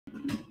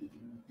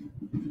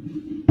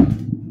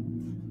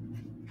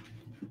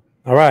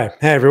All right.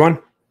 Hey, everyone.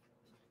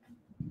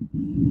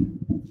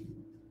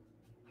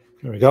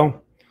 There we go.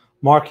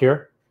 Mark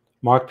here,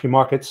 Mark P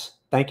Markets.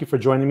 Thank you for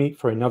joining me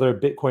for another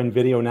Bitcoin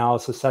video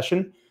analysis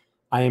session.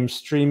 I am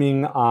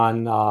streaming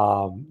on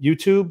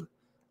YouTube,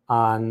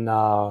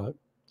 on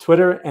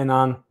Twitter, and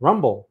on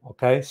Rumble.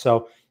 Okay.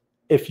 So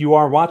if you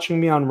are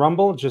watching me on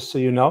Rumble, just so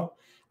you know,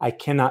 I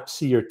cannot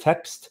see your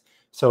text.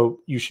 So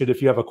you should,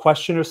 if you have a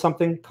question or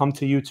something, come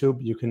to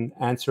YouTube. You can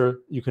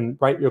answer, you can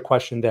write your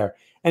question there.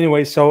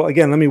 Anyway, so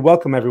again, let me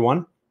welcome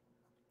everyone.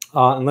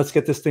 And let's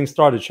get this thing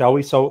started, shall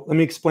we? So let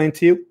me explain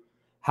to you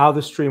how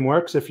the stream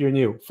works if you're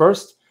new.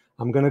 First,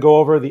 I'm going to go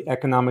over the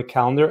economic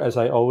calendar, as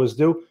I always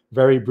do,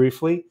 very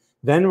briefly.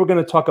 Then we're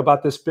going to talk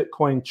about this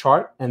Bitcoin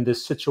chart and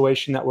this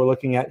situation that we're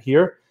looking at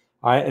here,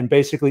 all right, and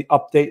basically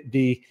update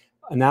the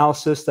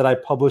analysis that I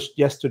published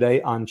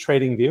yesterday on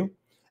TradingView.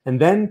 And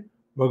then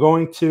we're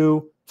going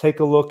to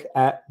take a look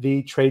at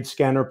the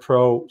TradeScanner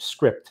Pro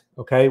script,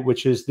 okay,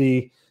 which is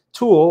the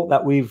tool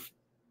that we've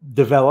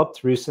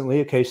developed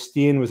recently. Okay,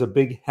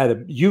 Stian had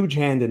a huge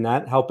hand in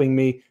that, helping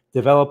me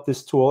develop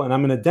this tool, and I'm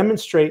going to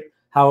demonstrate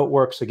how it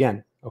works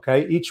again.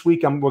 Okay, each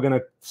week we're going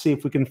to see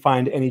if we can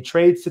find any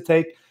trades to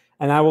take,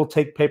 and I will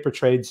take paper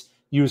trades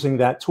using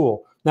that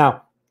tool.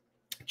 Now,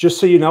 just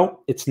so you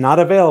know, it's not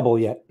available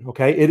yet.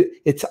 Okay,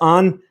 it's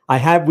on.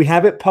 We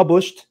have it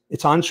published.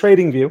 It's on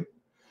TradingView,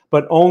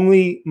 but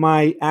only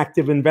my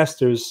active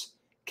investors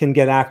can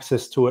get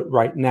access to it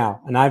right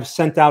now. And I've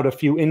sent out a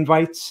few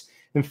invites.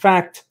 In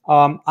fact,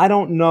 I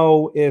don't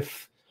know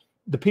if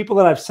the people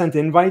that I've sent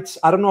invites,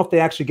 I don't know if they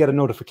actually get a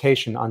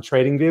notification on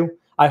TradingView.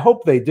 I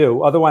hope they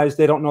do. Otherwise,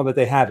 they don't know that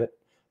they have it.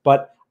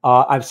 But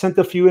I've sent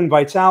a few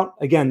invites out.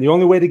 Again, the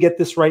only way to get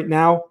this right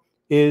now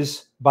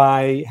is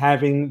by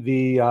having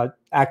the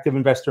active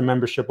investor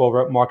membership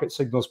over at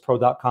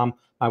marketsignalspro.com,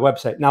 my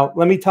website. Now,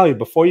 let me tell you,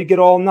 before you get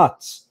all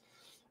nuts,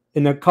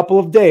 in a couple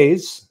of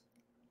days,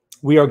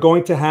 we are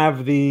going to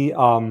have the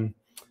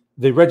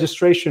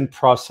registration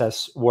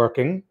process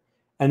working.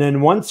 And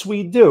then once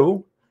we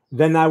do,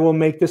 then I will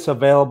make this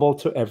available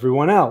to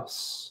everyone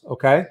else,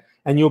 okay?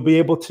 And you'll be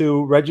able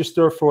to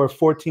register for a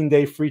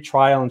 14-day free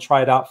trial and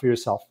try it out for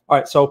yourself. All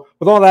right, so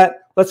with all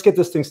that, let's get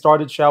this thing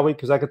started, shall we?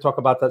 Because I could talk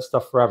about that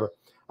stuff forever.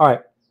 All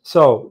right,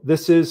 so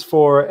this is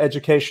for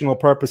educational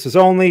purposes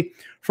only.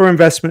 For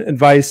investment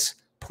advice,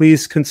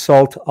 please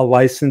consult a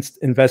licensed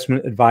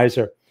investment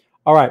advisor.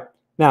 All right,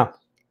 now,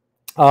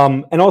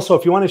 and also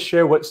if you want to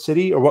share what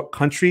city or what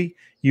country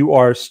you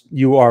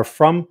are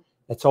from,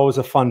 it's always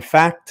a fun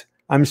fact.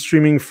 I'm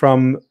streaming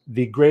from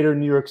the greater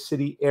New York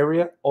City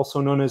area, also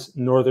known as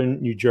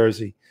Northern New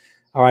Jersey.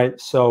 All right,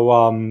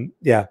 so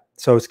yeah,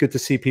 so it's good to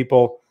see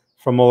people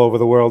from all over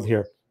the world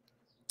here.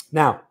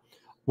 Now,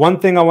 one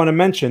thing I want to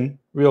mention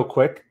real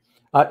quick,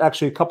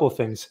 actually a couple of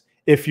things.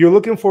 If you're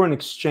looking for an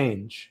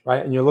exchange,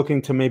 right, and you're looking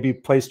to maybe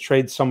place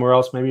trades somewhere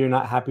else, maybe you're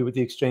not happy with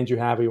the exchange you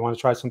have or you want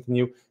to try something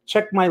new,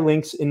 check my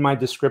links in my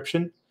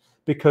description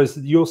because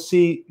you'll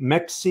see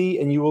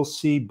MEXC and you will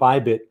see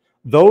Bybit.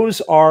 Those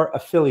are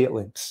affiliate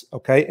links,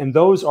 okay? And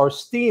those are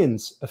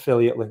Stian's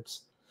affiliate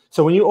links.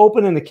 So when you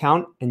open an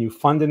account and you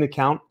fund an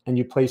account and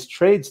you place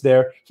trades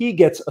there, he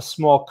gets a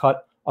small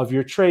cut of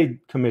your trade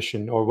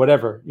commission or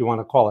whatever you want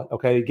to call it,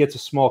 okay? He gets a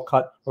small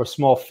cut or a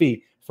small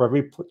fee for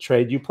every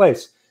trade you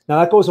place. Now,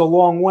 that goes a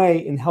long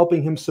way in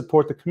helping him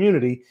support the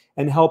community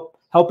and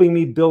helping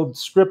me build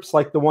scripts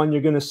like the one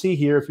you're going to see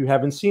here if you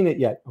haven't seen it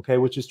yet, okay,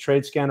 which is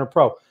TradeScanner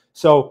Pro.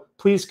 So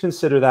please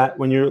consider that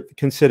when you're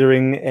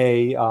considering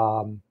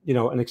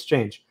an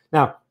exchange.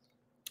 Now,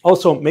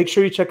 also make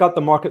sure you check out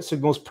the Market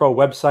Signals Pro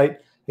website.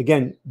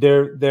 Again,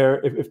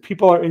 if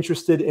people are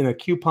interested in a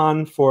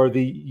coupon for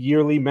the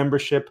yearly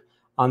membership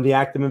on the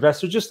active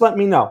investor, just let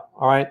me know.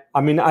 All right.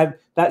 I mean,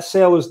 that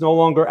sale is no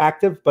longer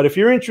active, but if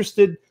you're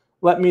interested,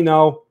 let me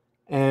know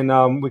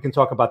and we can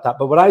talk about that.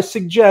 But what I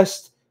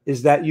suggest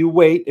is that you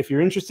wait. If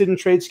you're interested in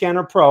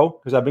TradeScanner Pro,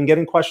 because I've been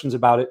getting questions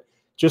about it,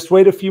 just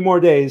wait a few more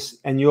days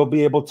and you'll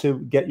be able to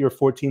get your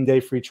 14-day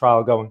free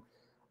trial going.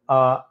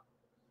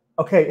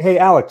 Okay. Hey,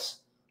 Alex.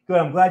 Good.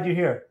 I'm glad you're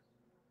here.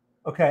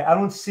 Okay. I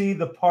don't see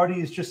the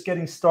party is just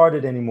getting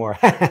started anymore.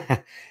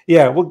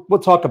 Yeah, we'll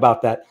talk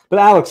about that. But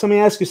Alex, let me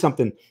ask you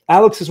something.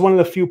 Alex is one of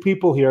the few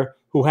people here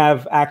who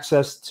have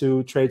access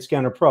to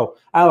TradeScanner Pro.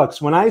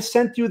 Alex, when I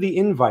sent you the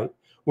invite,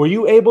 were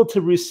you able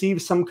to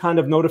receive some kind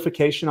of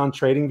notification on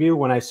TradingView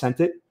when I sent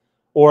it?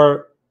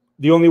 Or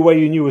the only way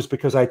you knew was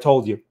because I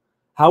told you?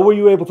 How were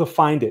you able to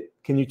find it?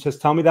 Can you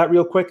just tell me that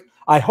real quick?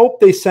 I hope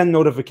they send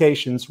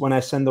notifications when I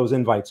send those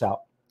invites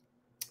out.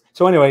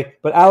 So anyway,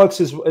 but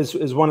Alex is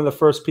one of the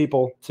first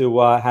people to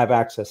have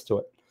access to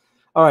it.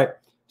 All right.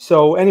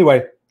 So anyway,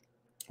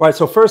 all right.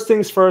 So first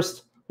things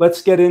first,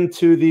 let's get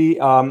into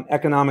the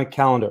economic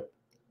calendar.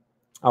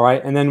 All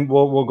right. And then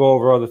we'll go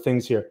over other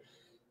things here.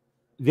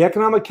 The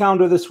economic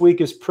calendar this week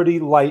is pretty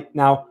light.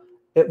 Now,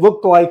 it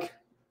looked like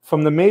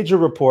from the major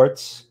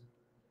reports,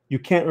 you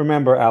can't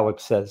remember,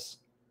 Alex says.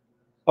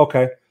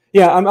 Okay.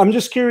 Yeah, I'm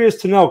just curious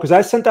to know because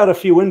I sent out a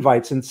few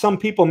invites and some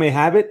people may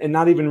have it and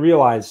not even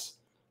realize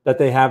that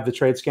they have the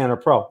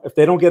TradeScanner Pro. If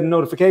they don't get a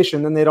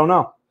notification, then they don't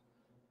know.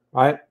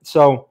 right?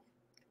 So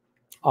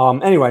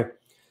anyway,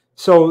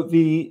 so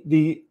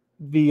the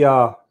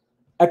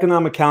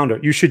economic calendar,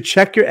 you should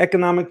check your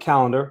economic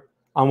calendar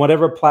on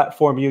whatever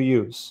platform you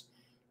use.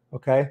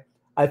 Okay,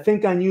 I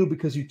think on you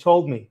because you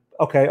told me.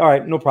 Okay, all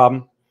right, no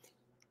problem.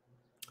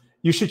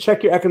 You should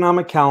check your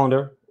economic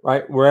calendar,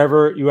 right,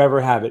 wherever you ever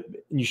have it.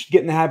 And you should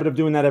get in the habit of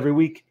doing that every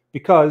week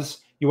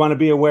because you want to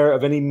be aware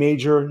of any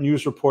major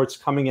news reports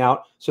coming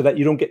out so that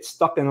you don't get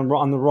stuck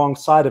on the wrong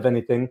side of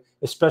anything,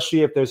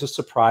 especially if there's a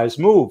surprise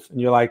move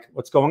and you're like,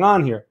 what's going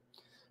on here,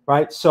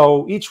 right?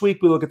 So each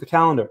week we look at the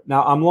calendar.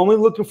 Now, I'm only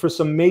looking for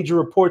some major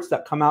reports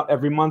that come out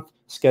every month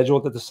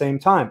scheduled at the same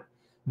time.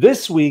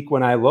 This week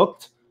when I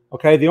looked,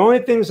 okay, the only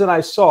things that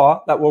I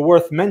saw that were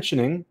worth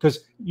mentioning, because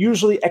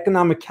usually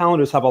economic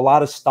calendars have a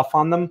lot of stuff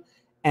on them,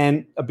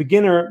 and a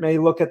beginner may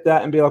look at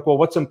that and be like, well,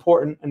 what's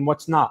important and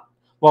what's not?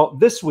 Well,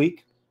 this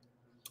week,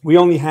 we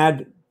only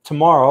had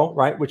tomorrow,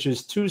 right, which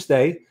is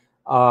Tuesday,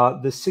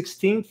 the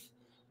 16th.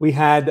 We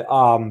had,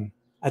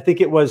 I think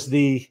it was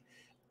the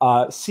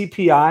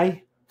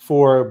CPI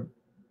for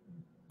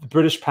the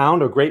British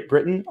pound or Great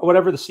Britain, or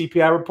whatever, the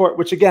CPI report,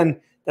 which again,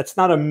 that's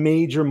not a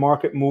major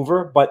market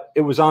mover, but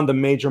it was on the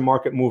major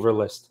market mover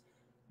list,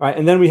 right?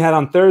 And then we had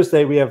on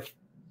Thursday, we have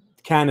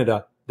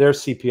Canada, their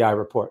CPI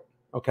report,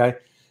 okay?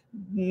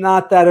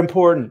 Not that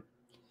important.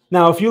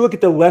 Now, if you look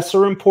at the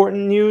lesser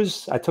important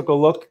news, I took a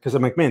look because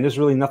I'm like, man, there's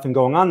really nothing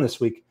going on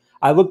this week.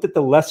 I looked at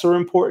the lesser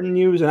important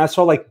news and I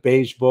saw like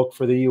beige book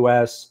for the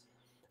US.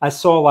 I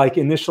saw like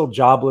initial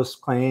jobless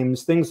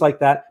claims, things like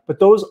that, but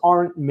those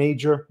aren't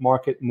major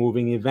market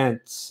moving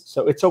events.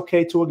 So it's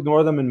okay to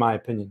ignore them in my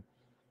opinion.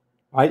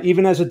 Right?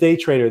 Even as a day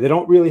trader, they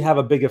don't really have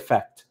a big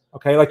effect.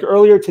 Okay, like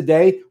earlier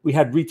today, we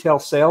had retail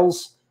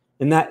sales,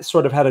 and that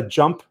sort of had a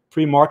jump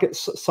pre-market,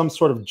 some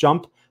sort of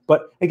jump.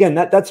 But again,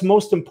 that's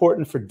most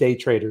important for day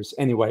traders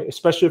anyway,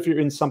 especially if you're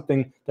in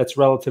something that's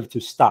relative to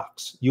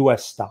stocks,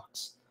 U.S.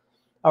 stocks.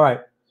 All right,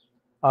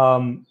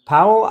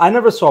 Powell. I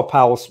never saw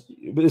Powell.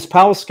 Is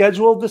Powell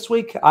scheduled this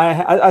week?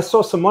 I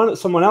saw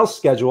someone else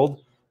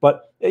scheduled.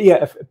 But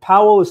yeah, if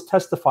Powell is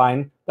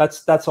testifying,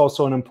 that's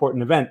also an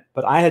important event.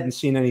 But I hadn't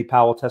seen any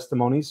Powell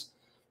testimonies.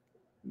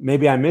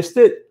 Maybe I missed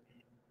it.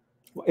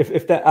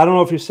 If that, I don't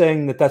know if you're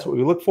saying that that's what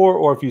we look for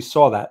or if you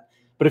saw that.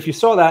 But if you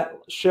saw that,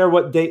 share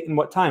what date and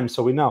what time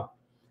so we know.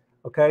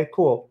 Okay,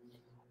 cool.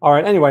 All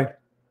right. Anyway,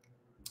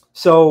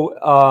 so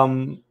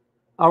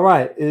all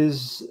right.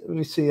 Let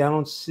me see. I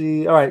don't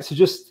see. All right. So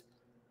just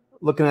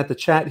looking at the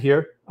chat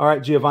here. All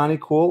right, Giovanni,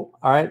 cool.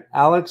 All right,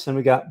 Alex, and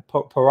we got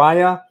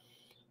Pariah.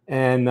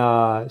 And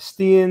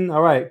Stian,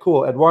 all right,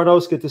 cool.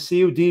 Eduardo's, good to see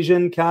you.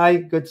 Dijon, Kai,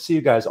 good to see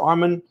you guys.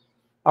 Armin,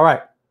 all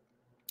right.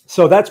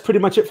 So that's pretty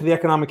much it for the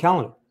economic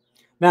calendar.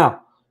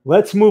 Now,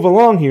 let's move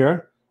along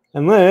here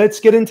and let's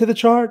get into the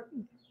chart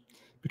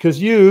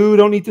because you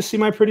don't need to see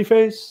my pretty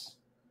face.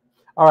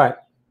 All right.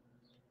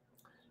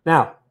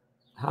 Now,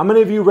 how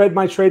many of you read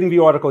my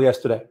TradingView article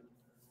yesterday?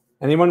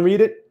 Anyone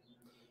read it?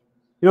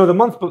 You know,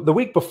 the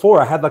week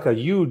before, I had like a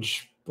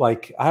huge, I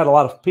had a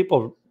lot of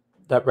people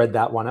that read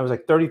that one. I was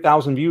like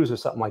 30,000 views or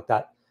something like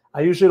that. I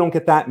usually don't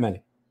get that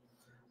many.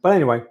 But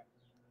anyway,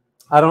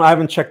 I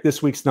haven't checked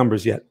this week's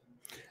numbers yet.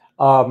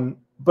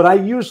 But I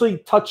usually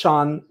touch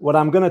on what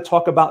I'm going to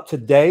talk about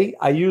today.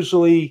 I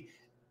usually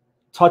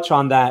touch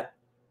on that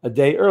a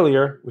day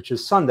earlier, which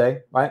is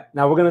Sunday, right?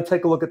 Now we're going to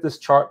take a look at this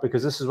chart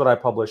because this is what I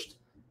published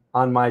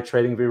on my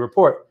TradingView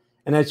report.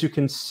 And as you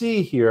can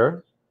see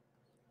here,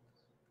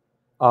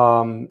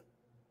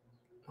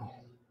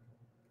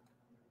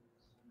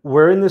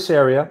 we're in this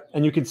area,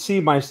 and you can see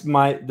the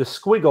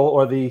squiggle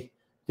or the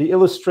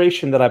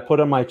illustration that I put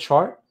on my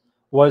chart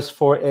was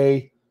for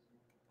a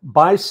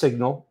buy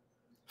signal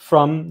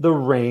from the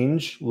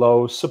range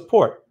low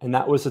support, and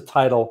that was the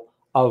title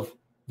of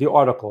the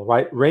article,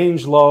 right?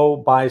 Range low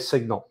buy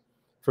signal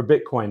for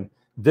Bitcoin.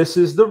 This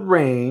is the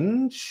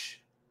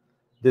range.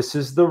 This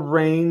is the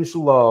range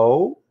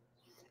low,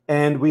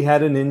 and we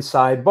had an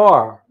inside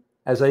bar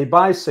as a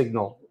buy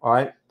signal, all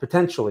right,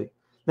 potentially.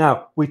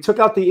 Now, we took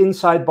out the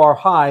inside bar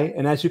high,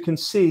 and as you can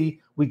see,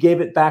 we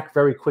gave it back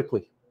very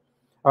quickly.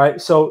 All right,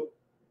 so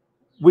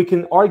we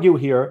can argue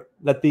here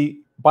that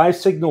the buy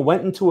signal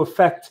went into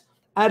effect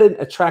at an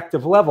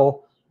attractive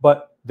level,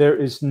 but there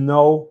is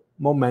no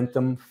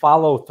momentum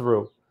follow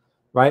through,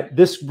 right?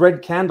 This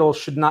red candle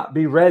should not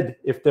be red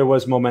if there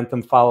was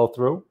momentum follow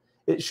through.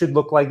 It should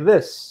look like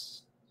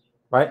this,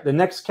 right? The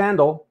next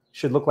candle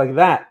should look like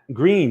that,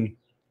 green,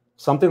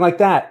 something like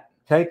that.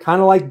 Okay,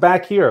 kind of like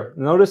back here.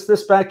 Notice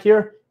this back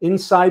here,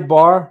 inside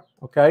bar,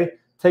 okay,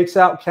 takes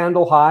out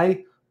candle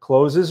high,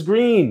 closes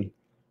green.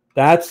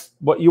 That's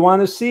what you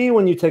want to see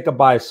when you take a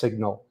buy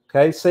signal.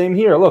 Okay, same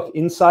here. Look,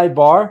 inside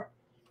bar,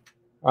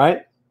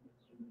 right?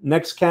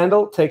 Next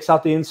candle takes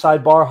out the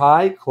inside bar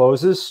high,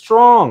 closes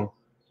strong.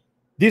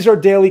 These are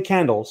daily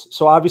candles,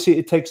 so obviously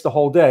it takes the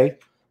whole day,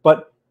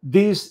 but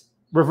these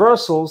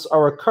reversals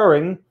are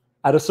occurring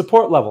at a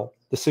support level,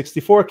 the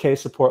 64K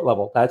support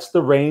level. That's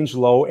the range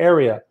low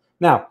area.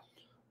 Now,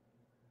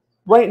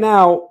 right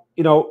now,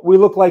 you know, we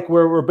look like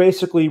we're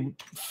basically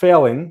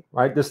failing,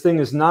 right? This thing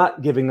is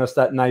not giving us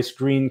that nice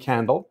green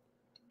candle.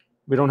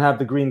 We don't have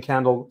the green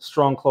candle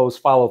strong close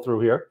follow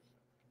through here,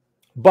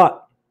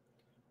 but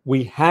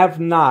we have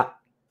not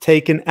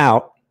taken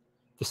out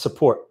the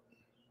support,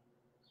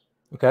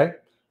 okay?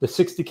 The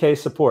 60K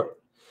support.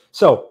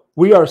 So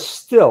we are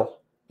still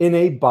in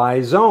a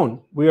buy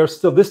zone. We are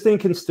still, this thing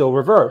can still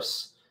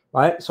reverse,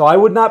 right? So I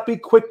would not be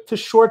quick to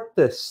short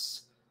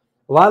this.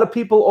 A lot of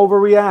people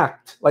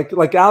overreact.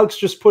 Like Alex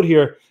just put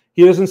here,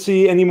 he doesn't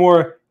see any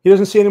more,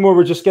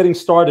 we're just getting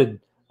started,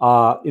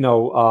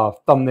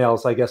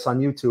 thumbnails, I guess, on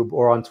YouTube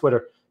or on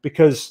Twitter,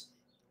 because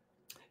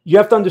you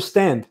have to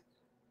understand,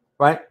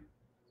 right?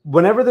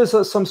 Whenever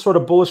there's some sort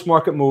of bullish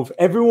market move,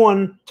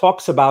 everyone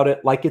talks about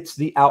it like it's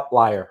the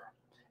outlier.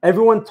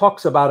 Everyone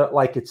talks about it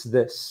like it's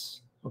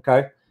this,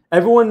 okay?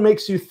 Everyone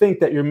makes you think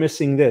that you're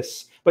missing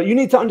this. But you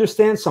need to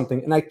understand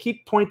something, and I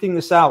keep pointing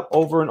this out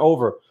over and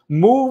over.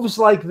 Moves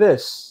like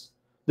this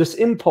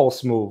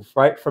impulse move,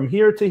 right, from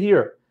here to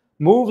here,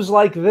 moves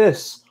like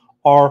this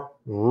are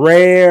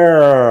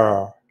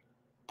rare.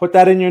 Put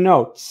that in your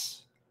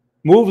notes.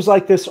 Moves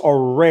like this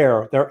are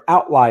rare. They're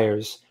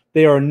outliers.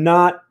 They are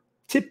not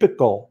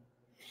typical.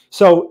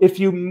 So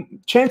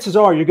chances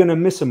are you're going to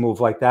miss a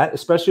move like that,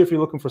 especially if you're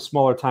looking for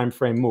smaller time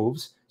frame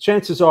moves.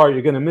 Chances are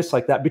you're going to miss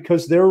like that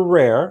because they're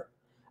rare.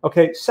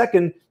 Okay.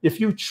 Second, if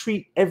you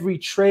treat every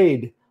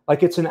trade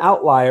like it's an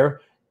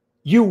outlier,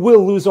 you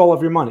will lose all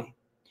of your money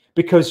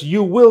because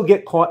you will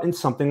get caught in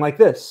something like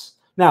this.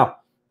 Now,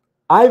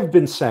 I've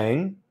been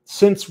saying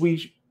since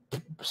we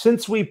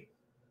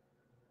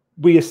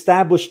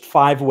established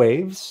 5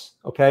 waves,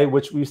 okay,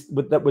 which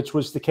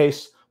was the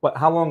case.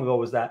 How long ago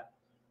was that?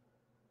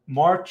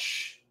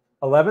 March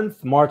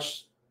 11th,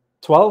 March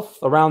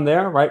 12th, around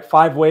there, right?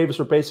 5 waves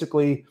were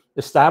basically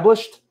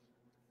established.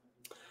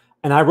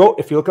 And I wrote,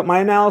 if you look at my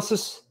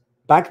analysis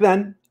back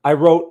then, I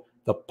wrote,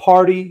 the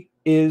party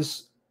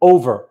is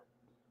over.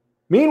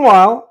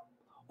 Meanwhile,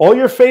 all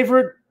your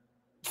favorite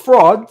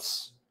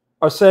frauds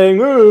are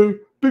saying, oh,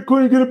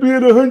 Bitcoin is going to be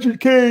at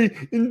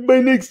 100K by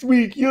next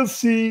week. You'll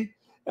see.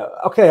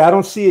 Okay, I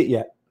don't see it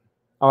yet.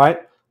 All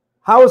right.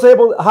 How was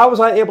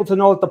I able to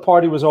know that the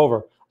party was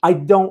over? I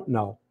don't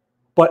know.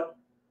 But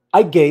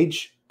I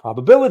gauge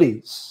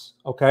probabilities,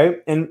 okay?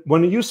 And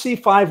when you see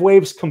 5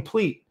 waves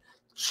complete,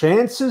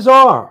 chances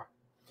are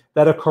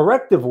that a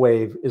corrective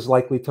wave is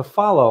likely to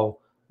follow,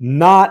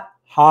 not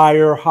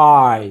higher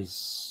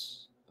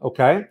highs,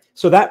 okay?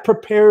 So that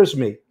prepares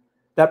me.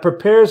 That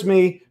prepares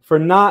me for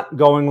not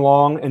going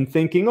long and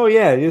thinking, oh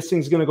yeah, this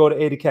thing's going to go to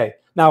 80K.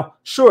 Now,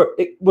 sure,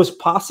 it was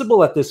possible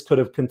that this could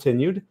have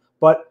continued,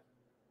 but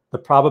the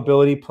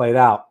probability played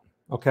out,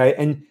 okay?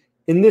 And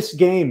in this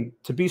game,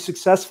 to be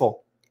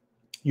successful,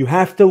 you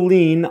have to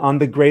lean on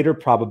the greater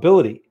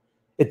probability.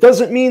 It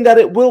doesn't mean that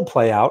it will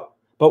play out,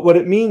 but what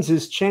it means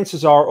is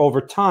chances are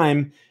over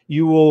time,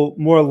 you will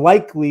more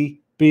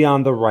likely be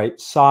on the right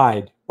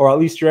side, or at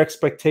least your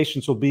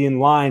expectations will be in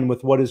line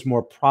with what is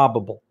more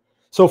probable.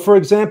 So for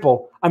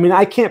example, I mean,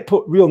 I can't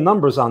put real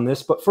numbers on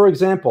this, but for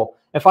example,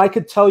 if I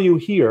could tell you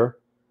here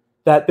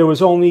that there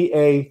was only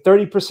a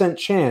 30%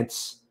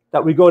 chance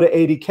that we go to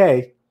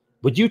 80K,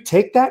 would you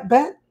take that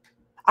bet?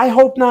 I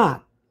hope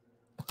not.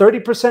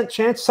 30%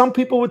 chance, some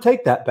people would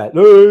take that bet.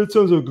 Oh, it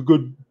sounds like a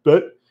good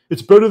bet.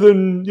 It's better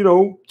than,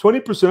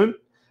 20%.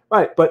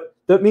 Right, but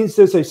that means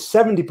there's a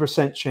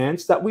 70%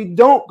 chance that we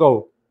don't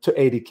go to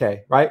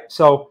 80K, right?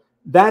 So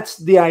that's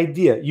the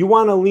idea. You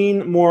want to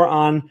lean more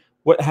on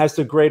what has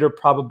the greater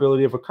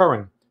probability of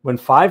occurring. When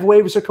 5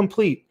 waves are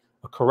complete,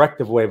 a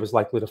corrective wave is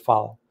likely to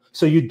follow.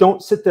 So you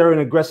don't sit there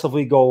and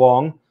aggressively go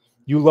long.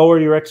 You lower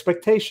your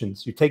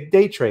expectations. You take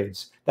day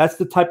trades. That's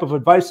the type of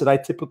advice that I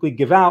typically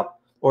give out,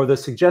 or the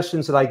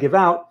suggestions that I give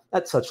out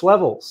at such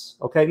levels.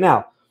 Okay,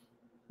 now,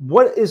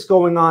 what is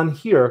going on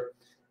here?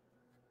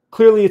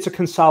 Clearly, it's a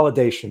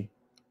consolidation.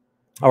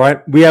 All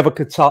right, we have a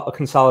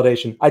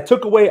consolidation. I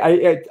took away,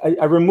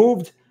 I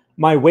removed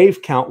my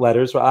wave count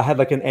letters. I had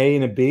like an A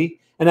and a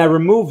B, and I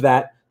removed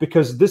that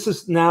because this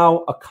is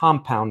now a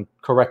compound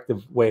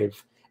corrective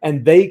wave,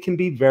 and they can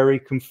be very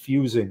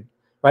confusing,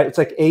 right? It's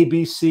like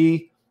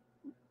ABC,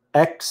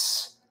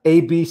 X,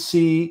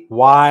 ABC,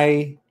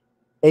 Y,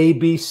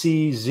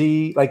 ABC,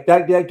 Z, like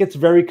that gets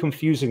very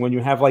confusing when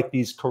you have like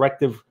these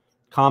corrective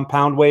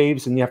compound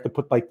waves and you have to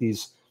put like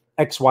these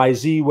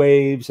XYZ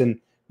waves, and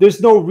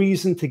there's no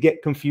reason to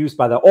get confused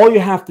by that. All you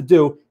have to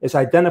do is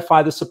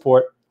identify the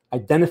support,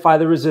 identify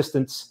the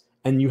resistance,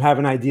 and you have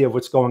an idea of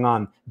what's going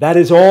on. That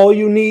is all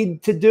you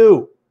need to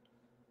do.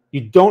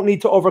 You don't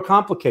need to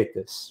overcomplicate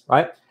this,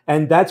 right?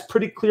 And that's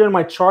pretty clear in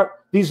my chart.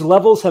 These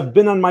levels have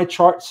been on my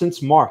chart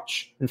since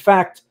March. In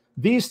fact,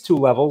 these 2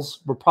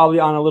 levels were probably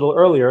on a little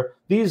earlier.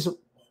 These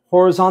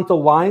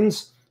horizontal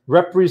lines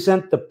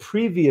represent the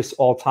previous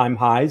all-time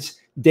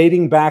highs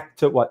dating back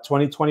to what,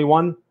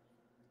 2021?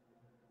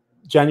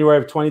 January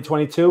of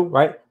 2022,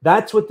 right?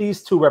 That's what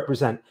these 2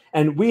 represent.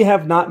 And we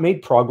have not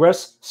made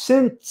progress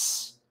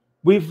since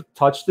we've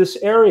touched this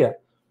area,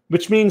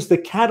 which means the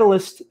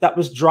catalyst that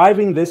was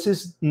driving this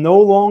is no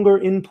longer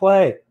in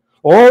play.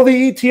 all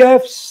the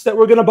ETFs that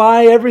we're going to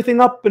buy everything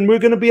up and we're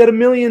going to be at 1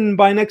 million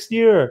by next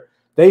year.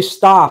 They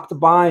stopped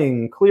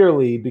buying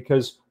clearly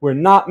because we're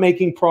not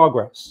making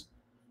progress.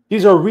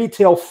 These are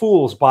retail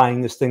fools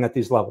buying this thing at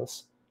these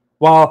levels.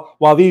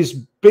 While these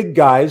big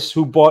guys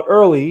who bought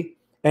early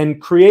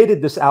and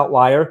created this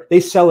outlier, they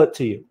sell it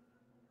to you.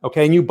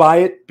 Okay, and you buy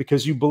it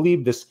because you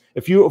believe this.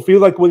 If you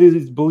like one of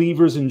these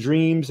believers in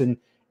dreams and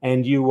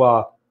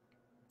you're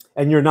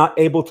not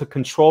able to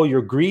control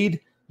your greed,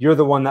 you're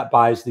the one that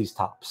buys these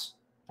tops.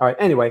 All right.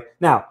 Anyway,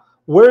 now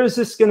where is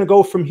this going to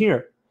go from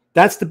here?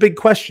 That's the big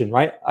question,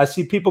 right? I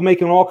see people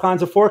making all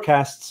kinds of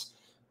forecasts.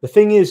 The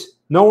thing is,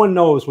 no one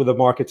knows where the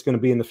market's going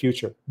to be in the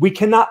future. We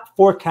cannot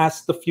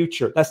forecast the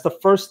future. That's the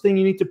first thing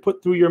you need to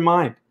put through your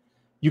mind.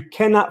 You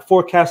cannot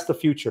forecast the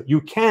future.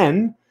 You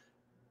can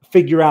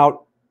figure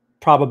out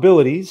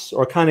probabilities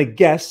or kind of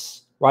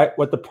guess, right,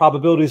 what the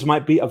probabilities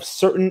might be of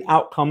certain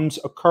outcomes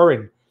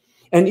occurring.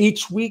 And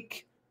each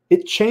week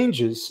it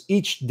changes.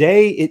 Each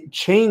day it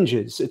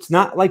changes. It's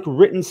not like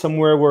written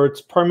somewhere where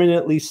it's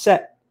permanently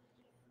set.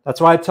 That's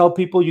why I tell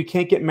people you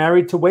can't get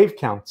married to wave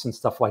counts and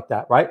stuff like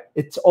that, right?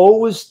 It's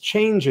always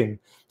changing.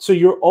 So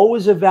you're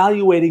always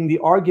evaluating the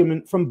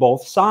argument from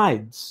both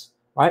sides,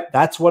 right?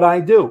 That's what I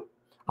do.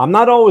 I'm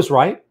not always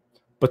right,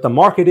 but the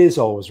market is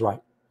always right.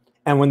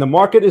 And when the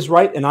market is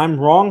right and I'm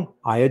wrong,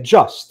 I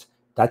adjust.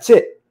 That's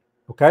it,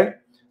 okay?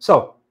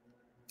 So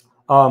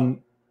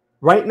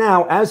right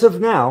now, as of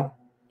now,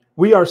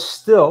 we are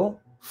still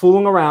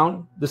fooling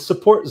around the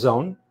support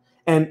zone,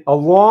 and a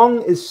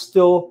long is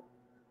still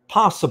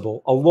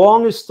possible. A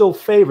long is still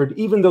favored,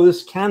 even though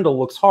this candle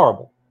looks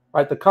horrible,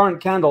 right? The current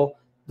candle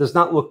does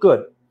not look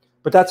good,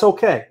 but that's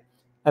okay.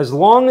 As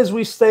long as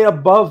we stay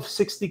above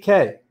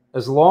 60K,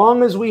 as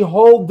long as we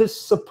hold this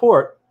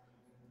support,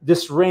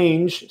 this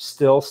range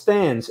still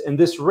stands. And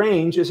this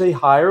range is a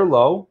higher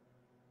low,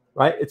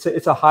 right?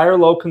 It's a higher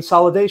low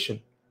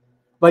consolidation.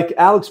 Like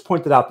Alex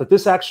pointed out, that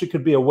this actually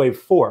could be a wave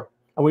 4.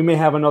 And we may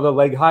have another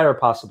leg higher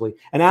possibly.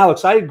 And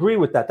Alex, I agree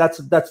with that. That's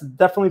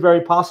definitely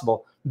very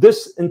possible.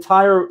 This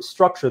entire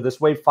structure, this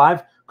wave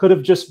 5, could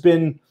have just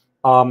been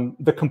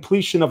the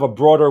completion of a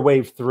broader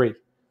wave 3.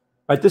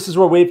 Right? This is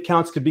where wave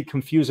counts could be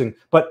confusing.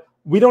 But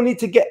we don't need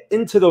to get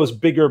into those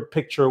bigger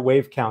picture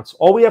wave counts.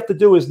 All we have to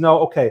do is know,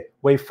 okay,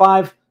 wave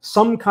 5,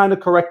 some kind of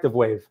corrective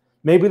wave.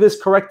 Maybe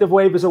this corrective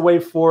wave is a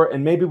wave 4,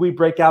 and maybe we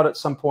break out at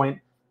some point,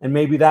 and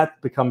maybe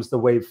that becomes the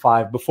wave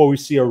 5 before we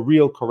see a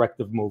real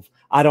corrective move.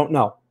 I don't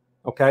know.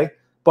 Okay,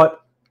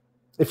 but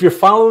if you're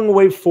following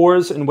wave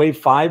 4s and wave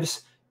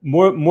 5s,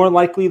 more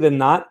likely than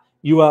not,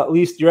 you at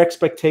least your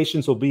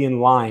expectations will be in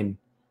line.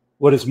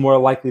 What is more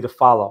likely to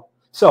follow?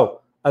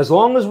 So as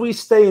long as we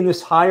stay in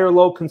this higher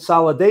low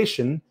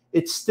consolidation,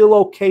 it's still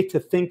okay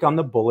to think on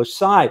the bullish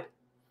side.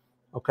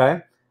 Okay.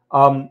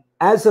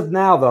 As of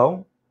now,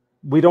 though,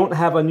 we don't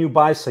have a new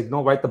buy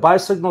signal, right? The buy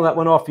signal that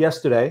went off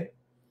yesterday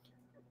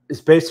is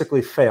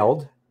basically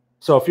failed.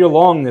 So if you're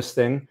long this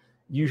thing,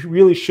 you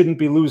really shouldn't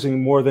be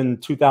losing more than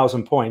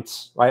 2,000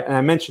 points, right? And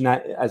I mentioned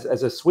that as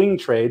a swing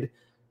trade,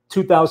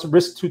 2,000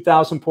 risk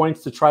 2,000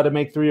 points to try to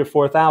make 3,000 or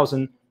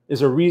 4,000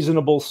 is a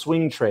reasonable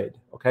swing trade,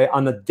 okay,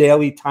 on the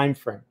daily time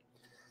frame.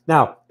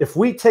 Now, if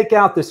we take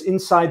out this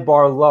inside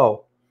bar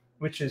low,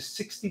 which is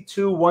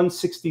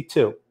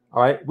 62,162,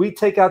 all right, we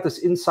take out this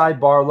inside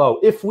bar low.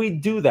 If we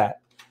do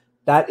that,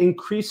 that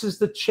increases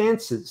the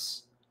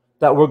chances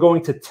that we're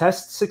going to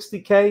test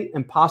 60K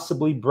and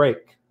possibly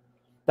break.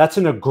 That's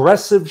an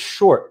aggressive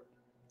short.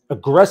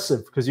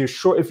 Aggressive, because you're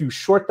short. If you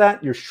short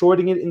that, you're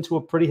shorting it into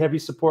a pretty heavy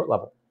support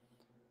level.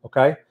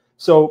 Okay?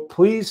 So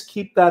please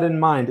keep that in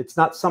mind. It's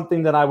not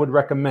something that I would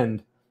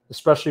recommend,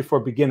 especially for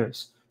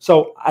beginners.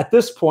 So at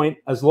this point,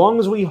 as long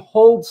as we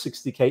hold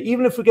 60K,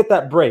 even if we get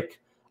that break,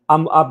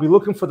 I'll be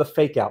looking for the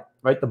fake out,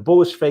 right? The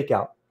bullish fake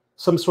out.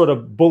 Some sort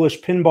of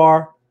bullish pin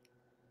bar,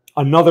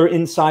 another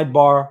inside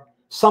bar,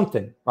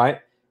 something, right?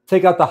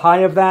 Take out the high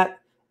of that,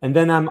 and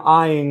then I'm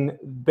eyeing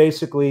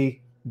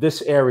basically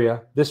this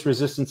area, this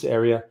resistance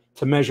area,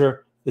 to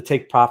measure the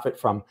take profit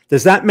from.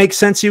 Does that make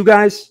sense, you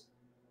guys?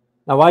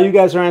 Now, while you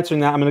guys are answering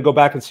that, I'm going to go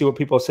back and see what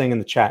people are saying in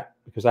the chat,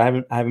 because I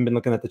haven't been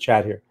looking at the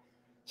chat here.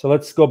 So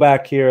let's go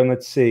back here and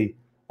let's see.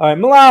 All right,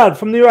 Malad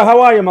from New York.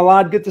 How are you,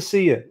 Malad? Good to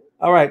see you.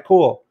 All right,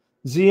 cool.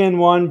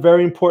 ZN1,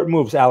 very important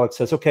moves, Alex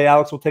says. Okay,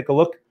 Alex, we'll take a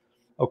look.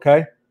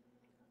 Okay.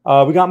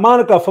 We got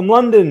Monica from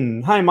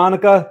London. Hi,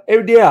 Monica.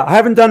 Hey, dear. I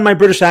haven't done my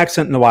British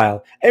accent in a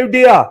while. Hey,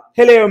 dear.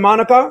 Hello,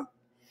 Monica.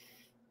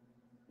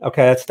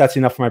 Okay, that's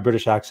enough for my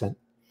British accent.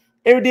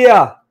 Hey,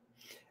 dear.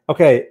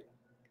 Okay.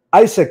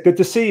 Isaac, good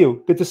to see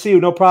you. Good to see you.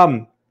 No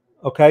problem.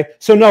 Okay.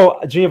 So no,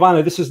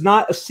 Giovanna, this is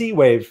not a C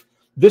wave.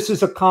 This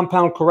is a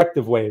compound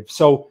corrective wave.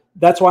 So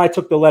that's why I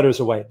took the letters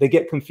away. They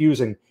get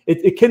confusing.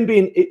 It can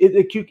be,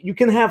 you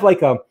can have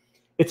like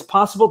it's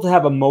possible to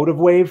have a motive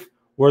wave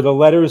where the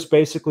letters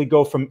basically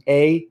go from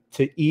A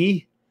to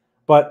E,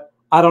 but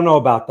I don't know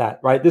about that,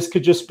 right? This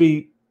could just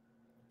be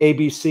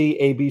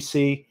ABC,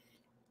 ABC.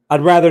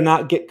 I'd rather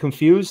not get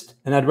confused,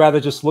 and I'd rather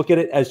just look at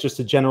it as just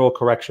a general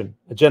correction,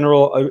 a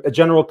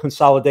general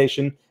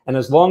consolidation. And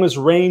as long as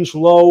range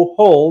low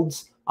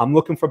holds, I'm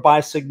looking for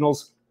buy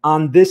signals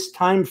on this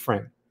time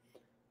frame.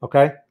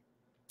 Okay.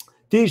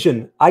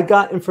 Dejan, I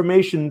got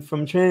information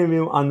from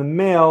TradingView on the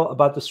mail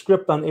about the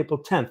script on April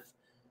 10th.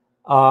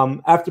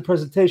 After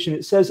presentation,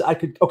 it says I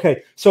could.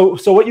 Okay. So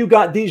what you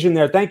got, Dejan,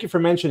 there, thank you for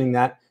mentioning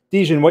that.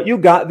 Dejan, what you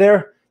got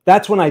there,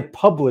 that's when I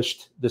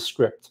published the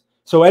script.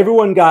 So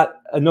everyone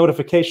got a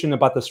notification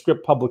about the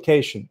script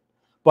publication,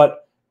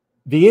 but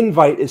the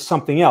invite is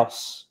something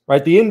else,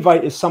 right? The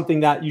invite is something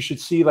that you should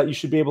see, like you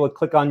should be able to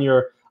click on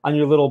your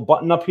little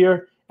button up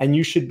here, and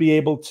you should be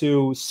able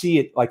to see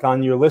it like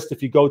on your list.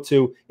 If you go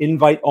to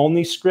invite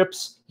only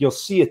scripts, you'll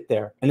see it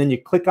there, and then you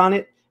click on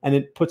it and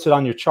it puts it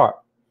on your chart.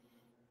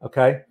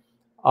 Okay.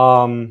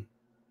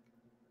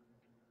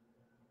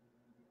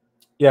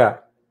 Yeah.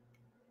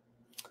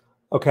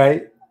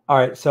 Okay. All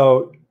right.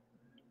 So,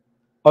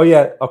 oh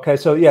yeah. Okay.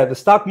 So yeah, the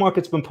stock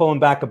market's been pulling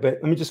back a bit.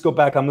 Let me just go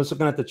back. I'm just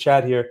looking at the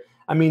chat here.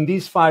 I mean,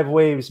 these 5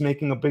 waves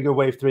making a bigger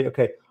wave 3.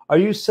 Okay. Are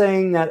you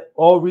saying that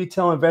all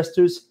retail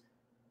investors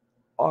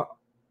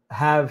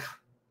have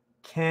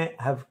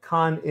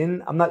con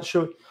in? I'm not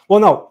sure. Well,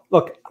 no,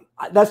 look,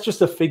 that's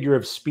just a figure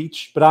of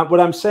speech. But what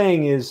I'm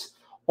saying is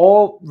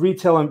all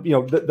retail and, you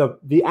know,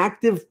 the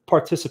active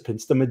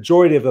participants, the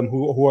majority of them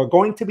who are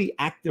going to be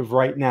active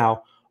right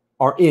now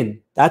are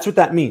in. That's what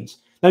that means.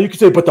 Now you could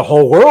say, but the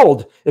whole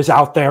world is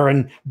out there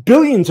and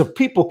billions of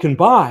people can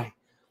buy.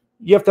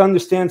 You have to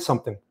understand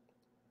something.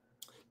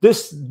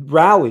 This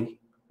rally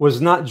was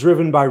not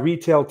driven by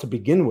retail to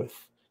begin with.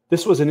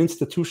 This was an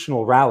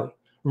institutional rally.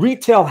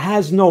 Retail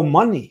has no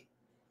money.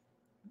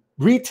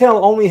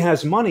 Retail only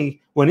has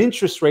money when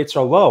interest rates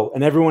are low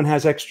and everyone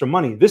has extra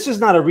money. This is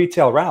not a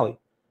retail rally.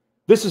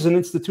 This is an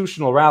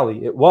institutional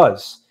rally. It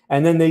was.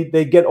 And then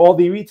they get all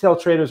the retail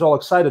traders all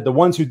excited. The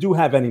ones who do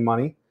have any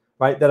money,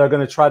 right, that are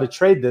going to try to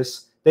trade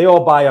this, they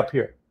all buy up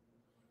here.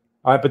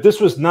 All right. But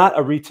this was not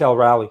a retail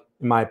rally,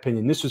 in my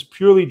opinion. This was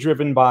purely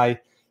driven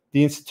by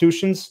the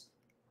institutions,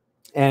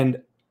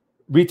 and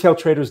retail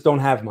traders don't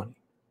have money.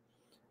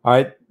 All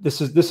right.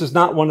 This is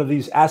not one of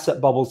these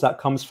asset bubbles that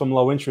comes from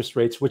low interest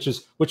rates, which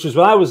is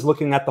what I was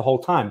looking at the whole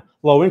time,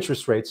 low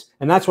interest rates.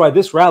 And that's why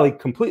this rally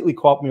completely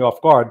caught me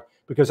off guard,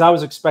 because I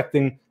was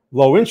expecting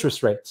low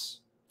interest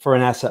rates for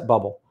an asset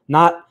bubble,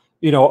 not,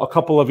 you know, a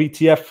couple of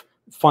ETF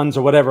funds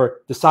or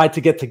whatever decide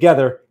to get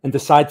together and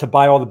decide to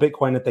buy all the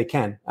Bitcoin that they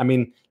can. I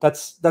mean,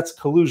 that's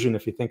collusion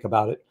if you think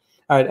about it.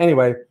 All right.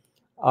 Anyway,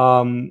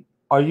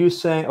 are you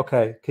saying,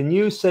 okay, can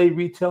you say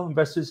retail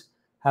investors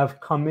have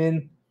come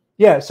in?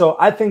 Yeah. So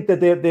I think that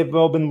they've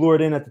all been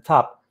lured in at the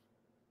top.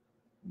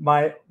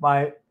 My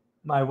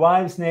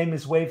wife's name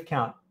is Wave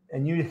Count,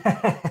 and you.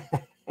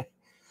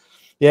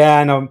 Yeah,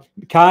 I know.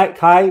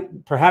 Kai,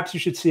 perhaps you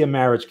should see a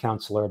marriage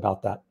counselor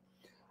about that.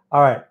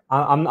 All right.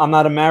 I'm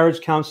not a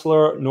marriage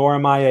counselor, nor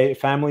am I a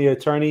family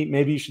attorney.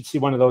 Maybe you should see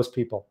one of those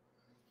people.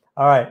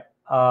 All right.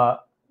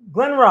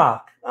 Glen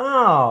Rock.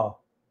 Oh,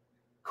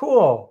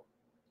 cool.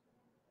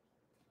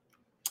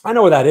 I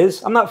know where that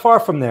is. I'm not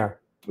far from there.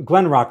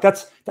 Glen Rock.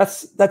 That's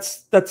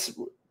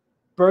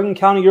Bergen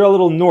County. You're a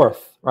little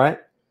north, right?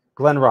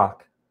 Glen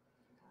Rock.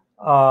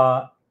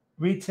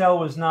 Retail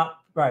was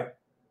not right.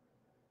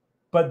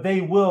 But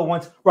they will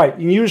once, right?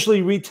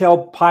 Usually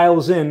retail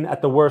piles in at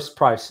the worst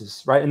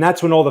prices, right? And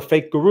that's when all the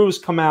fake gurus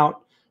come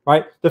out,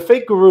 right? The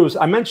fake gurus,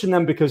 I mention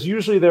them because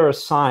usually they're a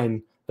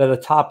sign that a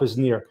top is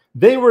near.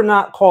 They were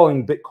not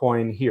calling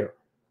Bitcoin here,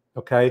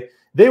 okay?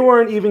 They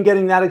weren't even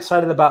getting that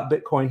excited about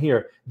Bitcoin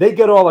here. They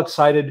get all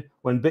excited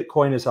when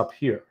Bitcoin is up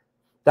here.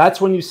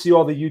 That's when you see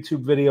all the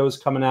YouTube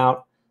videos coming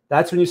out.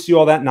 That's when you see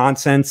all that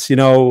nonsense, you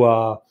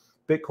know,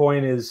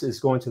 Bitcoin is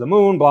going to the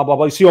moon, blah, blah,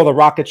 blah. You see all the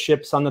rocket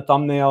ships on the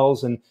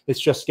thumbnails, and it's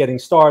just getting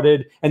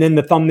started. And then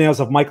the thumbnails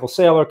of Michael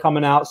Saylor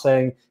coming out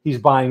saying he's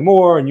buying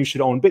more and you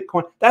should own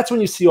Bitcoin. That's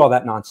when you see all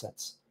that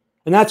nonsense.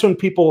 And that's when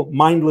people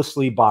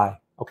mindlessly buy,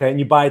 okay? And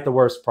you buy at the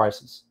worst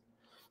prices.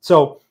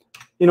 So,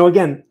 you know,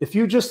 again, if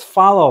you just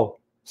follow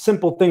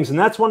simple things, and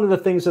that's one of the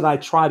things that I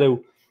try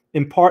to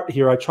impart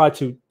here, I try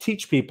to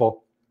teach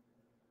people.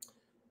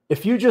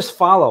 If you just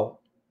follow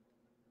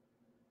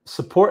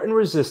support and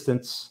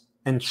resistance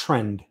and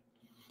trend,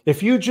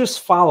 if you just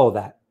follow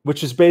that,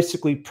 which is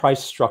basically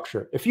price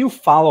structure, if you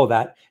follow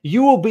that,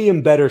 you will be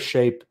in better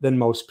shape than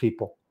most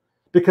people,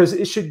 because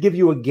it should give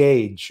you a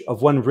gauge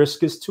of when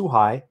risk is too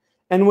high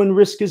and when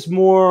risk is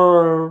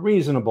more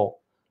reasonable.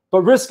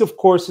 But risk, of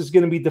course, is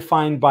going to be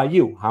defined by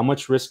you. How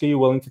much risk are you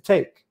willing to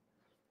take,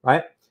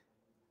 right?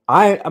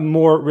 I am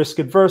more risk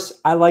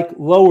adverse. I like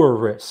lower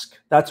risk.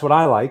 That's what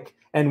I like.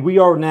 And we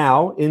are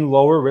now in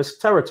lower risk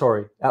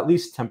territory, at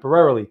least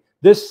temporarily.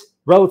 This,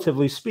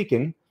 relatively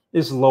speaking,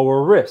 is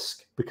lower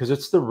risk because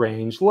it's the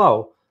range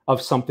low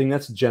of something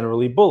that's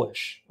generally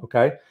bullish,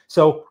 okay?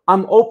 So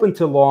I'm open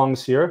to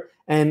longs here,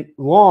 and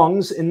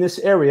longs in this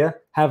area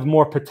have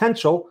more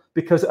potential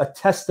because a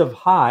test of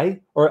high,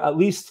 or at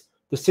least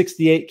the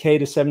 68K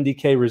to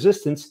 70K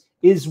resistance,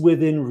 is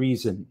within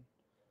reason,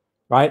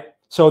 right?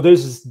 So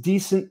there's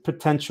decent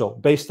potential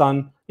based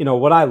on, you know,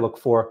 what I look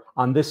for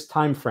on this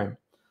time frame.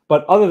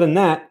 But other than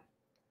that,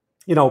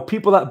 you know,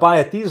 people that buy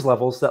at these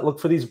levels, that look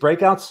for these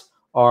breakouts,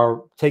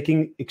 are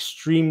taking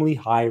extremely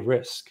high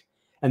risk.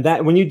 And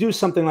that when you do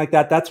something like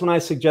that, that's when I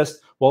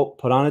suggest, well,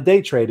 put on a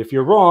day trade. If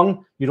you're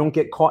wrong, you don't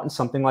get caught in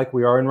something like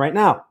we are in right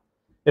now.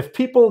 If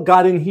people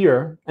got in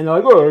here and they're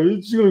like, oh,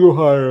 it's going to go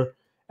higher,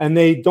 and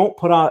they don't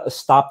put out a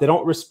stop, they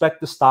don't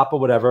respect the stop or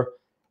whatever,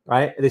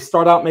 right? They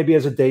start out maybe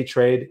as a day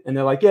trade and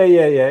they're like, yeah,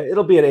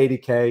 it'll be at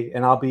 80K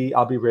and I'll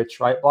be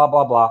rich, right? Blah,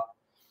 blah, blah.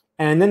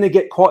 And then they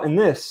get caught in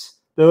this.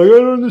 They're like, I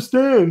don't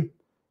understand,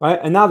 right?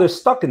 And now they're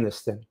stuck in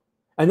this thing.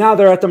 And now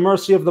they're at the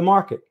mercy of the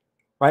market,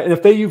 right? And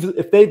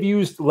if they've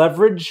used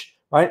leverage,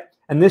 right,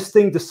 and this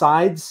thing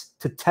decides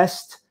to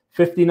test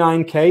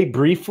 59K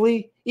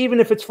briefly, even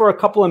if it's for a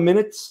couple of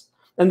minutes,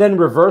 and then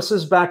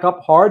reverses back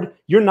up hard,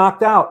 you're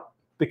knocked out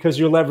because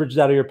you're leveraged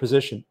out of your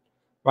position,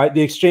 right?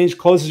 The exchange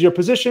closes your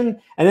position,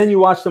 and then you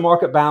watch the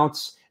market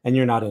bounce, and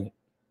you're not in it.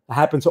 It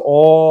happens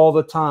all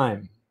the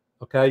time,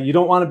 okay? You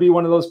don't want to be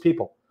one of those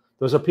people.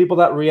 Those are people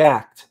that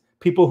react,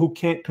 people who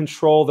can't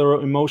control their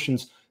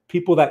emotions,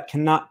 people that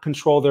cannot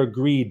control their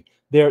greed.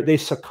 They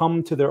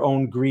succumb to their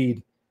own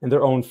greed and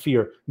their own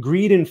fear.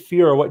 Greed and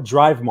fear are what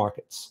drive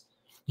markets.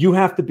 You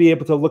have to be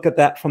able to look at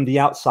that from the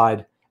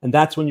outside, and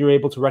that's when you're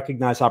able to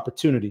recognize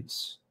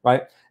opportunities,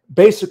 right?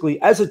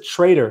 Basically, as a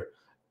trader,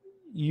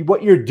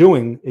 what you're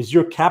doing is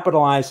you're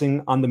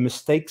capitalizing on the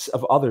mistakes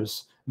of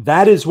others.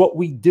 That is what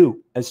we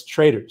do as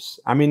traders.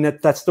 I mean,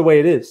 that's the way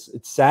it is.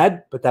 It's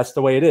sad, but that's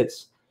the way it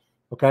is,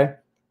 okay?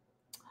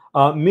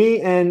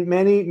 Me and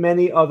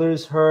many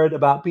others heard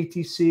about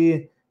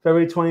BTC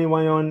February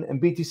 21,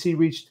 and BTC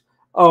reached,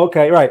 oh,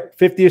 okay, right,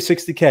 50 or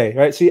 60K,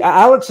 right? See,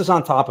 Alex is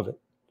on top of it,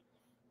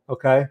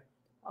 okay?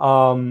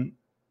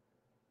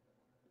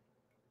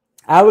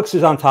 Alex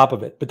is on top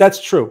of it, but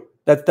that's true.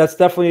 That's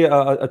definitely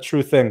a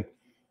true thing,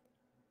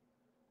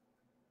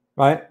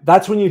 right?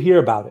 That's when you hear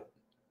about it.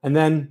 And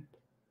then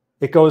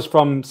it goes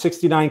from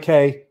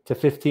 69K to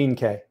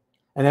 15K,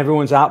 and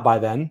everyone's out by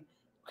then.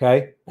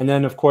 Okay. And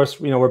then, of course,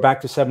 we're back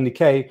to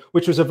 70K,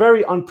 which was a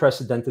very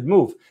unprecedented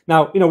move.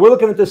 Now, we're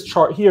looking at this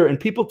chart here, and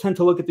people tend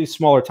to look at these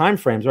smaller time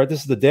frames, right?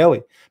 This is the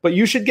daily. But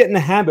you should get in the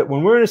habit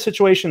when we're in a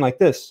situation like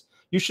this,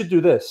 you should do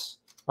this,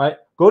 right?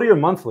 Go to your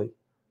monthly.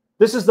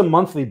 This is the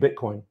monthly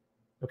Bitcoin.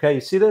 Okay.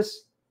 You see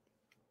this?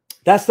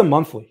 That's the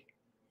monthly.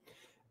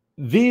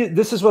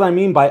 This is what I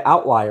mean by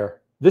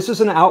outlier. This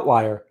is an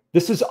outlier.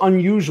 This is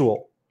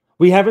unusual.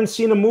 We haven't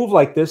seen a move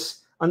like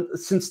this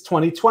since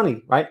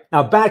 2020, right?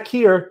 Now, back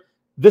here,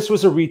 this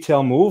was a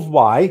retail move.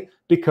 Why?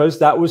 Because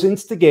that was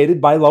instigated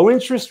by low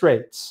interest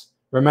rates.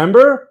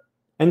 Remember?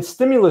 And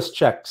stimulus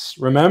checks.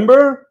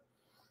 Remember?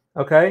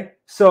 Okay.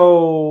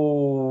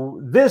 So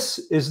this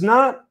is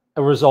not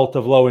a result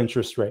of low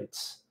interest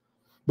rates,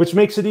 which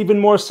makes it even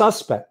more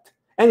suspect.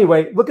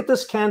 Anyway, look at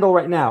this candle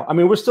right now. I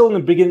mean, we're still in the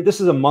beginning. This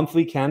is a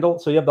monthly candle,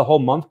 so you have the whole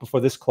month before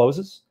this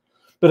closes.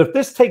 But if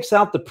this takes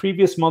out the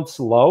previous month's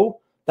low,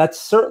 that's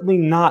certainly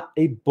not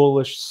a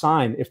bullish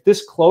sign. If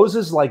this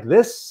closes like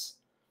this,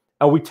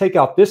 we take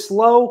out this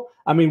low,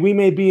 I mean, we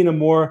may be in a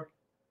more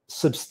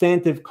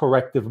substantive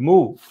corrective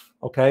move,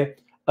 okay?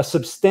 A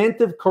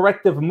substantive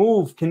corrective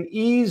move can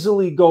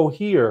easily go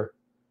here,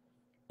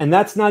 and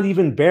that's not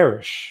even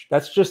bearish.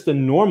 That's just a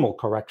normal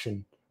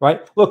correction,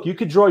 right? Look, you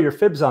could draw your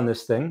fibs on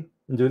this thing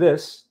and do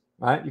this,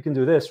 right? You can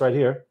do this right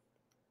here.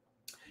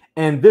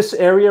 And this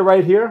area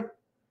right here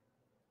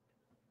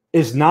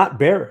is not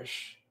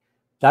bearish.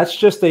 That's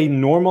just a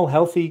normal,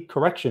 healthy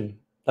correction.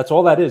 That's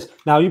all that is.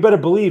 Now, you better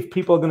believe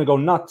people are going to go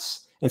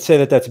nuts and say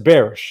that that's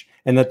bearish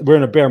and that we're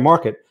in a bear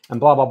market and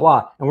blah, blah,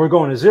 blah, and we're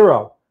going to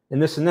zero and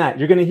this and that.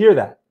 You're going to hear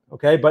that,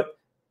 okay? But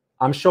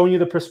I'm showing you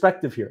the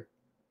perspective here,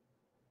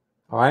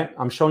 all right?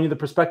 I'm showing you the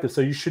perspective.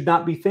 So you should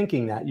not be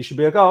thinking that. You should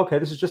be like, oh, okay,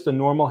 this is just a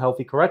normal,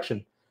 healthy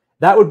correction.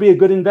 That would be a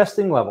good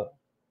investing level,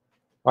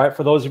 all right,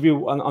 for those of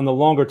you on the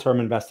longer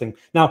term investing.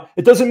 Now,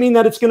 it doesn't mean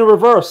that it's going to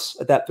reverse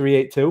at that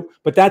 382,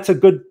 but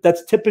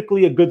that's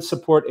typically a good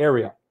support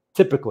area,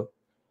 typically.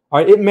 All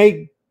right, it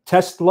may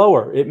test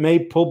lower. It may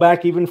pull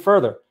back even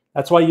further.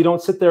 That's why you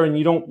don't sit there and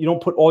you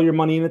don't put all your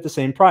money in at the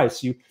same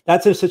price.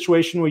 That's a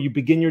situation where you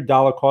begin your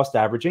dollar cost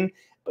averaging,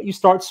 but you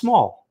start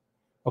small.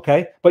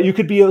 Okay, but you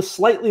could be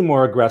slightly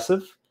more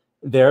aggressive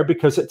there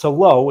because it's a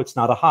low, it's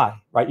not a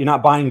high, right? You're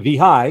not buying the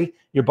high,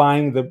 you're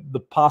buying the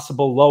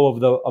possible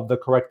low of the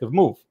corrective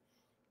move.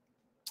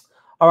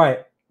 All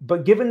right,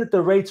 but given that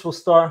the rates will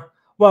start,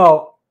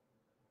 well,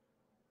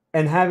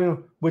 and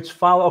having which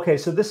follow, okay,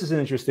 so this is an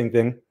interesting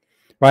thing.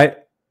 Right,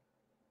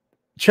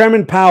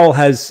 Chairman Powell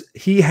has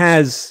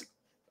hinted,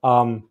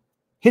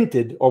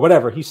 or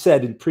whatever he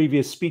said in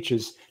previous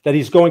speeches, that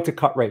he's going to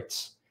cut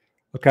rates.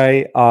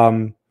 Okay,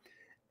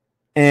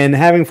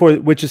 and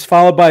which is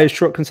followed by a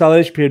short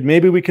consolidation period.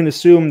 Maybe we can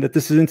assume that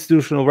this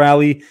institutional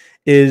rally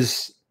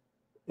is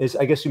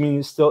I guess you mean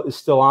is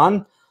still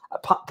on,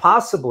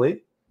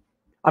 possibly.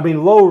 I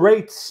mean, low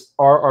rates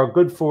are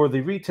good for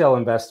the retail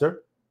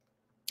investor.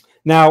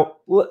 Now,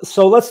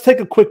 so let's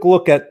take a quick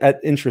look at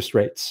interest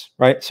rates,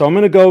 right? So I'm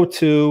going to go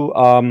to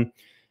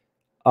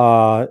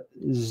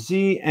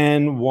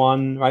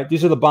ZN1, right?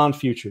 These are the bond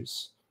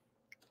futures.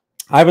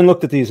 I haven't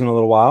looked at these in a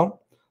little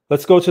while.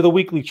 let's go to the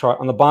weekly chart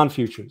on the bond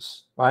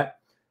futures, right?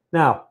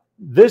 Now,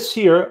 this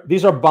here,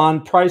 these are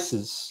bond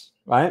prices,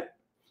 right?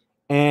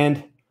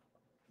 And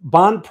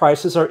bond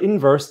prices are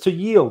inverse to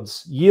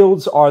yields.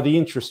 Yields are the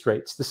interest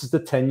rates. This is the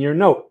 10-year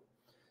note.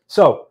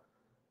 So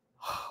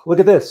look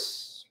at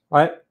this,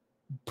 right?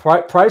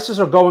 Prices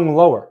are going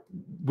lower.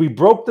 We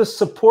broke this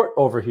support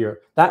over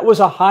here. That was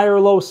a higher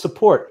low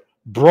support.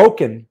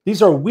 Broken.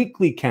 These are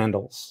weekly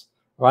candles,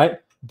 right?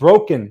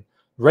 Broken.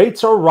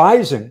 Rates are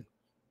rising.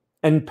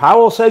 And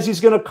Powell says he's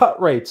going to cut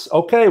rates.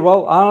 Okay,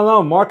 well, I don't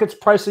know. Market's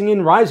pricing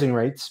in rising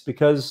rates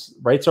because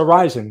rates are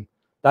rising.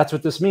 That's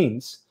what this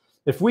means.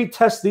 If we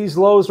test these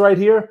lows right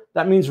here,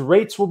 that means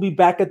rates will be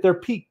back at their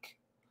peak.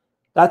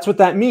 That's what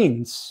that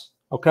means.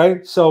 Okay,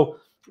 so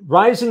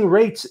rising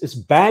rates is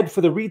bad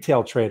for the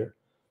retail trader.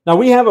 Now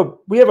we have an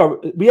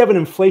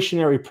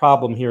inflationary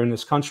problem here in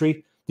this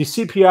country. The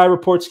CPI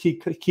reports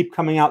keep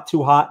coming out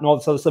too hot and all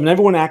this other stuff, and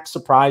everyone acts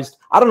surprised.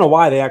 I don't know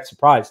why they act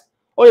surprised.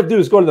 All you have to do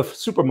is go to the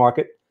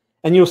supermarket,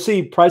 and you'll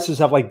see prices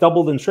have like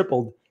doubled and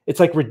tripled. It's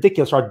like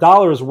ridiculous. Our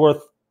dollar is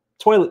worth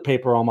toilet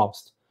paper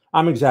almost.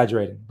 I'm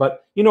exaggerating,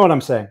 but you know what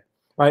I'm saying,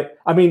 right?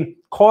 I mean,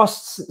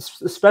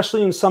 costs,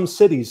 especially in some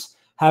cities,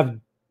 have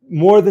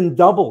more than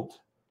doubled.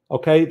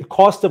 Okay, the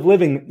cost of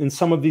living in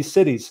some of these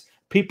cities.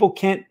 People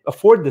can't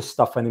afford this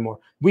stuff anymore.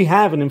 We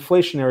have an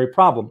inflationary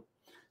problem.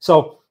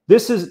 So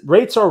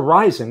rates are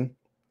rising,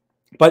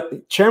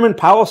 but Chairman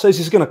Powell says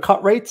he's going to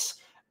cut rates.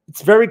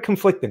 It's very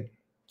conflicting.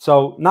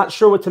 So not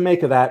sure what to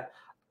make of that.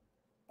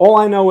 All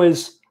I know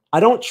is I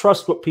don't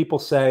trust what people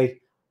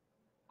say.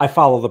 I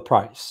follow the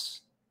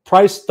price.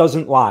 Price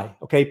doesn't lie.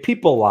 Okay,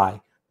 people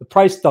lie. The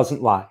price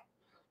doesn't lie.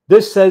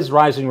 This says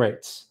rising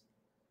rates,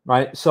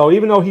 right? So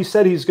even though he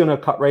said he's going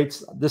to cut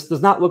rates, this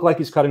does not look like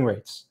he's cutting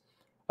rates.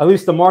 At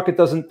least the market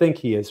doesn't think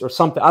he is or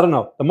something. I don't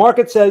know. The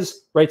market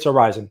says rates are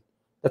rising.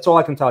 That's all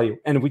I can tell you.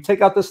 And if we take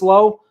out this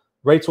low,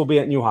 rates will be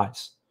at new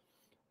highs.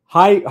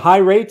 High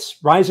rates,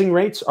 rising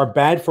rates are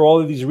bad for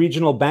all of these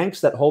regional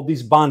banks that hold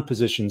these bond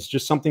positions.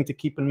 Just something to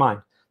keep in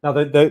mind. Now,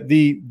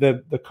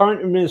 the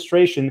current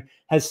administration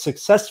has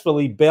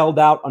successfully bailed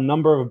out a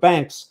number of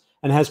banks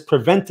and has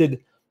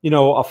prevented,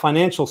 a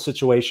financial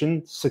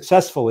situation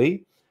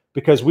successfully,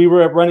 because we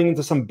were running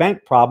into some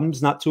bank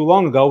problems not too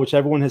long ago, which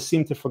everyone has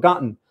seemed to have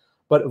forgotten.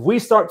 But if we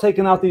start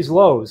taking out these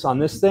lows on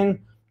this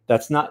thing,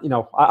 that's not,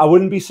 I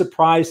wouldn't be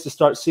surprised to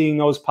start seeing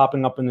those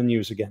popping up in the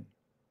news again.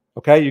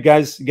 Okay, you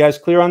guys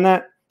clear on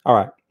that? All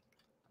right.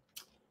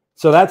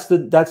 So that's the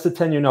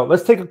 10-year note.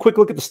 Let's take a quick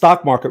look at the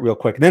stock market real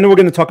quick. And then we're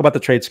going to talk about the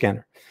trade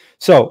scanner.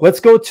 So let's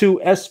go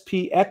to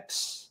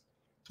SPX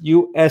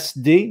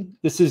USD.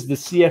 This is the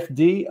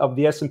CFD of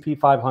the S&P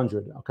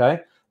 500. Okay,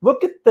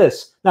 look at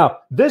this. Now,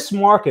 this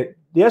market,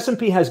 the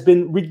S&P has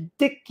been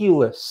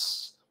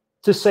ridiculous,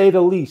 to say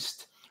the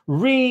least.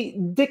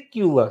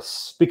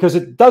 Ridiculous, because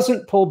it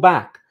doesn't pull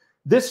back.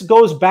 This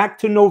goes back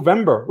to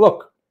November.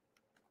 Look,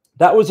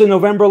 that was a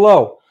November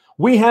low.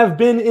 We have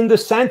been in the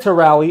Santa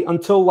rally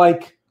until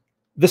like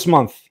this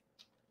month.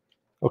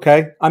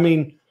 Okay, I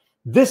mean,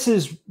 this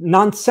is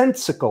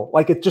nonsensical.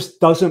 Like, it just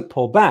doesn't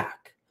pull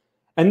back.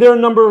 And there are a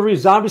number of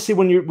reasons. Obviously,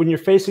 when you're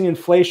facing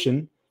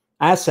inflation,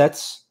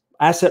 asset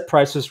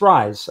prices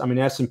rise. I mean,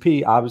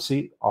 S&P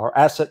obviously are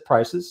asset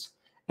prices,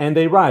 and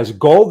they rise.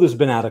 Gold has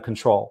been out of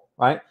control,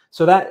 right?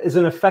 So that is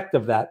an effect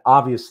of that,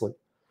 obviously.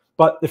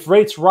 But if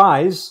rates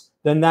rise,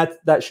 then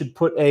that should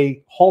put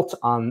a halt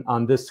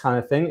on this kind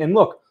of thing. And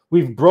look,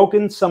 we've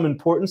broken some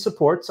important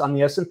supports on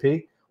the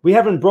S&P. We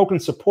haven't broken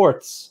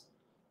supports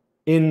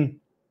in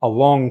a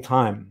long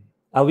time,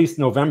 at least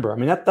November. I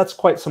mean, that's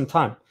quite some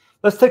time.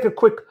 Let's take a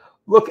quick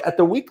look at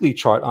the weekly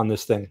chart on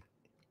this thing.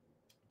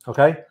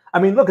 Okay? I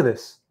mean, look at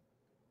this.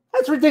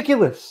 That's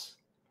ridiculous.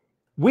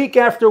 Week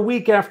after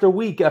week after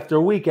week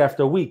after week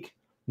after week,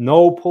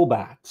 no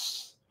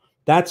pullbacks.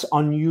 That's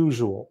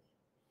unusual.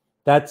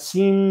 That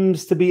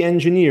seems to be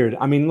engineered.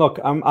 I mean, look,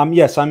 I'm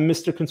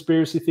Mr.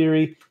 Conspiracy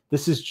Theory.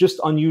 This is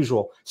just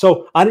unusual.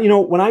 So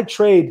when I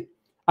trade,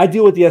 I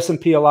deal with the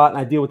S&P a lot and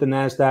I deal with the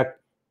NASDAQ.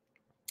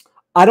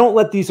 I don't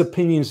let these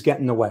opinions get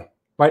in the way,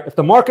 right? If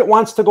the market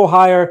wants to go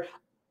higher,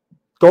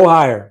 go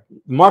higher.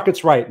 The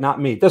market's right,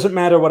 not me. It doesn't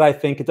matter what I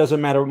think. It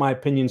doesn't matter what my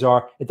opinions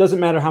are. It doesn't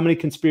matter how many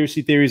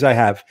conspiracy theories I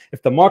have.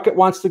 If the market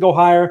wants to go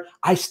higher,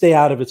 I stay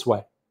out of its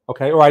way,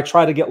 okay? Or I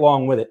try to get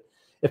along with it.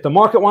 If the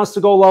market wants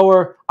to go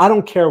lower, I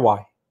don't care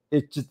why.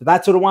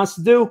 That's what it wants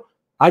to do.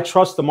 I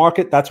trust the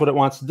market. That's what it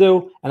wants to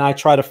do, and I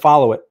try to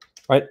follow it,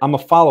 right? I'm a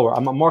follower.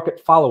 I'm a market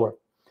follower.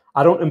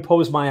 I don't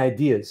impose my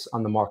ideas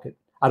on the market.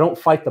 I don't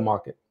fight the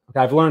market. Okay?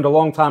 I've learned a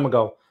long time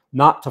ago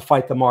not to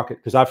fight the market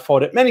because I've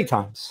fought it many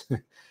times,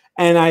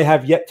 and I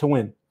have yet to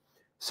win.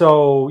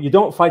 So you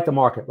don't fight the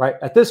market, right?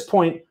 At this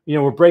point,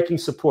 we're breaking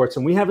supports,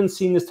 and we haven't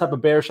seen this type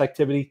of bearish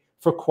activity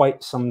for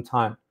quite some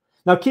time.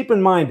 Now, keep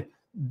in mind,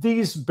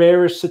 these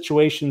bearish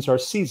situations are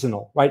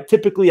seasonal, right?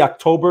 Typically,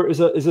 October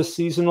is a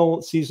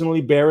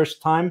seasonally bearish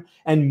time,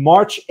 and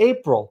March,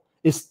 April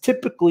is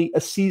typically a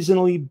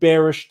seasonally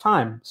bearish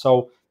time.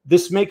 So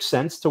this makes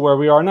sense to where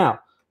we are now.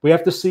 We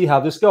have to see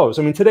how this goes.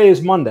 I mean, today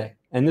is Monday,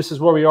 and this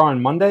is where we are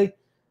on Monday.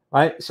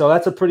 right? So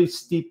that's a pretty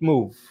steep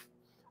move.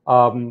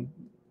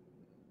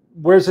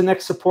 Where's the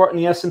next support in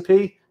the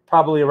S&P?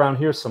 Probably around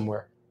here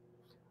somewhere,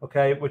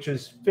 okay, which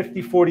is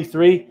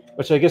 5043,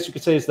 which I guess you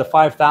could say is the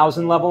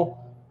 5,000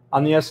 level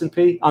on the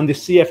S&P, on the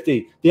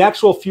CFD. The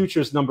actual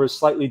futures number is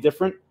slightly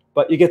different,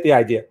 but you get the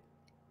idea.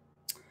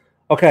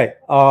 Okay,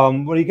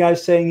 what are you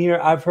guys saying here?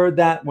 I've heard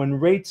that when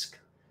rates,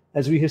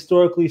 as we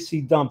historically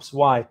see dumps,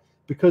 why?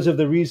 Because of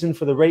the reason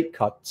for the rate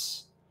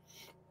cuts.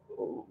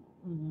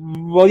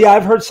 Well, yeah,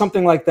 I've heard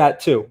something like that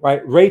too,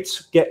 right?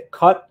 Rates get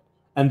cut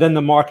and then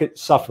the market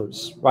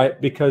suffers, right?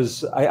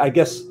 Because I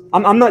guess,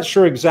 I'm not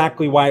sure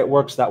exactly why it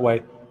works that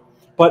way,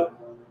 but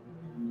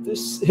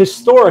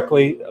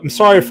historically, I'm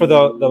sorry for the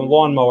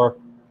lawnmower.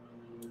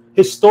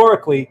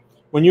 Historically,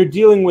 when you're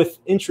dealing with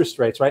interest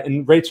rates, right,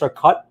 and rates are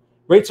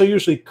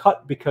usually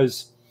cut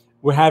because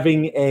we're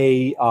having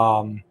a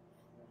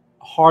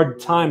hard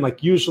time.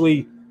 Like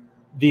usually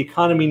the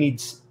economy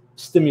needs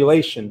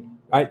stimulation,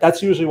 right?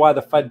 That's usually why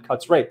the Fed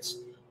cuts rates.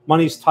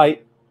 Money's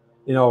tight,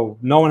 no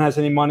one has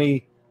any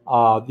money.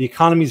 The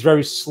economy is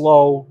very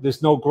slow.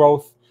 There's no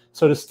growth.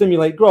 So to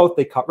stimulate growth,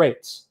 they cut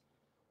rates.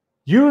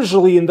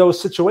 Usually in those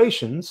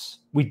situations,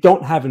 we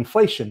don't have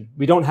inflation.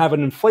 We don't have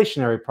an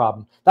inflationary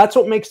problem. That's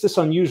what makes this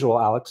unusual,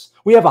 Alex.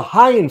 We have a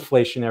high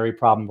inflationary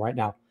problem right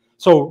now.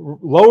 So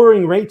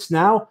lowering rates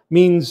now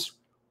means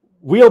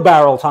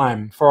wheelbarrow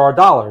time for our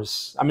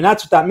dollars. I mean,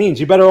 that's what that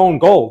means. You better own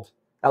gold,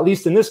 at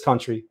least in this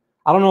country.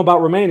 I don't know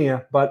about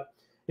Romania, but,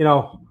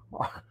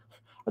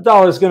 a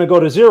dollar is going to go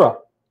to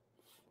zero.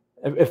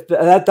 If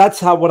that's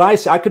how what I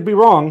see. I could be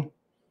wrong,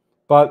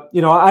 but,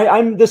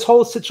 I'm this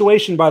whole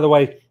situation, by the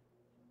way,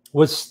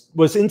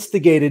 was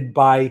instigated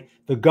by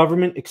the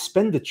government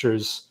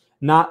expenditures,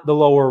 not the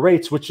lower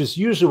rates, which is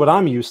usually what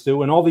I'm used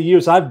to. In all the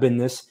years I've been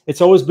this, it's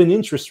always been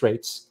interest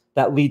rates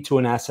that lead to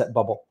an asset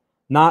bubble,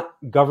 not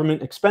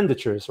government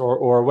expenditures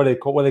or what do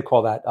they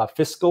call that?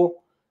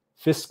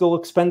 Fiscal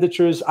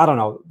expenditures. I don't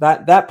know.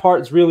 That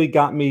part's really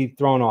got me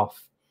thrown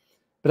off.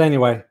 But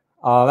anyway,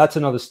 that's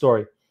another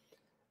story.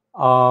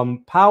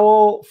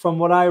 Powell, from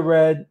what I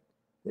read,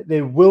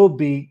 there will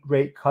be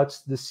rate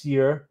cuts this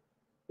year.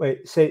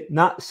 Say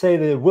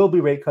there will be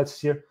rate cuts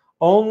this year,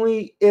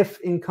 only if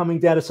incoming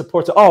data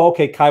supports it. Oh,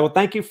 okay, Kai. Well,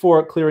 thank you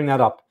for clearing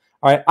that up.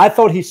 All right. I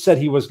thought he said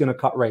he was going to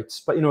cut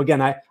rates. But,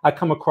 again, I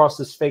come across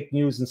this fake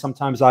news, and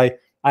sometimes I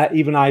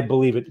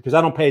believe it because I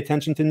don't pay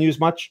attention to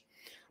news much.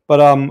 But,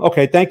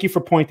 okay, thank you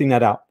for pointing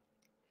that out.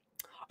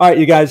 All right,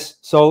 you guys.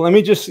 So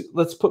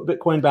let's put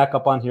Bitcoin back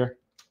up on here.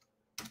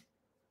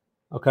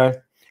 Okay.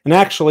 And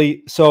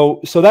actually,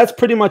 so that's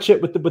pretty much it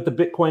with the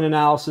Bitcoin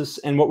analysis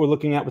and what we're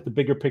looking at with the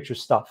bigger picture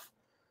stuff.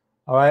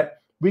 All right,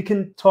 we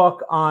can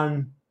talk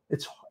on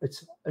it's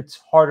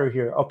harder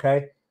here.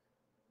 Okay.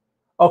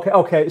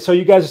 So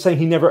you guys are saying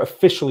he never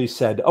officially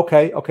said.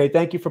 Okay.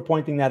 Thank you for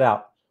pointing that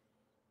out.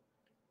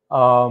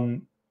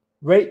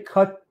 Rate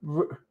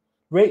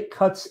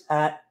cuts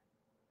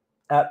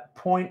at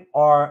point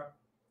are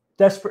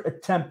desperate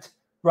attempt,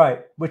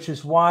 right? Which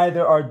is why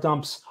there are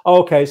dumps.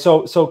 Okay,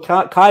 so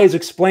Kai is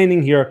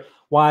explaining here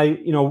why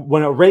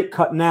when a rate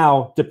cut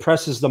now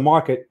depresses the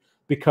market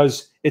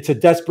because it's a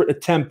desperate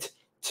attempt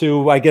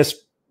to, I guess,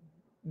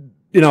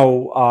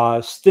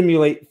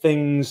 stimulate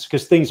things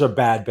because things are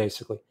bad,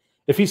 basically.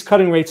 If he's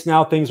cutting rates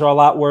now, things are a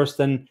lot worse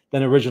than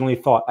originally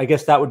thought. I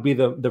guess that would be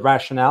the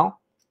rationale.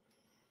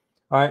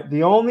 All right.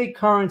 The only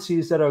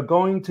currencies that are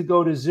going to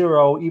go to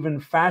zero even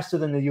faster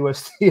than the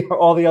USD are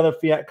all the other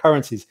fiat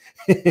currencies.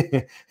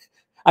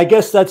 I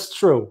guess that's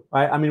true,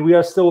 right? I mean, we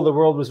are still the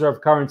world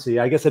reserve currency.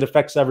 I guess it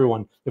affects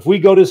everyone. If we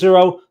go to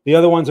zero, the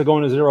other ones are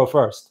going to zero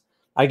first,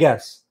 I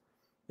guess.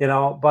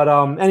 But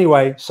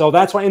anyway, so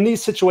that's why in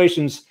these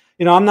situations,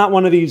 I'm not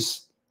one of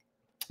these,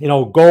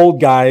 gold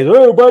guys.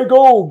 Oh, buy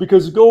gold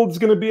because gold's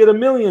going to be at 1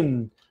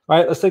 million,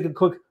 right? Let's take a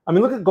quick. I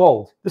mean, look at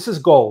gold. This is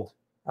gold.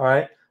 All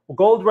right. Well,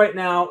 gold right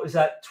now is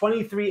at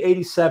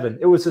 23.87.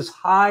 It was as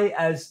high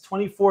as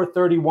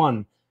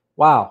 24.31.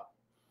 Wow.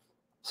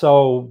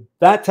 So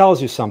that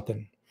tells you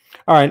something.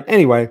 All right.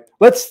 Anyway,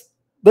 let's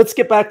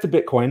get back to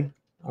Bitcoin.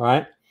 All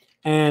right.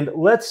 And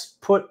let's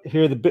put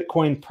here the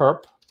Bitcoin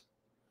perp.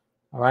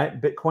 All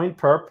right, Bitcoin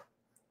perp,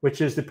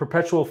 which is the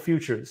perpetual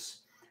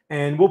futures.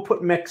 And we'll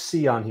put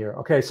MEXC on here.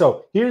 Okay,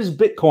 so here's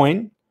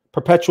Bitcoin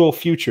perpetual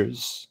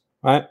futures.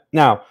 All right,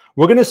 now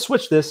we're going to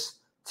switch this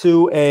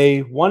to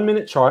a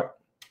 1-minute chart.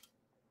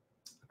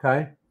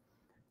 Okay,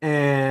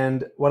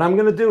 and what I'm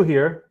going to do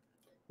here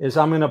is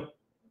I'm going to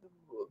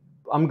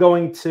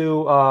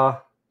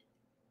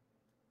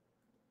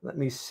let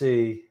me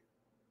see.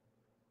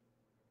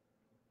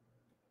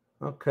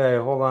 Okay,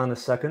 hold on a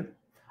second.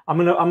 I'm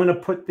gonna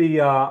put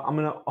the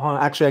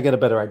actually I get a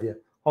better idea.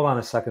 Hold on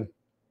a second.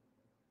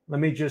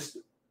 Let me just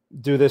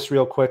do this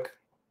real quick.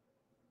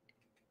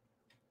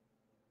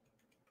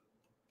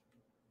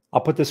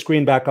 I'll put the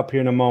screen back up here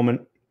in a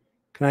moment.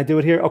 Can I do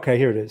it here? Okay,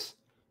 here it is.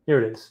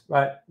 Here it is.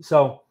 Right.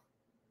 So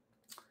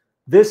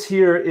this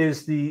here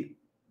is the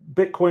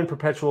Bitcoin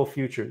perpetual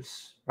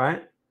futures,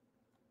 right?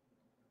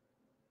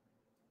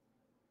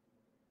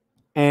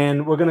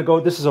 And we're going to go,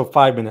 this is a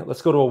 5 minute.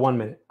 Let's go to a 1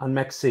 minute on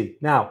MEXC.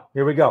 Now,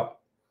 here we go.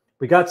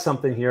 We got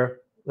something here.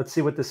 Let's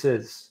see what this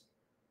is.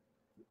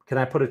 Can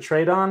I put a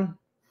trade on?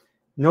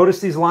 Notice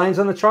these lines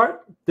on the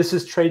chart? This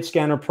is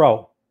TradeScanner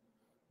Pro.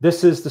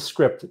 This is the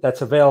script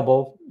that's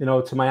available,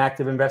 to my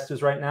active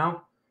investors right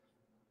now.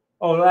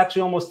 Oh, it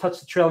actually almost touched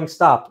the trailing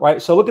stop,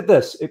 right? So look at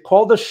this. It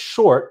called a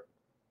short.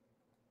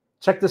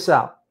 Check this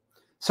out.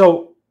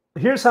 So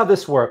here's how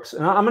this works.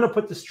 And I'm going to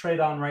put this trade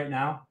on right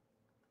now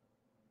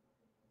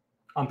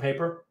on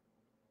paper.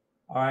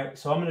 All right.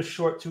 So I'm going to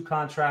short 2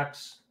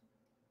 contracts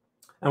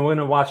and we're going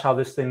to watch how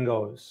this thing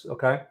goes.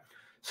 Okay.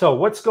 So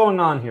what's going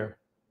on here?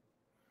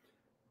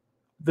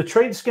 The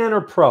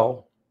TradeScanner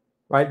Pro,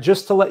 right?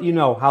 Just to let you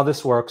know how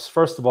this works.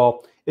 First of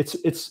all, it's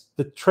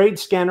the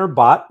TradeScanner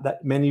bot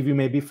that many of you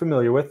may be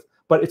familiar with,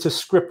 but it's a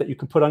script that you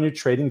can put on your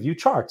TradingView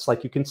charts,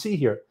 like you can see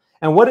here.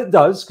 And what it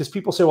does, because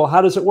people say, well,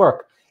 how does it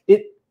work?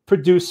 It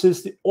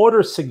produces the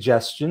order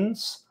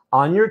suggestions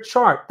on your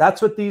chart.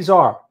 That's what these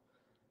are.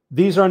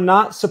 These are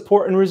not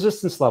support and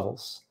resistance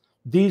levels.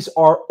 These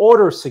are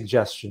order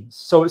suggestions.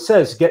 So it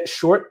says get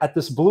short at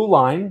this blue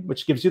line,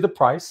 which gives you the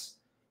price,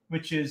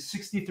 which is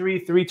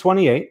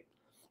 63,328.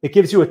 It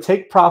gives you a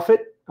take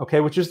profit, okay,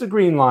 which is the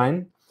green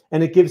line,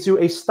 and it gives you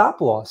a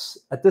stop loss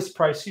at this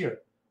price here,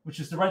 which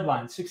is the red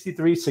line,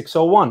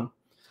 63,601.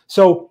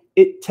 So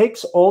it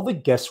takes all the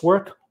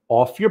guesswork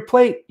off your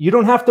plate. You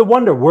don't have to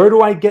wonder, where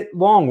do I get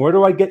long? Where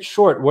do I get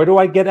short? Where do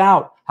I get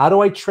out? How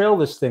do I trail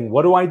this thing?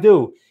 What do I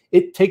do?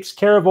 It takes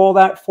care of all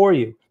that for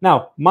you.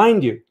 Now,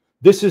 mind you,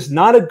 this is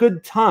not a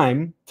good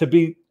time to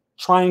be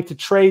trying to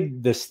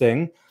trade this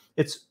thing.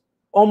 It's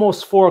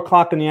almost 4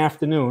 o'clock in the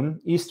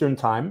afternoon, Eastern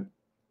time,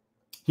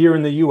 here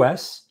in the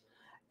US.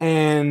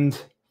 And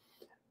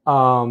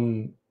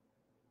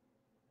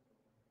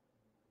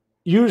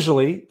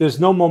usually there's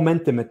no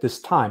momentum at this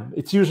time.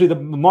 It's usually the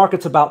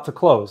market's about to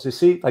close. You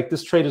see, like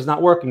this trade is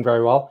not working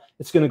very well.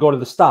 It's going to go to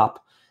the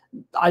stop.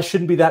 I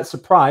shouldn't be that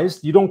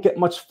surprised. You don't get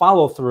much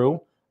follow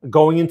through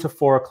going into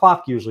 4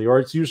 o'clock usually, or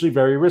it's usually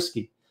very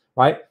risky,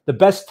 right? The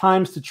best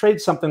times to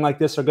trade something like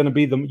this are going to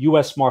be the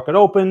US market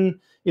open.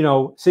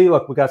 See,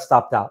 look, we got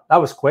stopped out.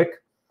 That was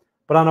quick.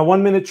 But on a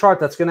 1 minute chart,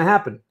 that's going to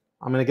happen.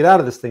 I'm going to get out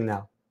of this thing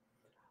now.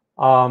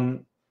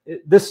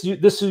 This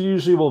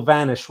usually will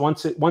vanish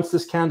once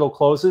this candle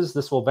closes.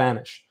 This will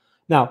vanish.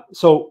 Now,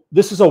 so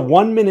this is a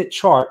 1 minute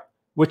chart,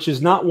 which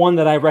is not one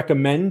that I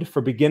recommend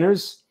for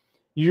beginners.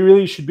 You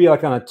really should be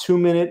like on a 2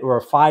 minute or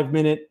a 5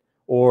 minute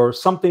or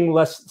something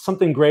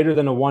greater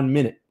than a 1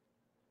 minute,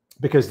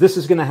 because this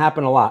is going to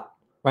happen a lot,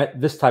 right?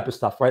 This type of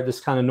stuff, right? This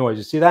kind of noise.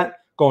 You see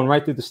that going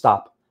right through the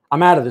stop.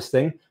 I'm out of this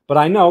thing, but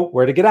I know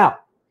where to get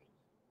out.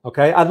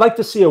 Okay, I'd like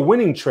to see a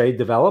winning trade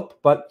develop,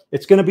 but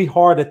it's going to be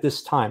hard at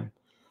this time.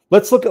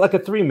 Let's look at like a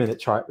 3 minute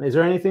chart. Is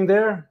there anything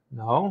there?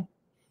 No.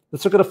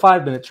 Let's look at a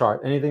 5 minute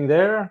chart. Anything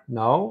there?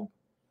 No.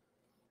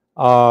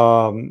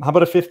 How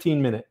about a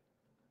 15 minute?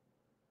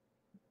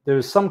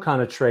 There's some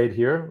kind of trade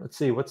here. Let's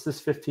see. What's this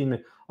 15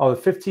 minute? Oh,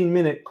 the 15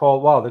 minute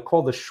called, wow, they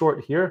called the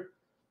short here.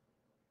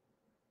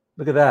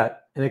 Look at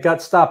that. And it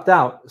got stopped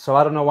out. So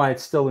I don't know why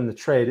it's still in the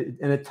trade.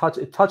 And it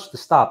touched the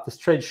stop. This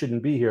trade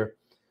shouldn't be here.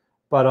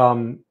 But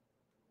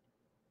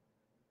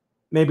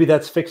maybe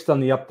that's fixed on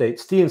the update.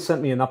 Steven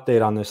sent me an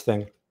update on this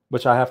thing,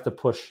 which I have to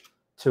push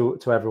to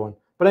everyone.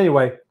 But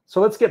anyway, so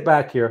let's get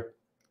back here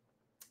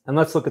and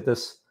let's look at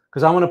this,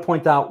 because I want to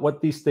point out what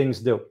these things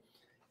do.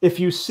 If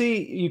you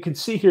see, you can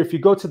see here, if you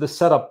go to the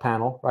setup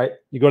panel, right?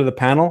 You go to the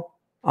panel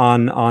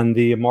on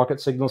the Market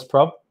Signals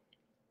Pro.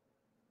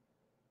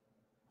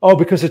 Oh,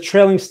 because the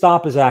trailing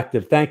stop is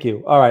active. Thank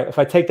you. All right. If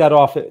I take that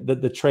off,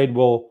 the trade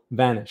will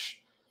vanish.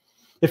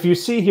 If you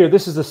see here,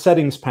 this is the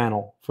settings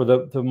panel for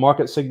the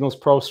Market Signals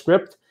Pro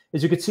script.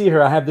 As you can see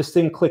here, I have this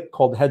thing clicked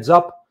called Heads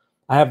Up.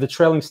 I have the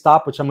trailing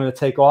stop, which I'm going to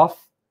take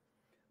off.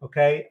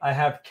 Okay. I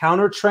have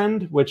counter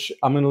trend, which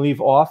I'm going to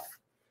leave off.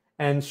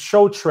 And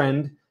show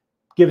trend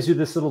gives you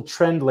this little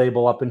trend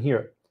label up in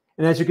here.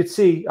 And as you can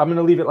see, I'm going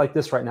to leave it like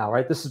this right now,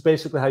 right? This is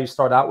basically how you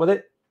start out with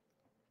it.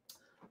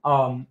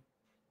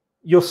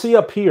 You'll see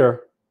up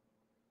here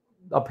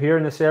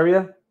in this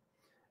area,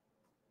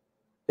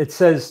 it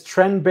says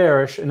trend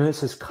bearish, and then it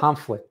says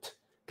conflict.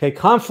 Okay,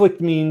 conflict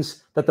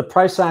means that the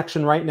price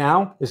action right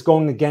now is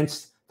going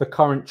against the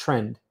current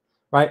trend,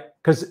 right?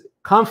 Because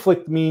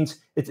conflict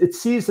means it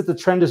sees that the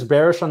trend is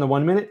bearish on the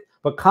 1 minute,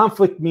 but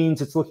conflict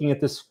means it's looking at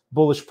this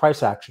bullish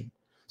price action.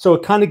 So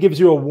it kind of gives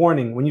you a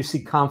warning when you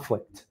see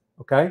conflict,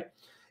 okay?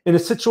 In a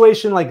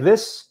situation like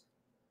this,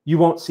 you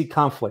won't see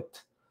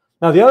conflict.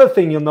 Now, the other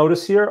thing you'll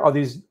notice here are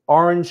these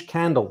orange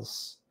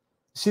candles.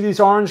 See these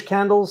orange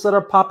candles that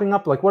are popping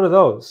up? Like, what are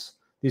those?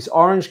 These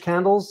orange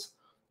candles,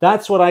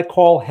 that's what I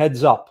call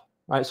heads up,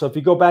 right? So if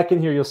you go back in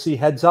here, you'll see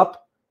heads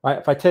up, right?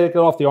 If I take it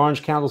off, the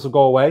orange candles will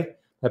go away.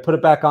 I put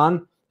it back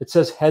on, it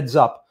says heads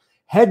up.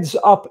 Heads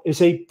up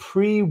is a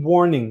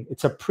pre-warning.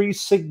 It's a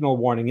pre-signal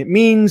warning. It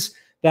means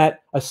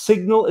that a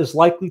signal is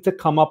likely to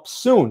come up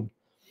soon.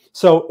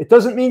 So it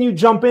doesn't mean you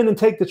jump in and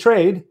take the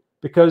trade,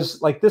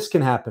 because like this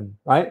can happen,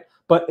 right?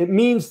 But it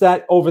means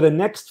that over the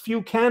next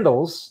few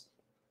candles,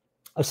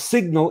 a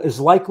signal is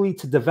likely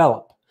to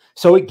develop.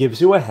 So it gives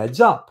you a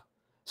heads up.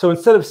 So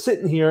instead of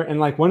sitting here and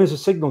like, when is a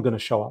signal going to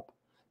show up?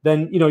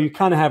 Then, you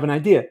kind of have an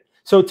idea.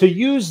 So to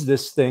use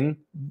this thing,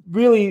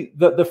 really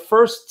the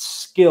first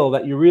skill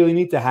that you really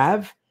need to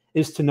have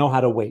is to know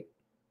how to wait.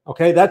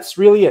 Okay, that's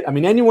really it. I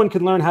mean, anyone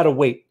can learn how to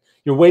wait.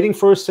 You're waiting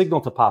for a signal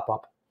to pop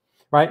up,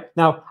 right?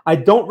 Now, I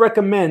don't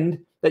recommend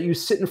that you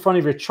sit in front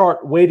of your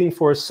chart waiting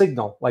for a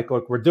signal like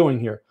we're doing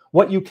here.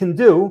 What you can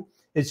do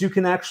is you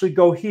can actually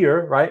go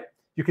here, right?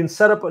 You can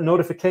set up a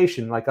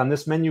notification like on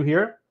this menu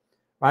here,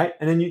 right?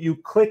 And then you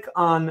click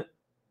on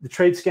the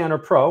Trade Scanner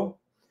Pro.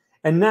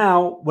 And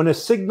now when a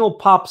signal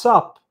pops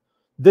up,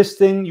 this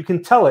thing, you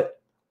can tell it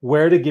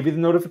where to give you the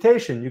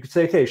notification. You could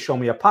say, okay, show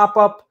me a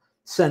pop-up,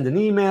 send an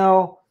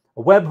email,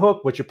 a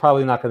webhook, which you're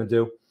probably not going to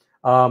do,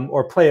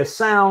 or play a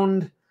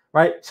sound,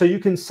 right? So you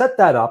can set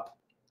that up.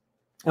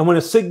 And when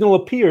a signal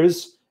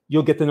appears,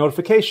 you'll get the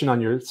notification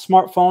on your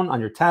smartphone, on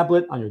your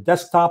tablet, on your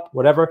desktop,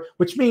 whatever,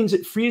 which means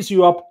it frees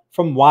you up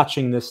from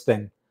watching this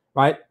thing,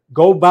 right?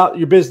 Go about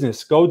your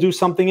business. Go do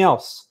something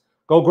else.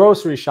 Go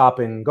grocery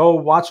shopping. Go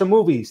watch a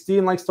movie.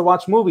 Steven likes to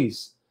watch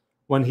movies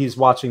when he's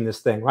watching this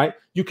thing, right?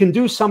 You can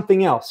do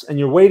something else, and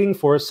you're waiting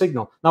for a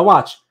signal. Now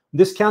watch.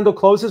 This candle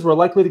closes. We're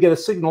likely to get a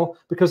signal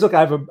because, look,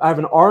 I have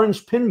an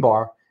orange pin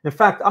bar. In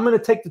fact, I'm going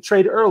to take the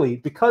trade early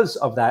because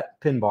of that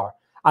pin bar.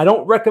 I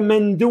don't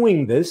recommend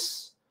doing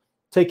this,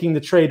 taking the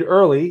trade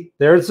early.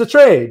 There's the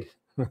trade.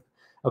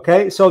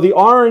 Okay, so the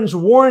orange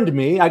warned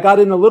me. I got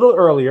in a little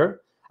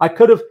earlier. I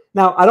could have.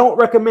 Now, I don't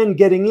recommend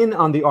getting in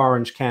on the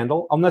orange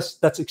candle unless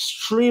that's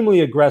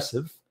extremely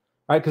aggressive,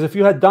 right? Because if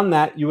you had done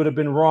that, you would have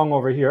been wrong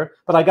over here.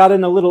 But I got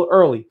in a little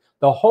early.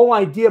 The whole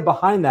idea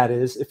behind that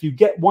is if you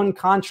get one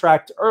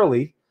contract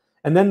early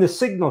and then the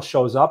signal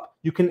shows up,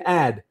 you can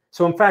add.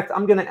 So in fact,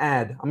 I'm going to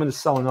add. I'm going to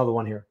sell another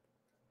one here.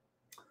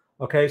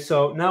 Okay,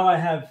 so now I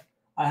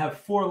have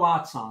 4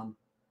 lots on.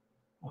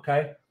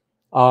 Okay,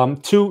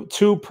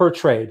 two per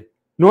trade.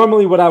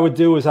 Normally what I would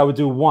do is I would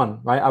do one,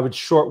 right? I would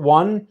short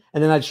one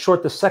and then I'd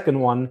short the second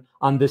one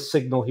on this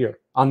signal here,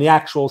 on the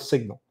actual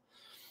signal.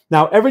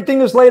 Now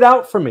everything is laid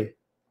out for me.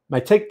 My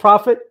take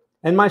profit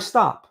and my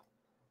stop.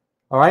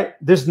 All right,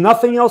 there's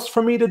nothing else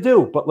for me to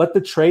do but let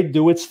the trade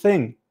do its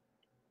thing,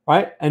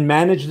 right? And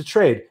manage the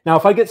trade. Now,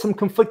 if I get some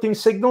conflicting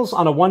signals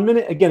on a 1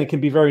 minute, again, it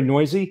can be very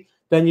noisy.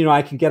 Then,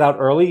 I can get out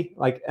early.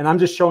 And I'm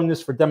just showing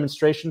this for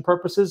demonstration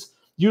purposes.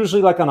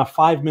 Usually like on a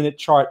 5-minute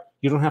chart,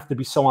 you don't have to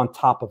be so on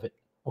top of it,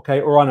 okay?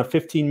 Or on a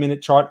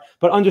 15-minute chart.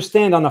 But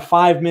understand on a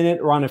 5-minute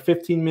or on a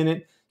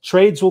 15-minute,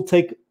 trades will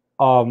take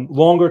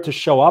longer to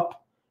show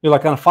up.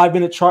 Like on a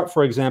 5-minute chart,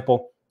 for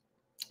example,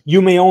 you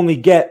may only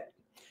get,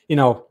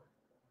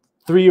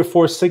 3 or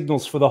 4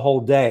 signals for the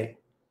whole day.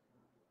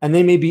 And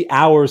they may be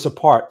hours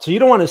apart. So you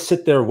don't want to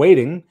sit there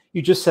waiting.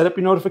 You just set up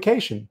your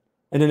notification.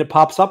 And then it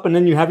pops up and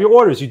then you have your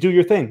orders. You do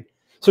your thing.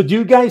 So do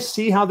you guys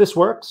see how this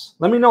works?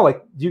 Let me know.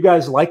 Do you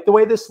guys like the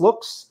way this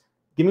looks?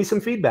 Give me some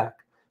feedback.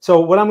 So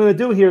what I'm going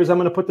to do here is I'm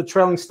going to put the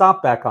trailing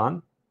stop back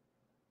on.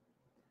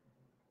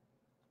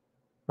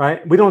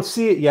 Right? We don't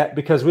see it yet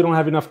because we don't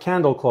have enough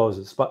candle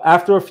closes. But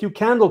after a few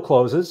candle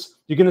closes,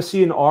 you're going to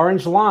see an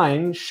orange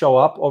line show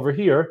up over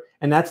here.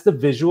 And that's the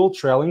visual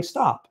trailing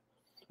stop,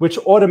 which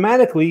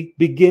automatically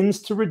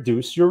begins to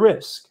reduce your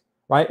risk,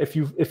 right? If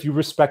you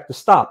respect the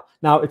stop.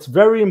 Now, it's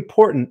very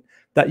important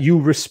that you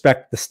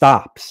respect the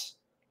stops,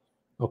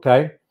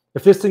 okay?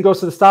 If this thing goes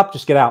to the stop,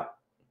 just get out.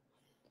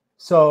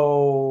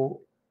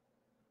 So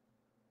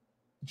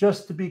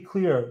just to be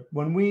clear,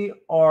 when we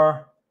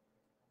are...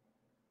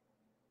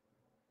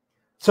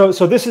 So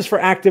this is for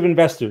active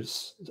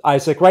investors,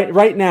 Isaac.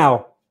 Right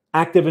now,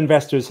 active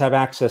investors have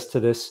access to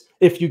this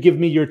if you give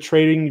me your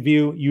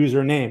TradingView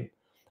username.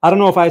 I don't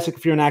know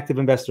if you're an active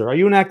investor. Are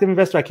you an active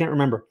investor? I can't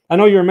remember. I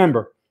know you're a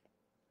member.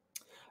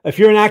 If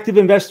you're an active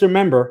investor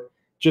member,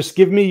 just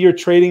give me your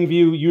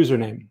TradingView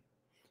username,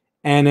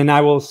 and then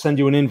I will send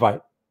you an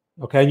invite.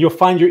 Okay, and you'll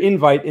find your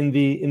invite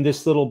in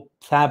this little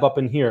tab up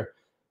in here.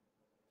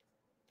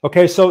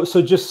 Okay, so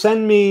just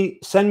send me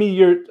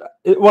your.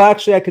 Well,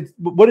 actually, I could.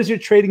 What is your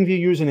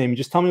TradingView username?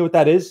 Just tell me what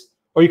that is,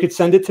 or you could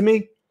send it to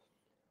me,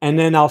 and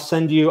then I'll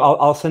send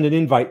an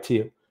invite to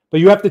you. But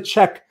you have to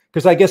check.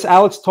 Because I guess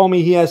Alex told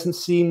me he hasn't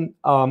seen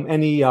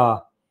any,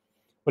 what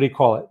do you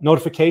call it,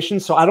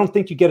 notifications. So I don't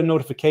think you get a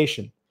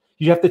notification.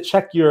 You have to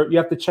check your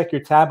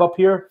tab up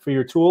here for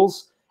your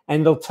tools,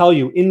 and they'll tell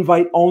you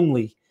invite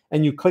only,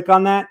 and you click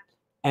on that,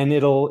 and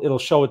it'll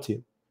show it to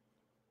you.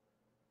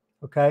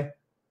 Okay.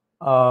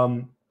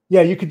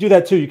 Yeah, you could do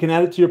that too. You can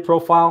add it to your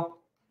profile,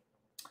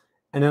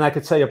 and then I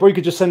could set you up, or you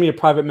could just send me a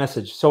private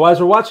message. So as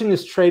we're watching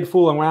this trade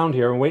fooling around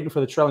here and waiting for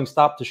the trailing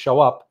stop to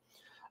show up,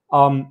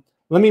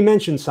 let me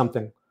mention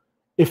something.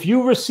 If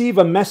you receive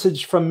a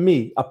message from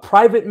me, a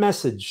private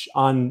message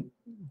on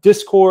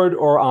Discord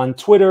or on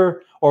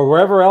Twitter or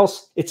wherever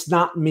else, it's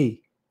not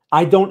me.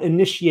 I don't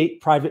initiate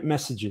private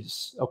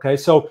messages, okay?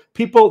 So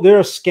there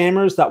are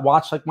scammers that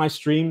watch like my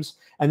streams,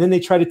 and then they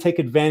try to take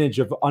advantage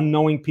of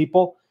unknowing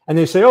people, and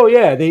they say, oh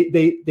yeah,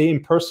 they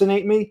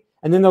impersonate me,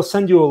 and then they'll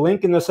send you a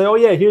link and they'll say, oh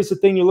yeah, here's the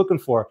thing you're looking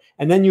for.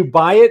 And then you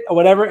buy it or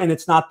whatever, and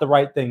it's not the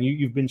right thing.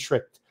 You've been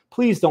tricked.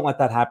 Please don't let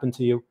that happen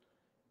to you.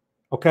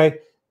 Okay?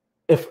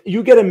 If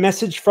you get a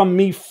message from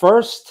me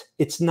first,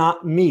 it's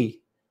not me.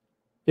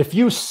 If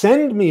you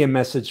send me a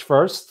message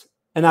first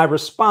and I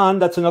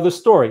respond, that's another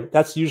story.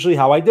 That's usually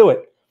how I do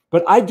it.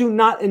 But I do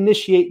not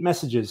initiate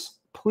messages.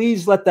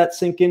 Please let that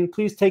sink in.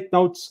 Please take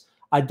notes.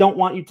 I don't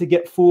want you to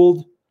get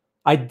fooled.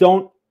 I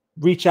don't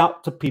reach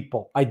out to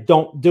people. I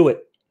don't do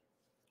it.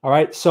 All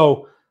right?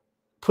 So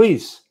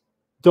please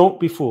don't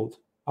be fooled.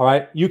 All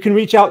right? You can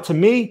reach out to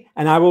me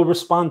and I will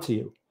respond to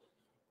you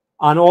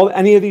on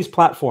any of these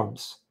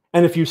platforms.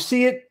 And if you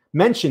see it,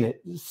 mention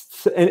it,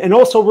 and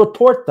also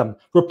report them.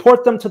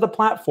 Report them to the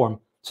platform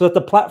so that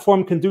the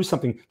platform can do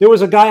something. There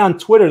was a guy on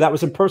Twitter that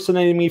was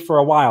impersonating me for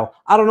a while.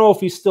 I don't know if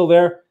he's still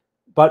there,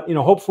 but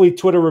hopefully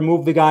Twitter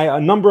removed the guy.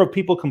 A number of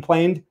people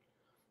complained.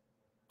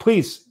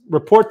 Please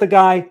report the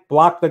guy,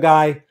 block the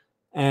guy,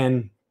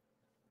 and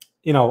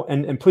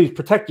and please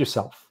protect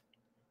yourself.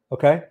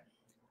 Okay?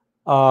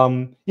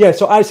 Yeah.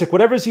 So Isaac,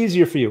 whatever's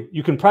easier for you,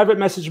 you can private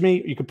message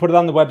me. You can put it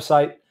on the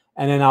website,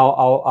 and then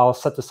I'll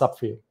set this up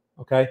for you.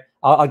 Okay?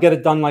 I'll get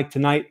it done like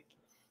tonight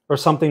or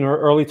something, or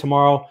early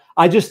tomorrow.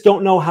 I just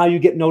don't know how you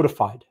get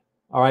notified.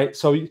 All right.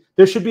 So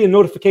there should be a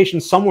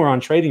notification somewhere on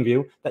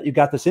TradingView that you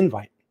got this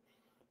invite,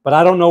 but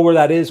I don't know where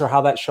that is or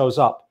how that shows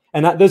up.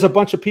 And there's a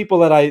bunch of people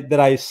that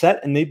I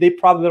set, and they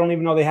probably don't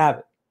even know they have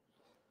it.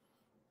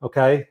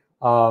 Okay.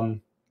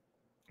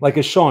 Like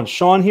is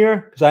Sean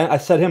here? Because I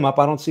set him up.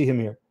 I don't see him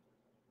here.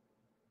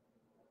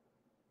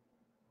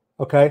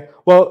 Okay.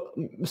 Well,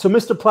 so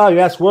Mr. Plow, you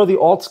asked, where are the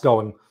alts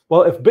going?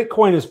 Well, if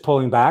Bitcoin is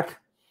pulling back,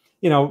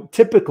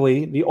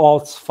 typically the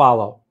alts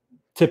follow,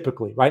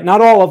 typically, right?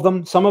 Not all of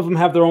them. Some of them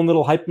have their own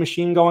little hype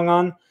machine going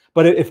on.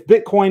 But if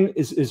Bitcoin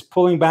is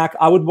pulling back,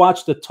 I would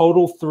watch the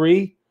total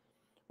 3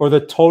 or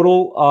the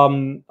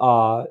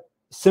total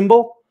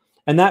symbol,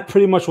 and that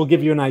pretty much will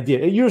give you an idea.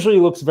 It usually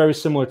looks very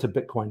similar to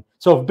Bitcoin.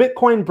 So if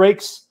Bitcoin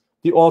breaks,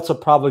 the alts are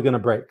probably going to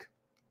break.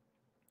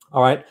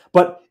 All right.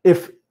 But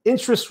if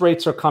interest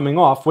rates are coming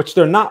off, which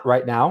they're not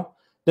right now,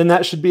 then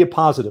that should be a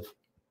positive.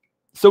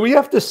 So we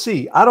have to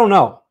see. I don't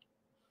know,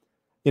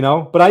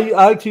 but I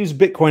like to use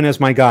Bitcoin as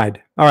my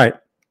guide. All right.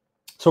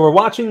 So we're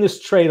watching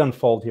this trade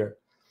unfold here.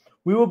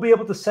 We will be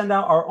able to send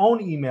out our own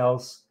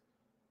emails.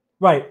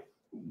 Right.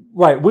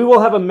 We will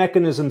have a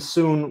mechanism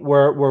soon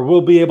where we'll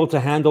be able to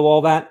handle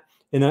all that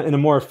in a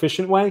more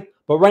efficient way.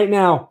 But right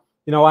now,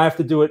 I have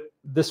to do it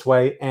this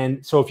way.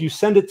 And so if you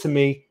send it to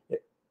me,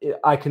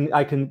 I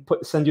can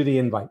send you the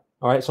invite.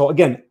 All right. So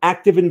again,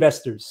 active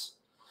investors.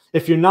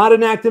 If you're not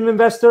an active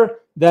investor,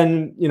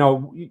 then,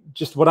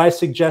 just what I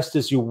suggest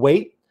is you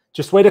wait.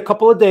 Just wait a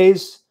couple of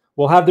days.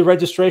 We'll have the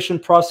registration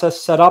process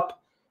set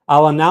up.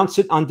 I'll announce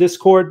it on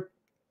Discord.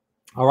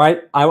 All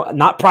right.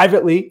 Not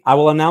privately. I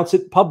will announce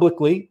it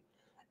publicly.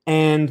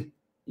 And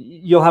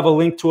you'll have a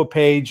link to a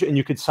page, and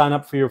you could sign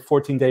up for your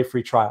 14-day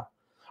free trial.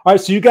 All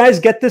right. So you guys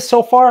get this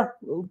so far?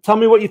 Tell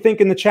me what you think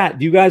in the chat.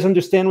 Do you guys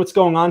understand what's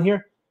going on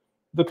here?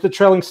 Look at the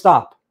trailing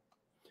stop.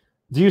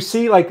 Do you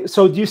see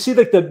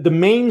the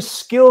main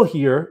skill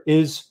here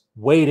is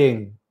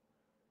waiting?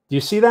 Do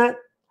you see that?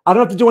 I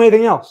don't have to do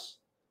anything else.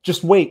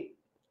 Just wait.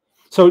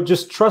 So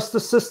just trust the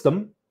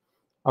system.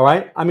 All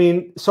right. I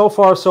mean, so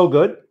far, so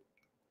good.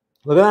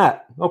 Look at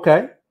that.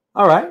 Okay.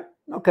 All right.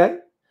 Okay.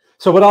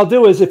 So what I'll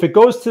do is, if it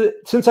goes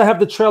since I have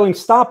the trailing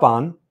stop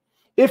on,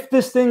 if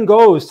this thing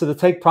goes to the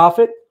take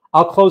profit,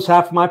 I'll close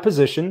half of my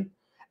position,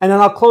 and then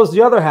I'll close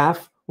the other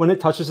half when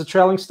it touches the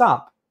trailing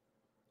stop.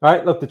 All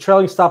right. Look, the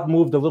trailing stop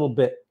moved a little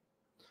bit,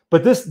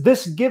 but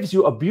this gives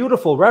you a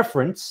beautiful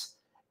reference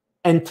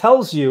and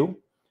tells you,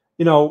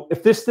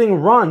 if this thing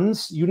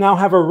runs, you now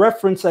have a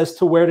reference as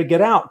to where to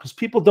get out, because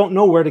people don't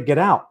know where to get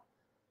out.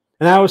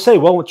 And I always say,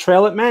 well, we'll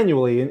trail it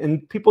manually,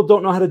 and people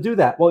don't know how to do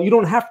that. Well, you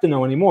don't have to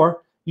know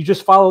anymore. You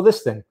just follow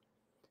this thing,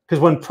 because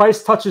when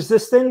price touches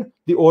this thing,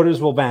 the orders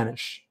will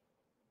vanish.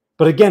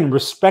 But again,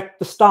 respect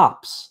the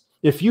stops.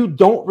 If you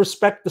don't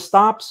respect the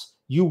stops,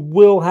 you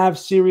will have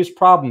serious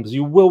problems.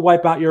 You will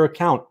wipe out your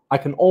account. I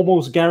can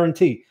almost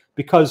guarantee,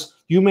 because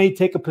you may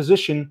take a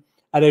position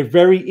at a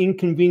very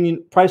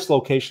inconvenient price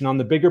location on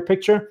the bigger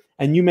picture,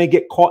 and you may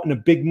get caught in a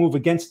big move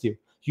against you.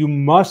 You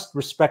must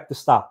respect the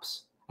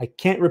stops. I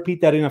can't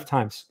repeat that enough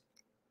times.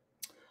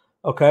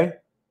 Okay.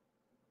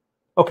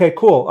 Okay,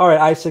 cool. All right,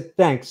 Isaac,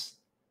 thanks.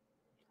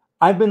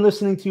 I've been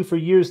listening to you for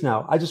years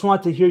now. I just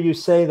want to hear you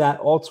say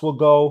that alts will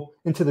go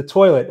into the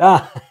toilet.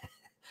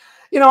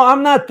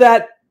 I'm not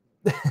that.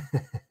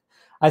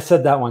 I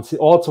said that once. The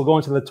alts will go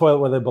into the toilet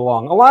where they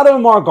belong. A lot of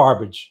them are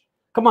garbage.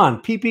 Come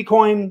on, PP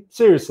coin,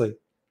 seriously.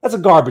 That's a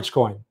garbage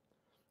coin.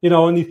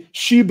 And the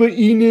Shiba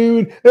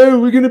Inu,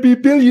 we're going to be a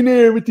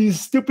billionaire with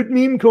these stupid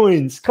meme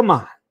coins. Come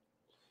on.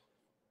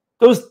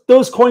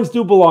 Those coins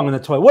do belong in the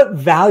toilet. What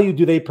value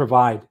do they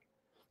provide?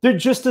 They're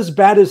just as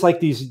bad as like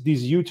these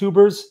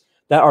YouTubers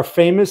that are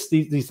famous,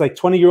 these like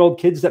 20-year-old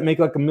kids that make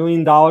like $1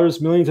 million,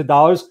 millions of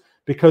dollars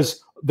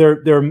because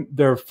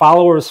their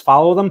followers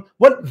follow them.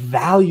 What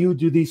value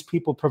do these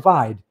people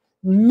provide?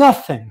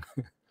 Nothing.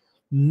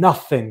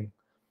 Nothing.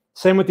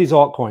 Same with these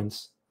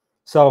altcoins.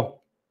 So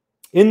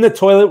in the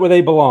toilet where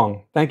they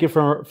belong. Thank you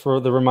for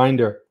the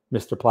reminder,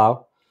 Mr.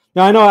 Plow.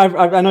 Now,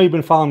 I know you've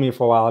been following me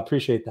for a while. I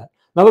appreciate that.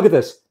 Now, look at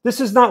this.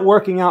 This is not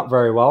working out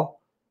very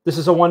well. This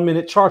is a 1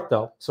 minute chart,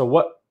 though. So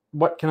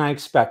what can I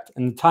expect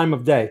in the time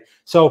of day?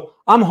 So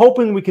I'm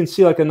hoping we can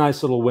see like a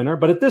nice little winner.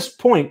 But at this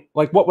point,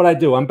 like, what would I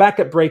do? I'm back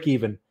at break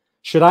even.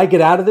 Should I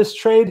get out of this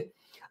trade?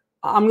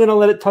 I'm going to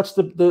let it touch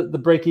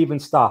the break even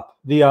stop,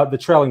 the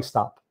trailing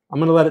stop. I'm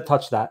going to let it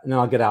touch that, and then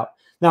I'll get out.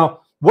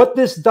 Now, what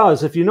this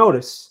does, if you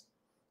notice,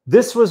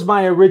 this was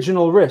my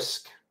original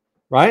risk,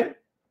 right?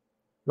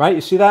 Right?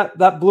 You see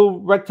that blue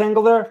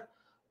rectangle there?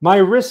 My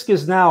risk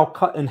is now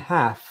cut in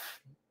half.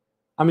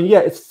 I mean, yeah,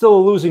 it's still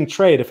a losing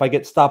trade if I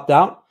get stopped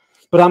out,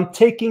 but I'm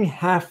taking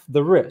half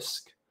the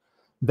risk.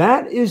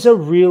 That is a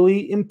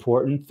really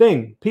important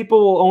thing.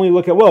 People will only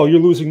look at, well, you're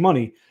losing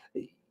money.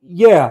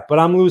 Yeah, but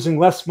I'm losing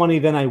less money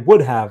than I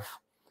would have,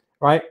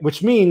 right?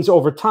 Which means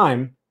over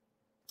time,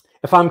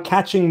 if I'm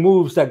catching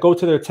moves that go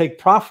to their take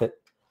profit,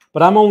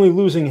 but I'm only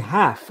losing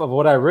half of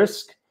what I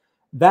risk,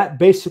 that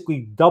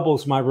basically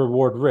doubles my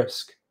reward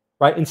risk,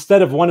 right?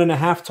 Instead of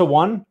 1.5 to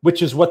 1,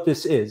 which is what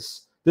this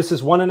is. This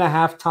is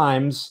 1.5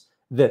 times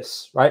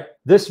this, right?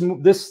 This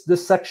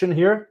section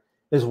here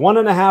is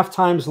 1.5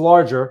 times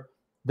larger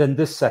than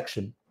this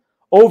section.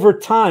 Over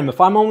time,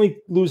 if I'm only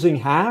losing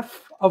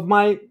half of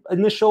my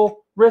initial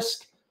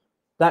risk,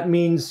 that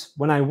means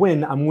when I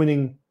win, I'm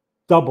winning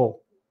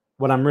double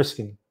what I'm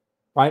risking,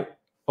 right?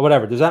 Or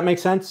whatever. Does that make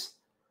sense?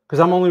 Because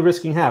I'm only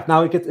risking half.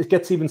 Now it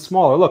gets even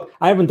smaller. Look,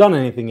 I haven't done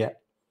anything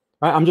yet.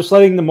 Right? I'm just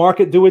letting the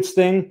market do its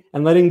thing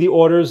and letting the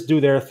orders do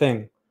their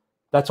thing.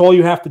 That's all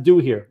you have to do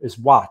here is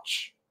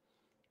watch.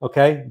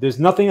 Okay? There's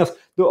nothing else.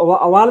 A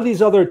lot of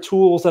these other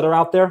tools that are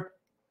out there,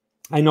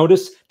 I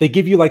notice they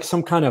give you like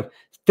some kind of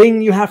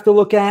thing you have to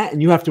look at,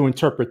 and you have to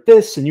interpret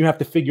this, and you have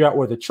to figure out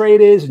where the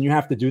trade is, and you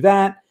have to do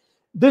that.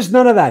 There's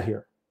none of that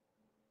here.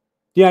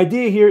 The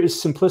idea here is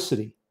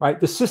simplicity, right?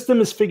 The system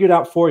is figured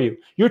out for you.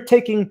 You're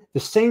taking the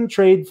same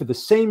trade for the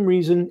same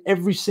reason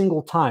every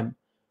single time,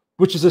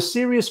 which is a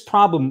serious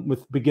problem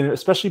with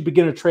especially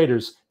beginner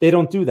traders. They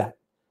don't do that.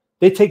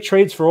 They take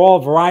trades for all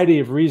variety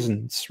of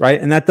reasons,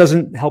 right? And that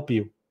doesn't help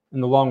you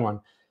in the long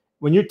run.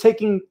 When you're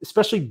taking,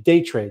 especially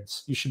day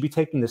trades, you should be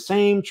taking the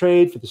same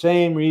trade for the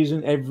same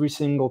reason every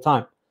single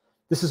time.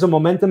 This is a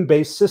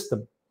momentum-based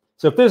system.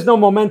 So if there's no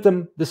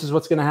momentum, this is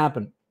what's going to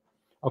happen,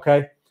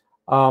 okay?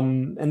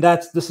 And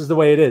this is the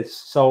way it is.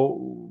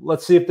 So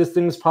let's see if this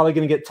thing is probably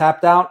going to get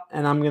tapped out,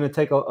 and I'm going to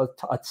take a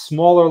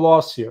smaller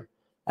loss here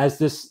as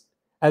this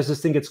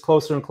thing gets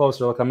closer and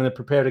closer. Look, I'm going to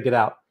prepare to get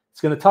out.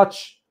 It's going to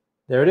touch.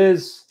 There it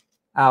is.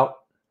 Out.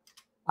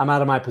 I'm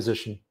out of my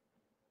position.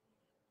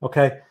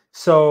 Okay.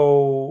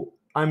 So,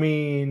 I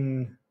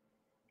mean,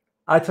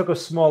 I took a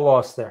small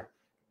loss there.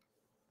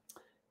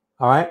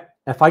 All right.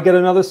 If I get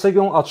another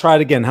signal, I'll try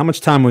it again. How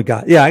much time we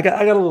got? Yeah, I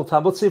got a little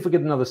time. Let's see if we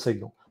get another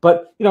signal.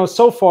 But, you know,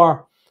 so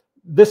far,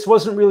 this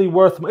wasn't really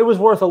worth, it was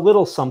worth a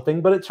little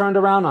something, but it turned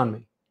around on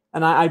me.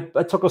 And I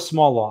took a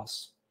small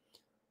loss.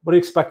 What do you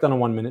expect on a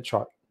 1 minute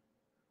chart?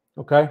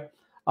 Okay.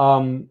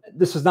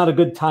 This is not a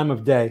good time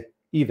of day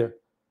either.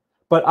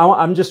 But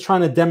I'm just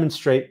trying to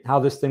demonstrate how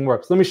this thing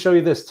works. Let me show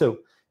you this too.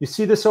 You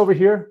see this over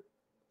here?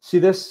 See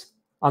this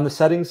on the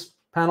settings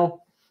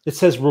panel? It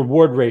says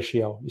reward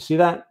ratio. You see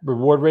that?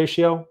 Reward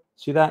ratio.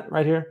 See that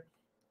right here?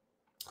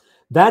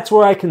 That's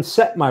where I can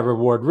set my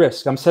reward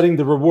risk. I'm setting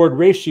the reward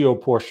ratio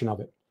portion of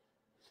it.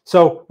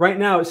 So right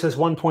now it says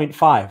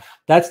 1.5.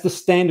 That's the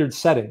standard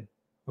setting.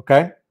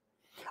 Okay.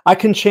 I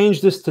can change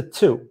this to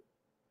 2,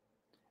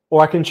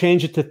 or I can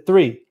change it to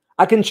 3.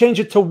 I can change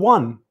it to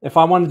 1 if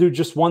I want to do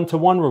just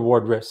 1-to-1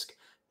 reward risk.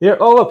 Here,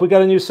 oh, look, we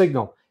got a new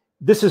signal.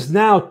 This is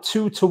now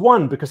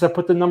 2-to-1 because I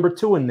put the number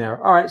 2 in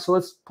there. All right, so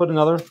let's put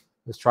another.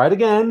 Let's try it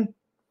again.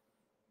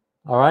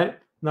 All right.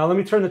 Now let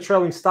me turn the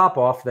trailing stop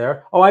off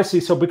there. Oh, I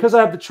see. So because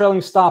I have the trailing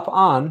stop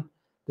on,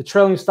 the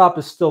trailing stop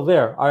is still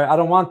there. All right, I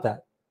don't want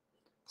that.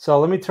 So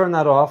let me turn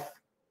that off.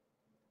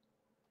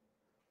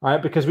 All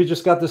right, because we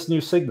just got this new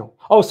signal.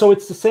 Oh, so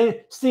it's the same.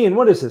 Stian,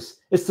 what is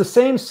this? It's the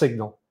same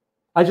signal.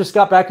 I just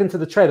got back into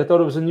the trade. I thought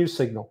it was a new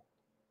signal.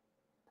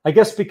 I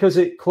guess because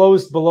it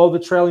closed below the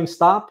trailing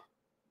stop.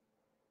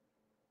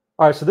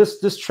 All right, so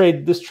this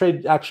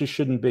trade actually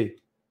shouldn't be.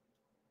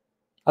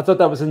 I thought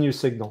that was a new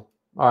signal.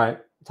 All right,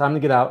 time to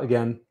get out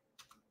again.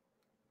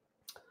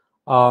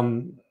 So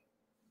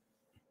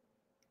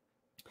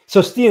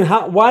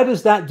Stian, why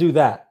does that do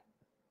that?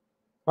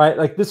 Right,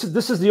 like this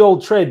is the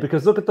old trade,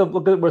 because look at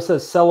where it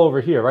says sell over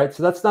here, right?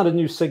 So that's not a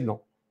new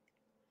signal.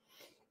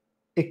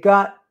 It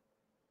got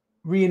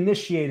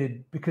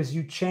reinitiated because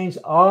you changed.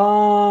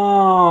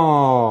 Oh,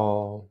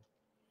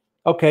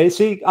 okay.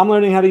 See, I'm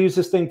learning how to use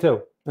this thing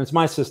too, and it's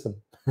my system.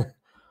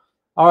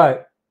 All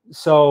right.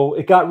 So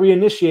it got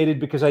reinitiated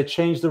because I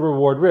changed the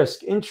reward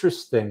risk.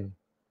 Interesting.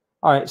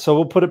 All right. So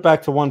we'll put it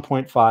back to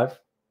 1.5.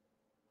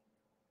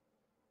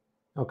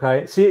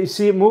 Okay.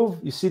 See it move?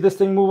 You see this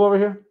thing move over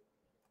here?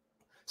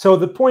 So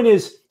the point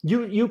is,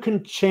 you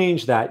can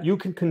change that. You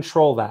can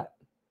control that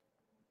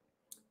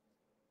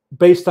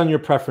based on your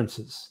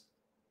preferences.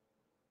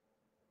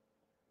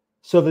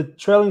 So the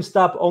trailing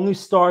stop only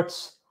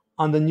starts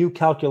on the new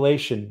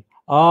calculation.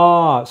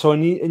 Ah, so it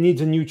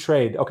needs a new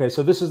trade. Okay,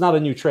 so this is not a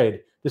new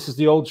trade. This is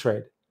the old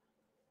trade.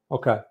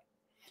 Okay.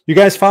 You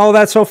guys follow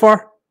that so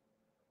far?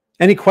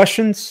 Any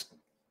questions?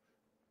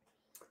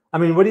 I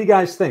mean, what do you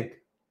guys think?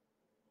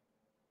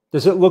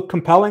 Does it look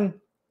compelling?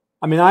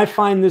 I mean, I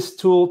find this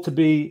tool to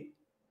be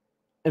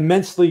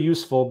immensely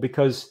useful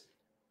because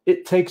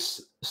it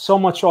takes so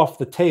much off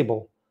the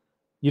table.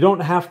 You don't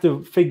have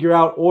to figure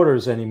out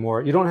orders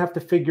anymore. You don't have to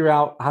figure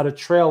out how to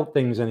trail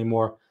things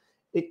anymore.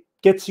 It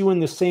gets you in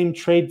the same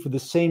trade for the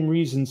same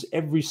reasons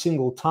every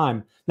single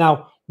time.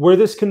 Now, where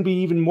this can be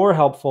even more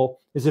helpful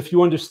is if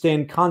you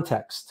understand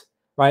context,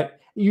 right?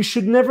 You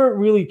should never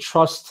really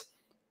trust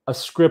a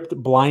script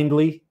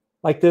blindly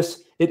like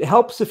this. It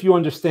helps if you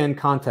understand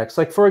context.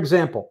 Like, for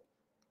example,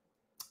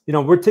 you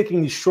know, we're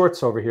taking these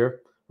shorts over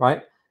here,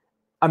 right?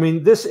 I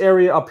mean, this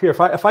area up here,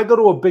 if I go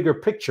to a bigger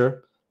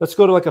picture, let's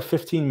go to like a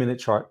 15-minute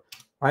chart,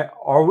 right?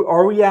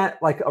 Are we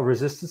at like a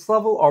resistance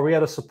level? Are we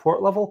at a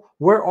support level?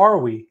 Where are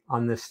we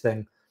on this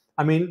thing?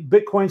 I mean,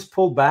 Bitcoin's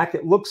pulled back.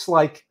 It looks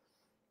like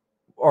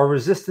our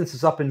resistance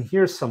is up in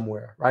here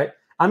somewhere, right?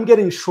 I'm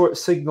getting short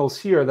signals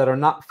here that are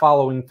not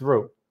following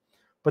through.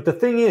 But the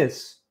thing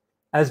is,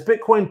 as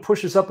Bitcoin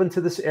pushes up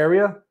into this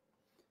area,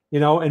 you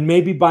know, and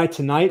maybe by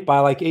tonight, by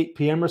like 8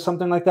 p.m. or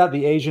something like that,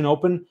 the Asian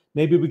Open,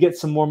 maybe we get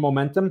some more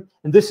momentum.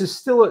 And this is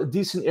still a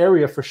decent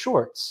area for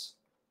shorts.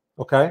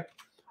 Okay.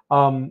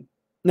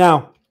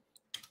 Now,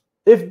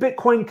 if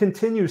Bitcoin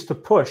continues to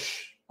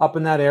push up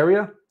in that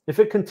area, if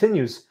it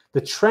continues,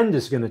 the trend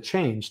is going to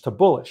change to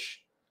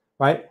bullish,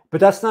 right?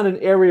 But that's not an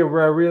area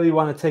where I really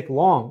want to take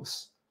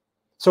longs.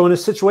 So in a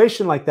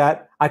situation like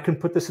that, I can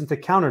put this into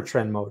counter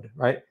trend mode,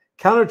 right?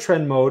 Counter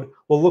trend mode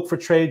will look for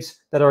trades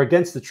that are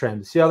against the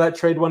trend. See how that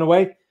trade went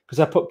away? Because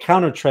I put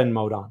counter trend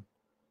mode on.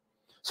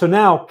 So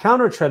now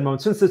counter trend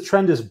mode, since the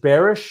trend is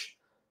bearish,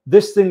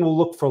 this thing will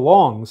look for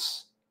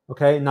longs,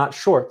 okay, not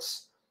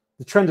shorts.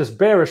 The trend is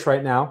bearish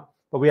right now,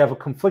 but we have a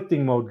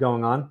conflicting mode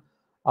going on.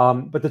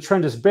 But the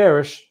trend is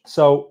bearish,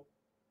 so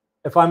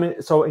if I'm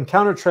in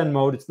counter trend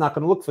mode, it's not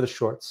going to look for the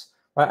shorts,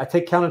 right? I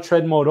take counter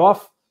trend mode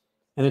off,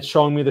 and it's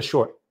showing me the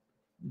short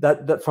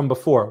that from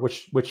before,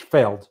 which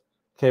failed.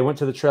 Okay, went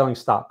to the trailing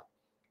stop.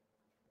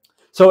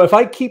 So if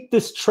I keep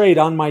this trade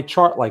on my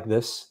chart like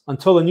this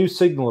until a new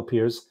signal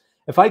appears,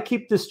 if I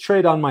keep this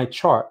trade on my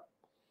chart,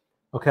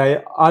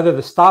 okay, either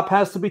the stop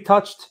has to be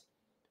touched,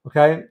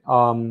 okay,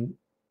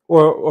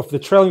 or if the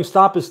trailing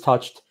stop is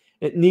touched,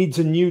 it needs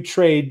a new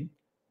trade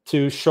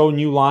to show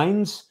new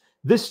lines.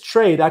 This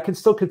trade, I can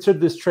still consider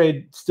this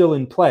trade still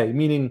in play,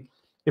 meaning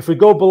if we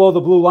go below the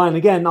blue line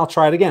again, I'll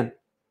try it again.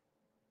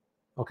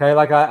 Okay,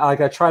 like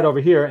I tried over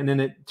here, and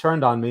then it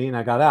turned on me and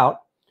I got out.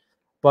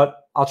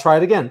 But I'll try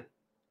it again.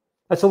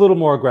 That's a little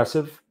more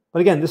aggressive. But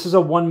again, this is a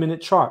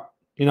 1-minute chart.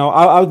 You know,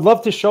 I would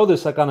love to show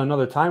this like on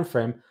another time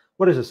frame.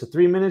 What is this, a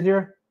 3-minute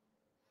here?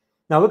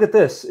 Now look at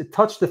this. It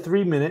touched the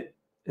 3-minute.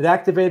 It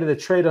activated a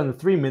trade on the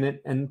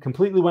 3-minute and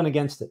completely went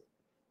against it.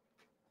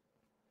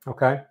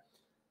 Okay.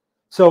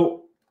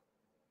 So,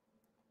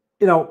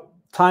 you know,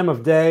 time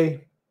of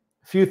day,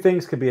 a few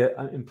things could be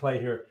in play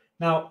here.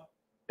 Now,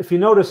 if you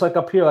notice, like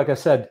up here, like I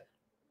said,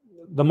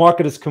 the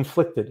market is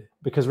conflicted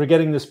because we're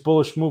getting this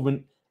bullish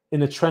movement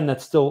in a trend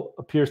that still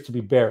appears to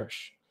be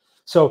bearish.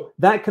 So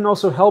that can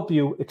also help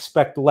you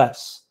expect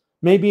less.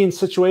 Maybe in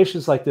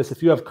situations like this,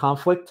 if you have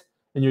conflict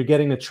and you're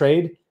getting a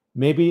trade,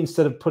 maybe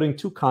instead of putting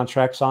 2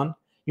 contracts on,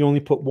 you only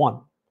put 1.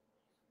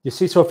 You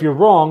see, so if you're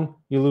wrong,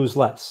 you lose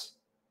less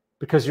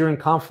because you're in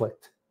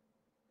conflict.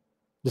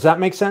 Does that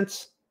make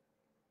sense?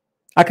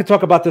 I could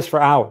talk about this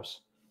for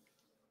hours.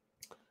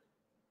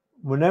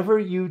 Whenever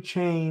you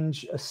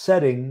change a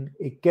setting,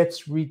 it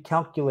gets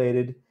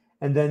recalculated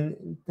and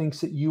then thinks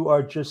that you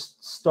are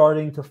just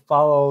starting to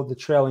follow the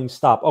trailing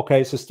stop.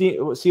 Okay, so see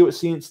what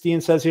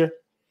Steen says here?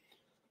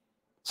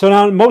 So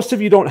now most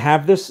of you don't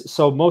have this.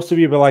 So most of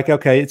you are like,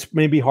 okay, it's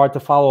maybe hard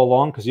to follow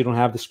along because you don't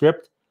have the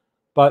script.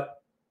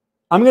 But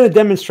I'm going to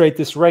demonstrate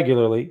this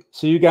regularly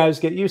so you guys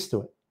get used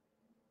to it.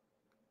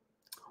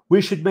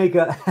 We should make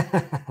a...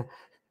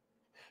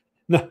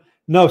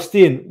 no,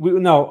 Steen,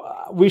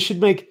 we should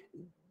make...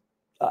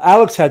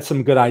 Alex had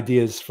some good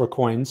ideas for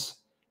coins.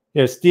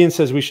 Yes, Dean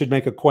says we should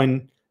make a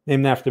coin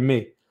named after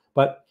me.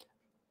 But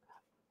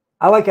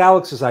I like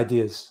Alex's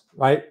ideas,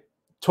 right?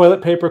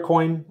 Toilet paper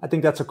coin. I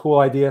think that's a cool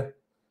idea.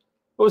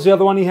 What was the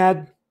other one he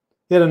had?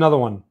 He had another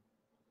one.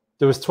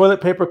 There was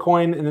toilet paper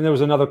coin, and then there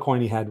was another coin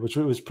he had, which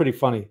was pretty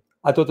funny.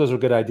 I thought those were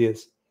good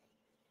ideas.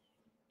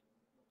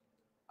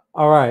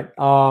 All right.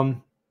 All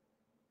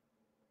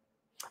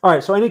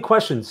right, so any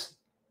questions?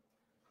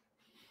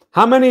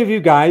 How many of you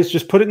guys,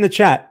 just put it in the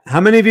chat, how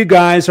many of you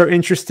guys are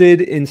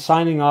interested in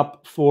signing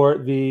up for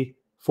the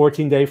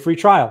 14-day free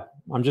trial?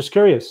 I'm just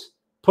curious.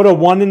 Put a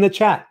 1 in the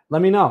chat.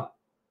 Let me know.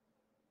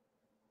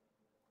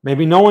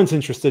 Maybe no one's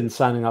interested in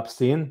signing up,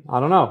 Stian. I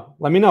don't know.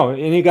 Let me know.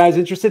 Any guys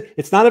interested?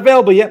 It's not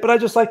available yet, but I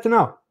just like to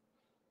know.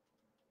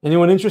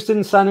 Anyone interested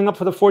in signing up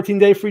for the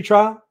 14-day free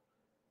trial?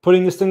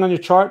 Putting this thing on your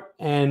chart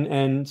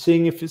and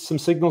seeing if some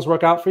signals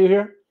work out for you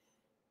here?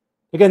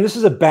 Again, this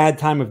is a bad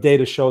time of day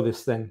to show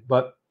this thing,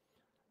 but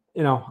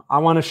I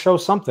want to show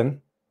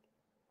something.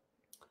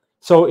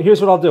 So here's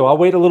what I'll do. I'll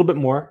wait a little bit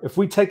more. If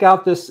we take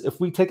out this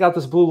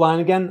blue line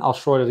again, I'll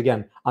short it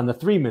again on the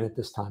 3-minute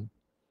this time.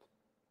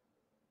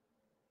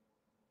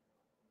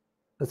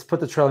 Let's put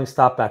the trailing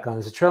stop back on.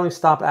 Is the trailing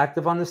stop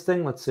active on this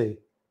thing? Let's see.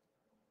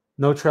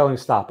 No trailing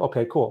stop.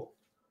 Okay, cool.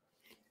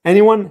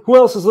 Anyone? Who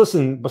else is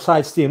listening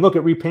besides Stian? Look,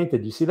 it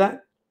repainted. You see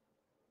that?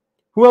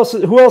 Who else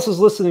is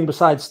listening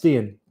besides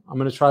Stian? I'm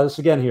going to try this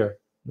again here.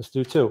 Let's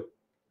do 2.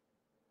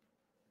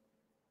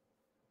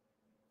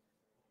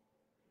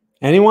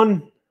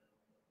 Anyone?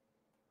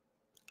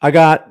 I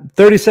got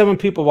 37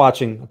 people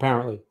watching,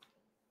 apparently.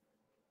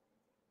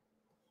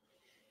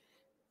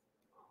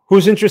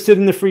 Who's interested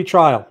in the free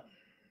trial?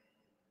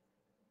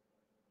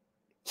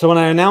 So when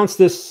I announce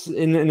this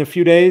in a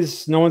few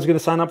days, no one's going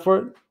to sign up for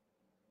it?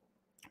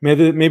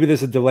 Maybe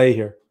there's a delay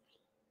here.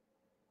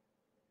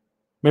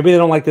 Maybe they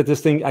don't like that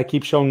this thing, I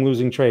keep showing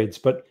losing trades.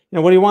 But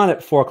what do you want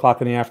at 4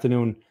 o'clock in the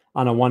afternoon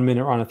on a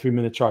 1-minute or on a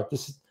 3-minute chart?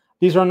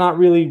 These are not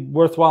really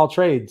worthwhile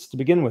trades to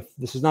begin with.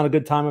 This is not a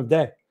good time of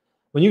day.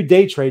 When you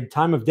day trade,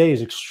 time of day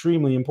is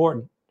extremely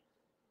important.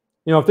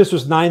 If this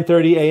was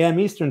 9:30 a.m.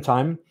 Eastern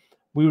time,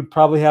 we would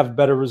probably have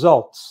better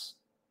results,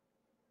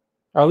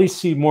 or at least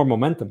see more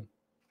momentum.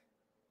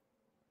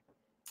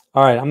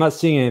 All right, I'm not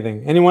seeing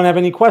anything. Anyone have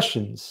any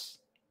questions?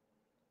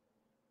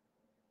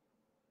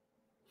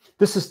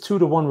 This is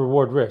 2-to-1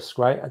 reward risk,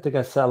 right? I think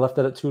I left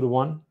that at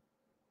 2-to-1.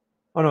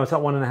 Oh no, it's at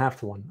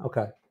 1.5-to-1.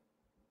 Okay.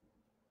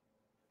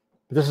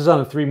 But this is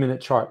on a 3-minute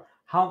chart.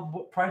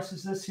 What price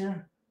is this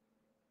here?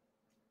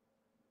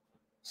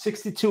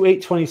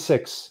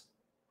 62,826.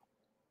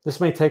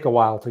 This may take a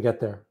while to get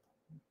there.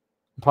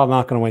 I'm probably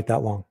not going to wait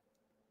that long.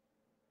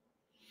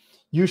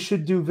 You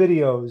should do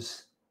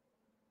videos.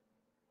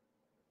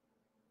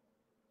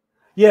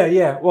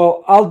 Yeah.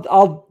 Well,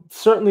 I'll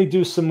certainly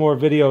do some more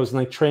videos and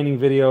like training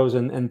videos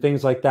and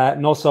things like that,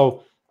 and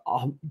also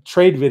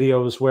trade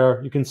videos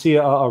where you can see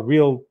a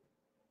real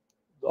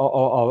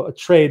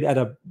trade at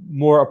a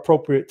more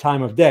appropriate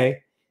time of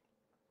day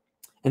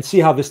and see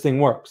how this thing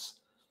works.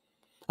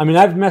 I mean,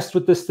 I've messed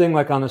with this thing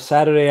like on a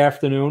Saturday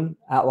afternoon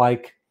at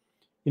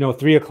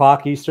 3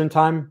 o'clock Eastern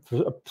time.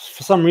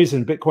 For some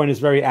reason, Bitcoin is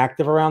very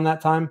active around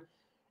that time,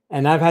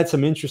 and I've had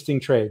some interesting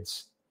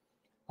trades.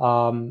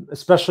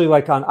 Especially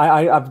like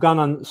I've gone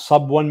on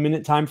sub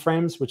 1-minute time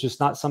frames, which is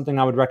not something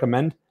I would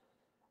recommend.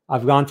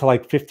 I've gone to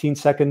like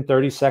 15-second,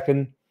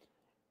 30-second,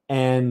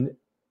 and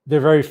they're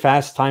very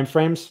fast time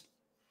frames.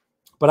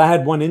 But I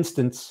had one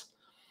instance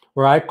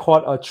where I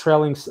caught a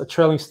trailing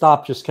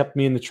stop, just kept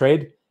me in the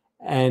trade,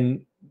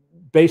 and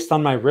based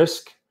on my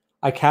risk,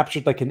 I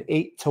captured like an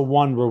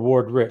 8-to-1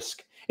 reward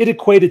risk. It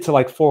equated to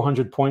like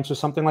 400 points or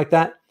something like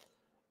that,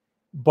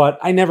 but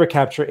I never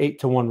capture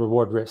 8-to-1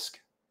 reward risk.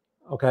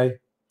 Okay.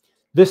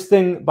 This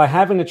thing, by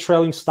having a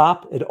trailing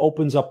stop, it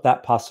opens up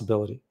that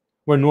possibility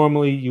where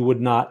normally you would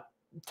not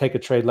take a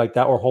trade like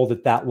that or hold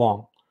it that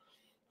long.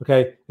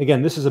 Okay.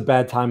 Again, this is a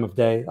bad time of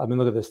day. I mean,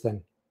 look at this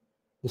thing.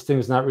 This thing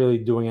is not really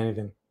doing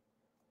anything.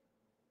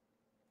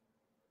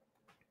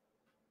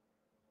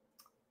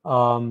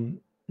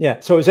 Yeah.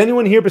 So is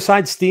anyone here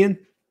besides Stian?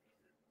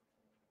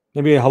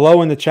 Maybe a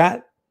hello in the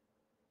chat?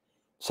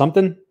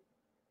 Something?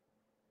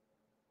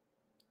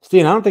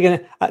 Stian, I don't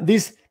think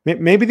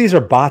maybe these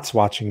are bots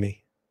watching me.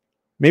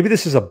 Maybe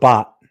this is a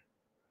bot.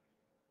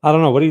 I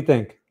don't know. What do you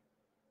think?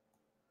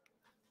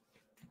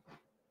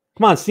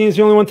 Come on, Stian's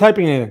the only one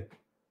typing anything.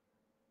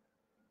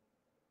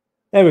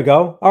 There we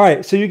go. All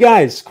right. So you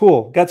guys,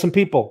 cool. Got some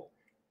people.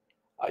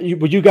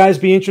 Would you guys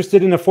be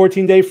interested in a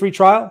 14-day free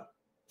trial?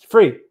 It's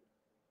free.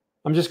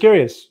 I'm just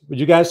curious. Would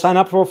you guys sign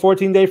up for a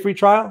 14-day free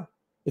trial?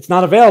 It's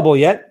not available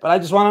yet, but I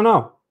just want to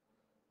know.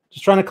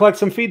 Just trying to collect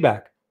some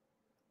feedback.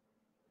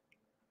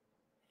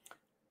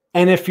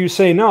 And if you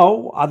say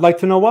no, I'd like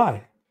to know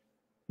why.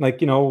 Like,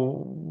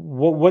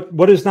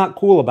 what is not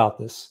cool about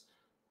this?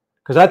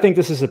 Because I think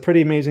this is a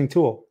pretty amazing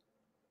tool.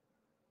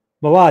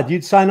 Milad,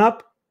 you'd sign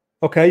up?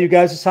 Okay, you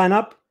guys would sign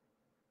up?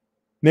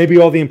 Maybe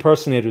all the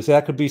impersonators.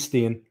 That could be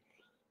Stian.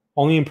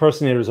 Only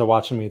impersonators are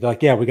watching me. They're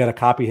like, yeah, we got to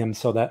copy him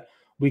so that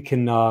we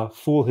can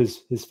fool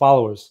his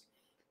followers.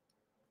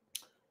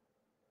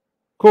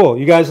 Cool.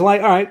 You guys are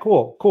like, all right,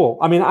 cool.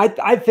 I mean,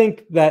 I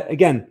think that,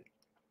 again,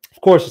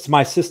 of course, it's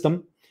my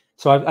system.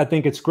 So I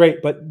think it's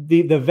great. But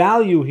the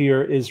value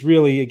here is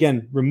really,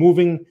 again,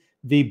 removing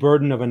the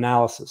burden of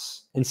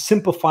analysis and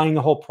simplifying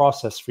the whole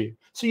process for you.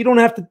 So you don't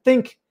have to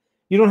think.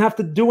 You don't have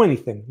to do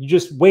anything. You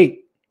just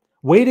wait.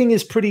 Waiting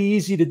is pretty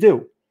easy to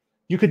do.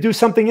 You could do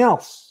something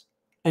else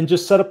and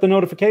just set up the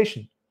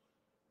notification.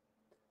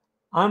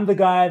 I'm the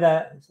guy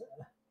that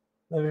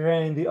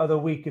ran the other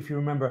week, if you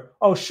remember.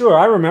 Oh, sure,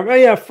 I remember. Oh,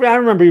 yeah, I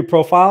remember your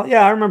profile.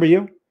 Yeah, I remember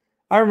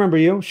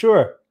you.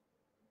 Sure.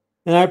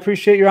 And I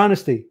appreciate your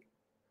honesty.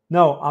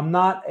 No, I'm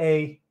not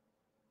an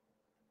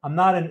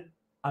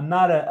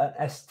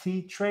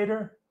ST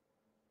trader.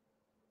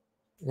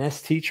 An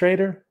ST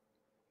trader?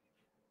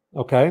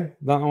 Okay.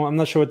 I'm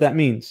not sure what that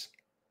means.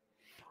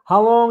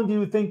 How long do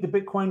you think the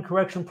Bitcoin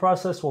correction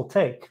process will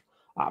take?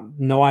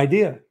 No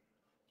idea.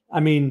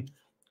 I mean,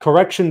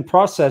 correction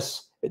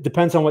process, it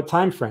depends on what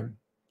time frame.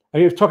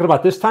 Are you talking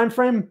about this time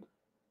frame?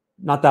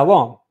 Not that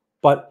long.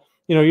 But,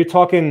 you're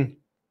talking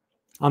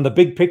on the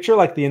big picture,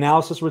 like the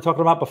analysis we were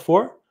talking about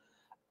before.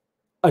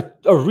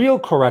 A real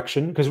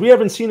correction, because we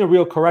haven't seen a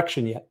real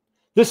correction yet.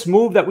 This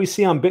move that we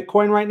see on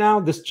Bitcoin right now,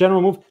 this general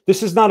move,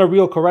 this is not a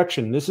real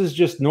correction. This is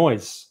just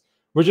noise.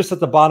 We're just at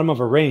the bottom of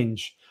a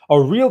range.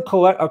 A real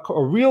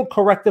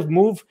corrective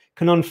move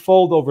can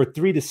unfold over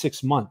 3 to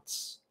 6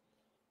 months.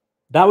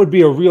 That would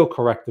be a real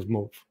corrective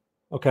move.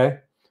 Okay.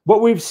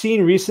 What we've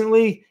seen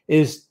recently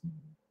is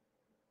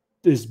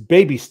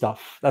baby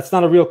stuff. That's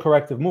not a real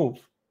corrective move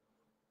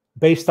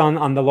based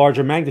on the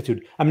larger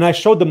magnitude. I mean, I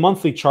showed the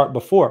monthly chart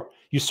before.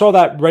 You saw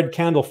that red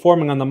candle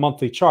forming on the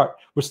monthly chart.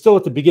 We're still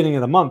at the beginning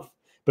of the month.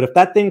 But if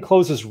that thing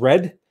closes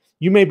red,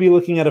 you may be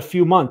looking at a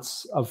few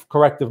months of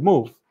corrective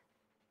move.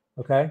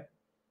 Okay.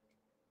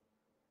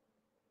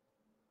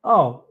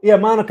 Oh, yeah,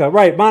 Monica.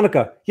 Right,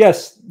 Monica.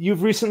 Yes,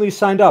 you've recently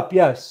signed up.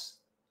 Yes.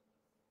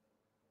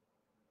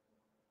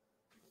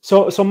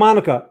 So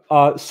Monica,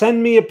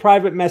 send me a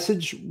private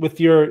message with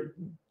your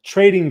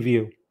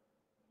TradingView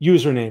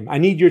username. I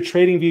need your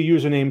TradingView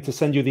username to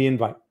send you the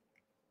invite.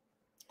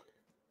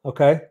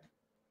 Okay.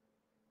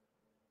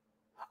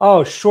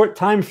 Oh, short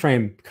time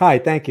frame. Kai,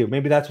 thank you.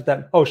 Maybe that's what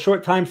that. Oh,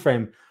 short time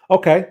frame.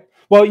 Okay.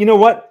 Well, you know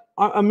what,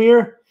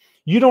 Amir?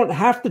 You don't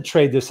have to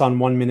trade this on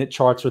 1 minute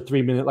charts or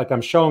 3 minute like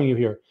I'm showing you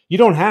here. You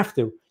don't have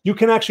to. You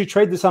can actually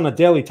trade this on a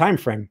daily time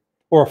frame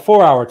or a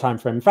 4-hour time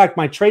frame. In fact,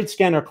 my Trade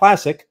Scanner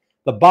Classic,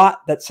 the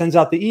bot that sends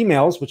out the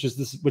emails, which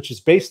this is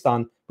based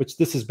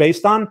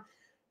on,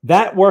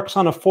 that works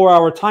on a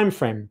 4-hour time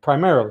frame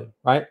primarily,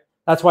 right?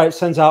 That's why it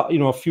sends out,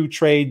 a few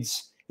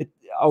trades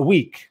a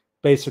week,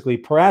 basically,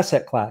 per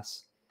asset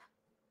class.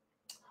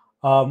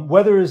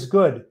 Weather is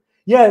good.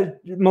 Yeah,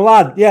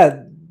 Milad,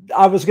 yeah,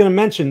 I was going to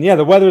mention, yeah,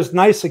 the weather is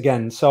nice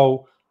again.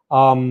 So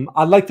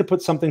I'd like to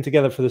put something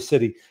together for the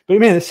city. But,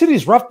 man, the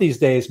city's rough these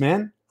days,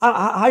 man.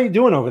 How you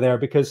doing over there?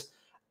 Because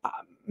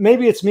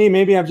maybe it's me.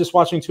 Maybe I'm just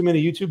watching too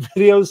many YouTube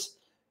videos.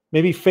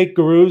 Maybe fake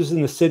gurus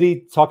in the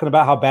city talking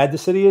about how bad the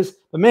city is.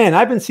 But, man,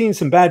 I've been seeing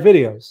some bad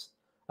videos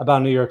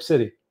about New York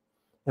City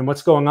and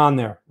what's going on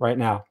there right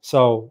now.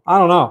 So I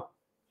don't know.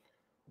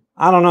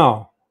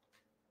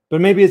 But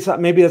maybe it's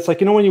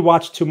like, when you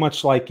watch too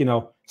much like,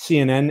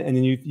 CNN and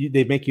then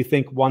they make you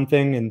think one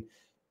thing, and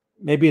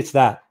maybe it's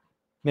that.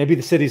 Maybe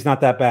the city's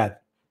not that bad.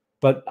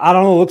 But I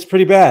don't know, it looks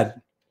pretty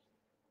bad.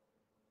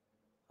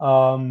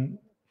 I mean,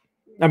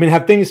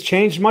 have things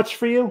changed much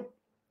for you?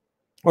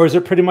 Or is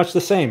it pretty much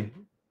the same?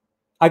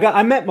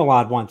 I met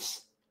Milad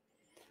once.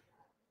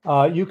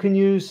 You can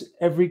use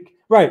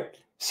right.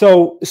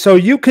 So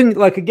you can,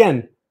 like,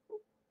 again,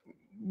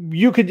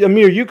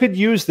 Amir, you could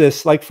use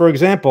this, like, for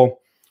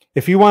example,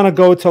 if you want to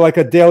go to like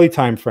a daily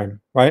time frame,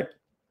 right?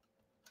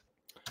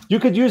 You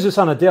could use this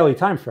on a daily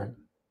time frame.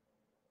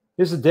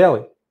 This is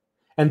daily.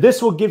 And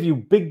this will give you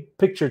big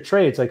picture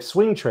trades, like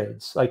swing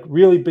trades, like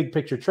really big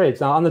picture trades.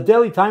 Now on the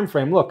daily time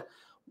frame, look,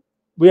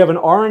 we have an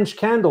orange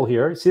candle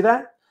here. See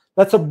that?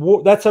 That's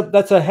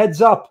a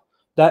heads up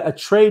that a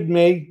trade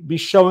may be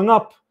showing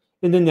up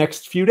in the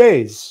next few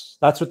days.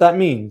 That's what that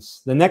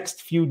means. The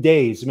next few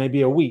days,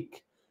 maybe a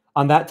week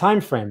on that time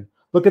frame.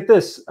 Look at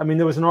this. I mean,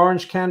 there was an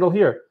orange candle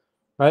here,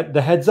 right?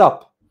 The heads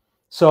up.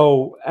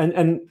 So,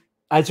 and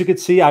as you can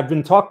see, I've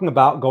been talking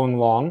about going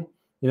long,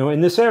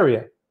 in this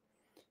area.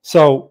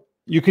 So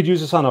you could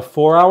use this on a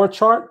 4-hour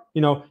chart.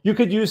 You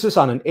could use this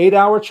on an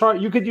 8-hour chart.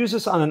 You could use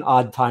this on an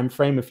odd time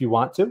frame if you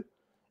want to.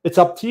 It's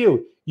up to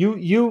you.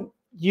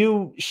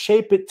 You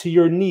shape it to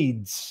your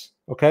needs.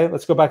 Okay,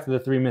 let's go back to the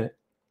 3-minute.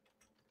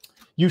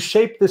 You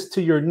shape this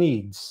to your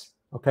needs.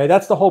 Okay,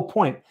 that's the whole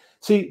point.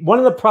 See, one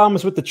of the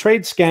problems with the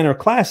Trade Scanner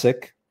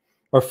Classic,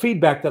 or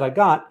feedback that I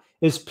got,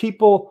 is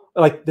people,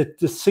 like,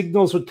 the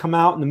signals would come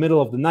out in the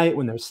middle of the night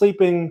when they're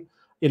sleeping,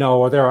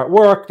 or they're at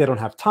work, they don't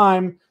have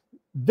time.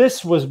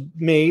 This was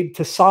made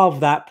to solve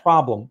that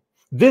problem.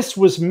 This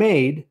was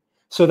made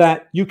so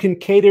that you can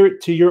cater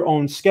it to your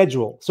own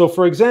schedule. So,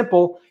 for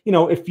example,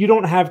 if you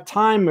don't have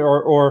time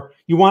or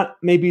you want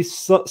maybe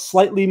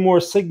slightly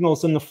more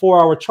signals than the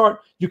 4-hour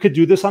chart, you could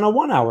do this on a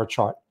 1-hour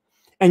chart.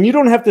 And you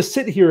don't have to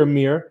sit here,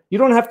 Amir. You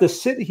don't have to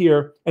sit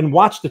here and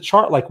watch the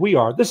chart like we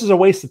are. This is a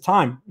waste of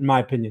time, in my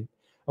opinion.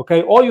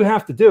 Okay, all you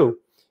have to do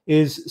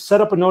is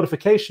set up a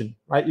notification,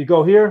 right? You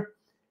go here,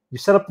 you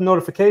set up the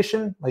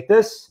notification like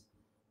this,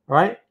 all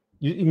right?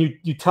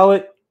 You tell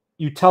it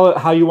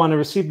how you want to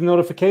receive the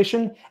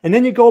notification, and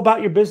then you go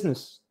about your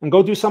business and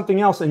go do something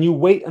else, and you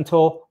wait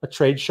until a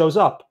trade shows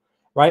up,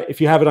 right?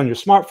 If you have it on your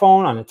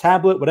smartphone, on a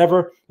tablet,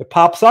 whatever, it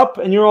pops up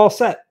and you're all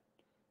set.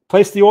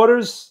 Place the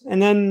orders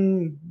and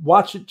then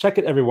watch it, check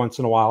it every once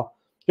in a while.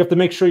 You have to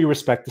make sure you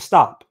respect the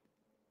stop,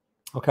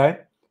 okay?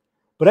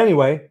 But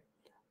anyway,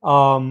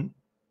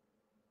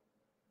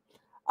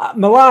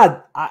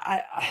 Milad,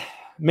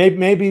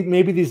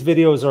 maybe these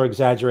videos are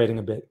exaggerating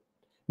a bit.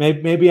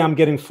 Maybe I'm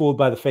getting fooled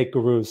by the fake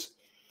gurus.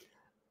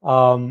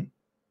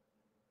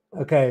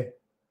 Okay.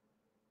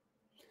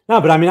 No,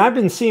 but I mean, I've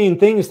been seeing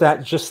things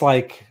that just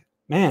like,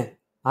 man,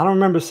 I don't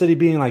remember Citi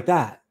being like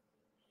that.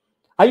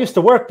 I used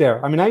to work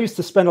there. I mean, I used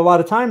to spend a lot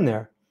of time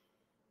there.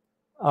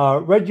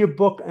 Read your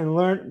book and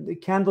learned the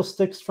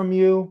candlesticks from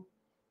you.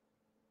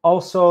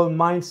 Also,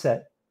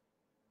 mindset.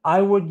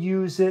 I would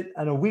use it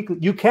on a weekly.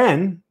 You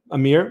can,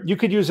 Amir. You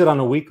could use it on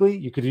a weekly.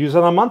 You could use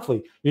it on a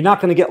monthly. You're not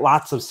going to get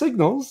lots of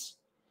signals,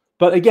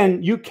 but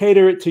again, you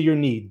cater it to your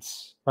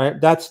needs, right?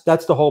 That's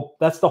the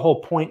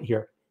whole point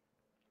here.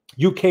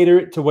 You cater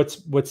it to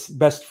what's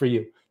best for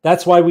you.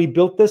 That's why we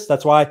built this.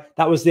 That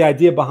was the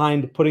idea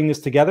behind putting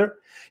this together.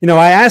 You know,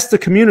 I asked the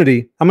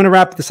community. I'm going to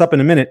wrap this up in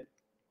a minute,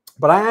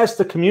 but I asked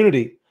the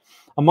community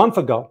a month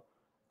ago.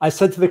 I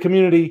said to the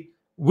community,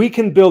 we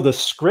can build a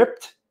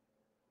script,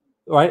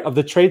 right, of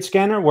the trade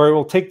scanner where it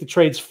will take the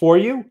trades for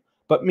you,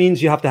 but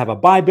means you have to have a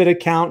Bybit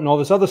account and all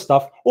this other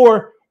stuff.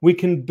 Or we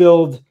can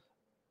build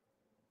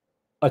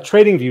a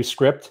TradingView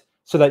script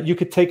so that you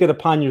could take it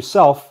upon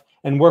yourself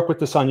and work with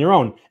this on your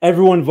own.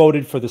 Everyone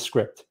voted for the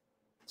script.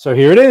 So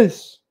here it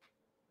is.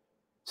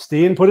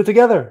 Steen put it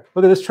together.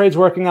 Look at this, trade's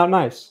working out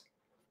nice.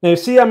 Now you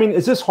see, I mean,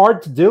 is this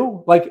hard to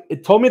do? Like,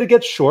 it told me to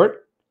get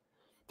short.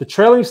 The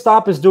trailing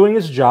stop is doing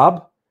its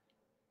job.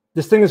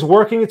 This thing is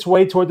working its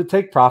way toward the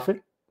take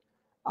profit.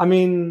 I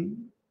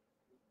mean,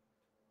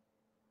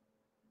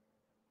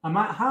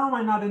 how am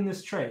I not in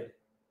this trade?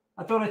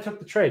 I thought I took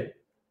the trade.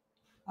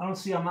 I don't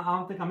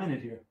think I'm in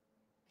it here.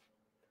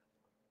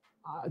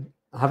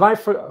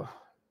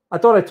 I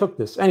thought I took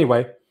this.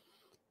 Anyway,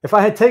 if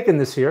I had taken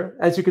this here,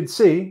 as you can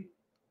see,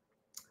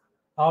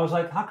 I was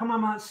like, how come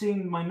I'm not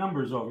seeing my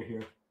numbers over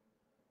here?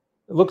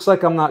 It looks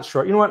like I'm not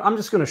short. You know what? I'm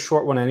just going to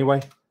short one anyway.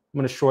 I'm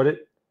going to short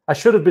it. I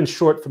should have been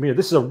short from here.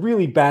 This is a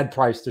really bad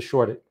price to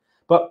short it.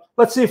 But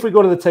let's see if we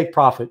go to the take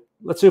profit.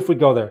 Let's see if we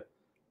go there.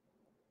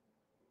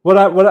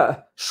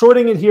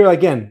 Shorting it here,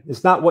 again,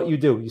 is not what you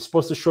do. You're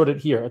supposed to short it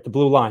here at the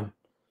blue line.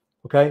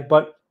 Okay?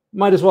 But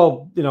might as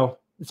well, you know,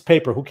 it's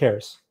paper. Who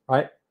cares?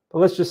 Right? But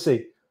let's just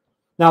see.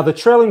 Now, the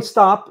trailing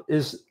stop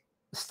is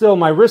still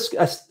my risk.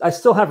 I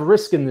still have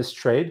risk in this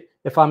trade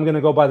if I'm going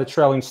to go by the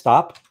trailing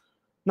stop.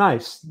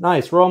 Nice.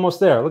 Nice. We're almost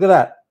there. Look at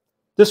that.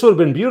 This would have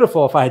been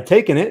beautiful if I had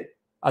taken it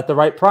at the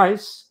right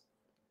price.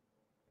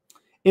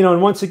 You know,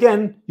 and once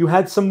again, you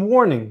had some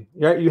warning.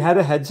 Right? You had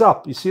a heads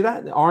up. You see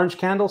that? The orange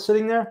candle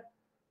sitting there?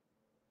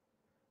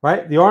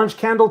 Right? The orange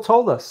candle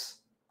told us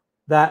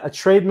that a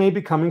trade may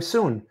be coming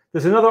soon.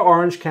 There's another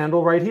orange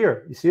candle right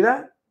here. You see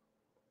that?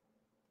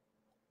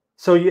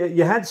 So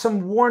you had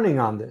some warning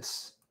on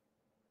this.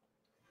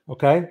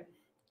 Okay?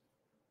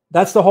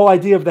 That's the whole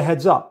idea of the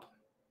heads up.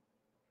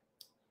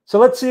 So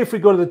let's see if we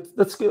go to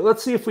the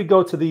let's see if we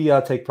go to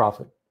the take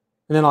profit,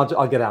 and then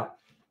I'll get out.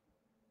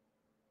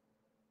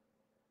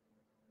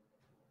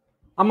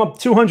 I'm up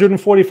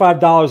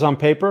 $245 on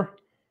paper,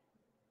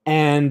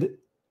 and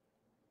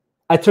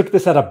I took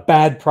this at a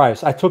bad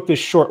price. I took this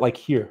short like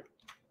here.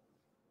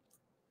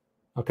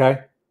 Okay?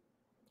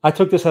 I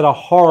took this at a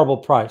horrible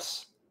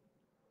price.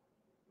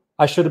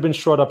 I should have been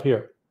short up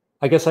here.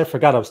 I guess I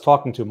forgot I was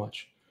talking too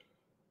much.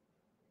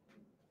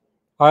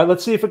 All right,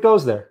 let's see if it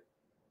goes there.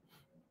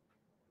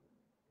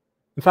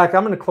 In fact,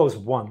 I'm going to close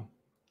one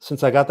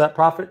since I got that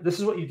profit. This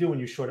is what you do when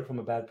you short it from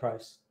a bad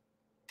price.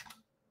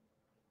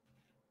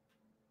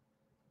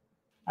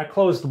 I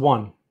closed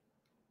one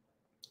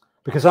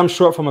because I'm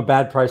short from a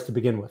bad price to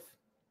begin with.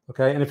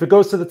 Okay, and if it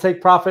goes to the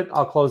take profit,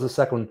 I'll close the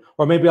second one.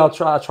 Or maybe I'll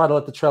try to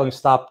let the trailing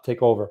stop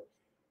take over.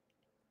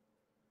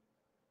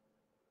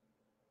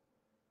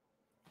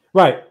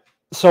 Right.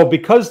 So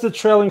because the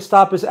trailing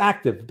stop is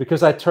active,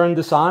 because I turned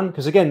this on,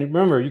 because again,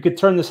 remember, you could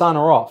turn this on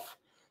or off.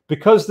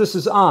 Because this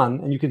is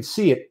on, and you can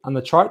see it on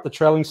the chart, the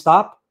trailing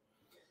stop,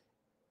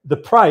 the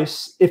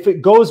price, if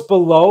it goes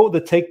below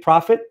the take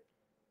profit,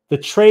 the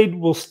trade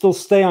will still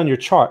stay on your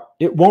chart.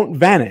 It won't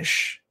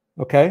vanish,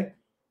 okay?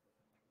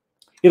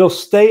 It'll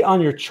stay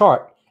on your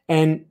chart,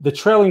 and the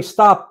trailing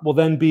stop will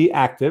then be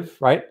active,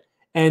 right?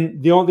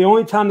 And the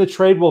only time the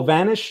trade will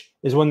vanish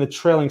is when the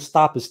trailing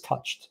stop is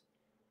touched.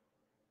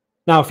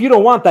 Now, if you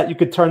don't want that, you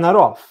could turn that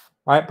off,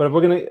 right? But if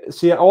we're going to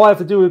see, all I have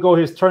to do is go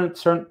here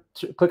is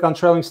click on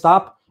trailing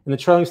stop, and the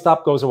trailing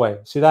stop goes away.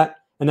 See that?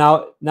 And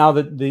now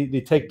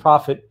the take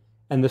profit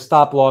and the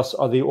stop loss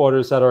are the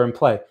orders that are in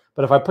play.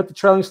 But if I put the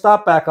trailing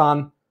stop back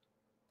on,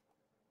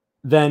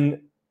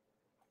 then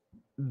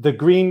the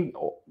green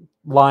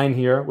line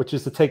here, which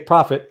is the take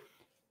profit,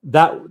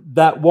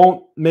 that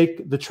won't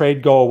make the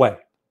trade go away.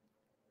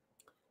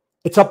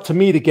 It's up to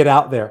me to get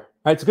out there.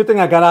 Right? It's a good thing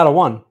I got out of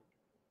one.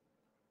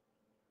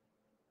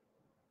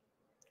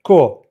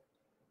 Cool.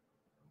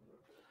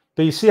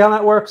 But you see how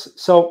that works?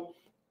 So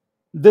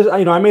this,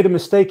 you know, I made a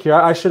mistake here.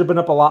 I should have been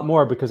up a lot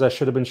more because I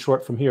should have been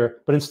short from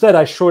here. But instead,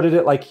 I shorted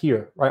it like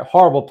here, right?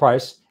 Horrible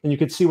price. And you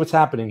can see what's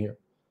happening here.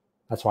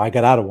 That's why I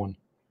got out of one.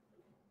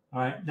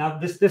 All right. Now,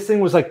 this thing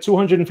was like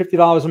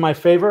 $250 in my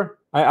favor.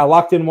 I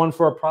locked in one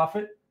for a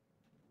profit.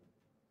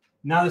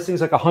 Now this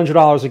thing's like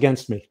 $100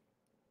 against me.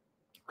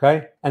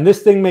 Okay. And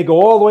this thing may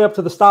go all the way up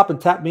to the stop and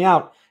tap me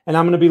out. And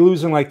I'm going to be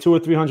losing like $200 or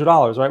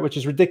 $300, right? Which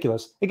is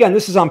ridiculous. Again,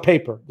 this is on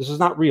paper. This is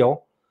not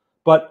real.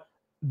 But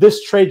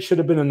this trade should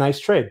have been a nice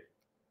trade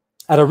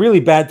at a really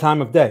bad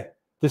time of day.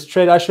 This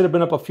trade, I should have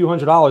been up a few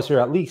 $100s here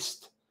at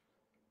least.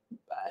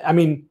 I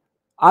mean,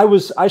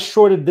 I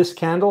shorted this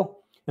candle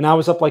and I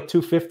was up like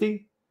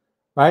 250,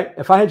 right?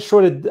 If I had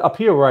shorted up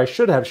here where I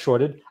should have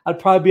shorted, I'd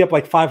probably be up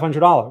like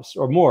 $500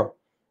 or more,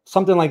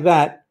 something like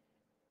that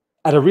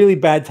at a really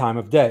bad time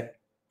of day.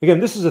 Again,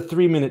 this is a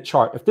 3-minute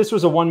chart. If this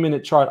was a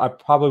 1-minute chart, I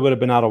probably would have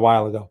been out a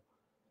while ago.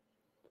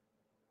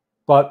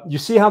 But you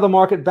see how the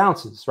market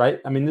bounces, right?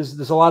 I mean,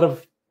 there's a lot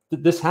of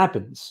this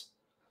happens.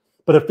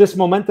 But if this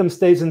momentum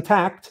stays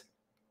intact,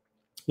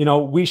 you know,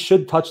 we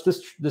should touch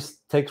this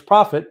takes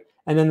profit,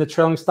 and then the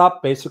trailing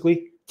stop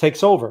basically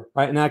takes over,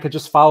 right? And I could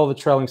just follow the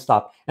trailing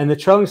stop. And the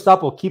trailing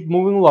stop will keep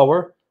moving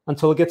lower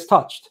until it gets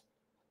touched,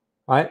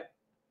 right?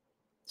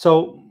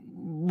 So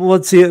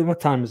let's see, what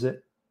time is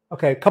it?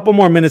 Okay, a couple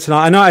more minutes now.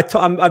 I know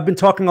I've been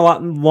talking a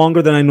lot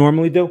longer than I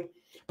normally do,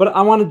 but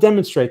I want to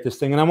demonstrate this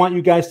thing, and I want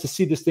you guys to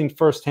see this thing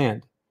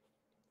firsthand,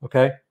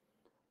 okay?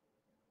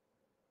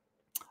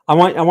 I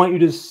want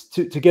you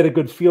to get a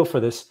good feel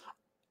for this.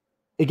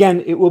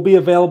 Again, it will be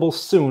available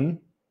soon.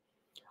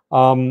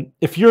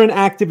 If you're an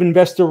active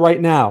investor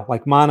right now,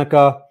 like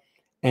Monica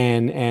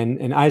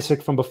and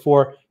Isaac from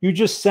before, you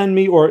just send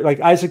me, or like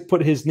Isaac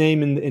put his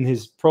name in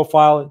his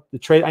profile, the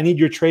trade. I need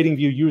your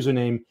TradingView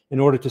username in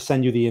order to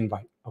send you the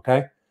invite.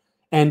 Okay.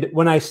 And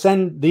when I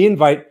send the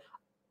invite,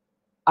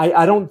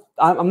 I'm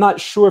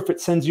not sure if it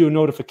sends you a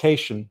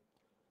notification.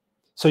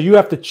 So you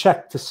have to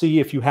check to see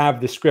if you have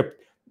the script.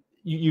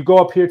 You go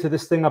up here to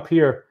this thing up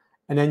here,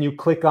 and then you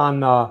click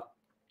on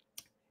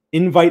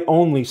invite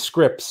only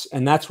scripts,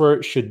 and that's where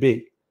it should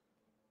be.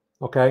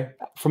 Okay.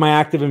 For my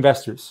active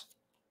investors.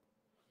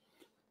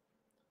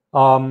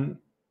 Okay,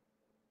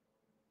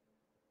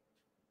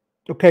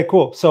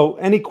 cool. So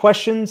any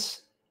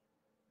questions?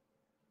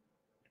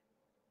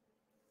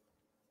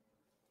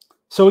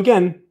 So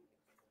again,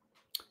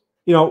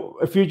 you know,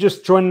 if you're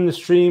just joining the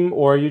stream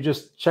or you're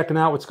just checking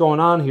out what's going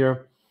on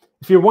here,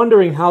 if you're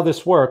wondering how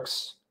this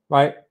works,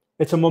 right?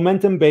 It's a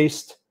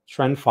momentum-based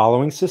trend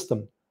following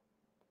system.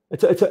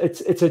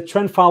 It's a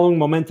trend following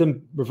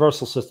momentum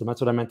reversal system.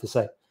 That's what I meant to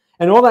say.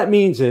 And all that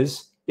means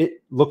is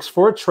it looks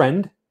for a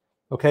trend.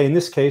 Okay, in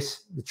this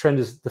case, the trend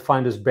is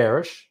defined as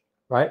bearish,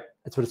 right?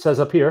 That's what it says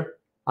up here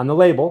on the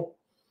label.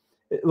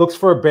 It looks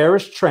for a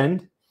bearish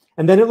trend,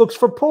 and then it looks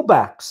for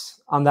pullbacks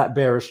on that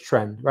bearish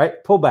trend,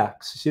 right?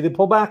 Pullbacks. You see the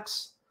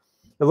pullbacks?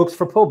 It looks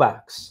for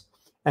pullbacks.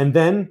 And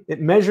then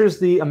it measures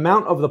the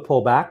amount of the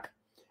pullback,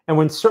 and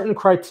when certain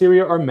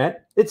criteria are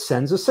met, it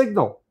sends a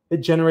signal. It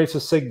generates a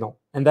signal,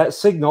 and that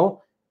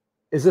signal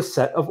is a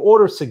set of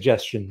order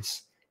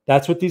suggestions.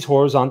 That's what these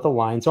horizontal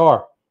lines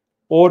are.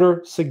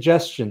 Order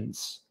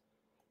suggestions.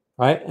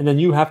 Right? And then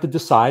you have to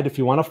decide if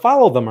you want to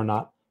follow them or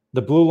not.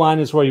 The blue line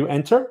is where you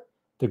enter,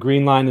 the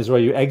green line is where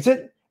you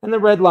exit, and the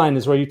red line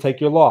is where you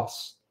take your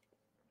loss.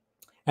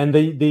 And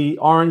the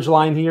orange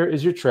line here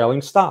is your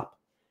trailing stop.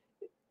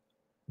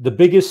 The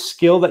biggest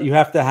skill that you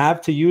have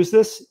to use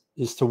this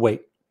is to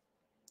wait.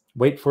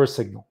 Wait for a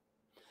signal.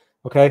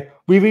 Okay?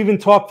 We've even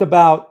talked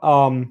about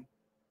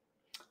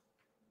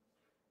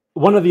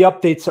one of the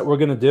updates that we're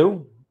going to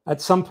do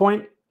at some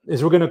point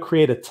is we're going to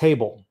create a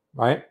table,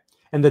 right?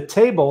 And the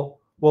table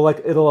will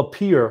it'll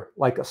appear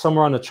like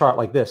somewhere on the chart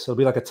like this. It'll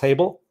be like a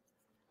table.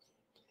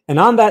 And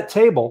on that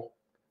table,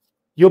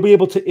 you'll be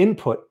able to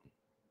input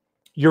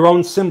your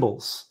own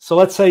symbols. So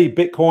let's say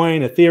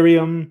Bitcoin,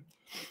 Ethereum,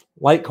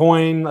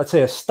 Litecoin, let's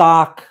say a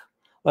stock,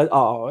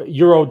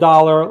 euro,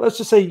 dollar. Let's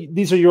just say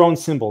these are your own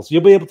symbols.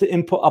 You'll be able to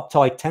input up to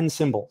like 10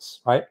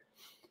 symbols, right?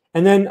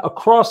 And then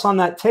across on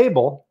that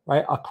table,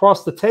 right?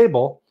 Across the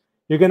table,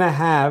 you're going to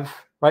have,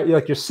 right?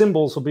 Like your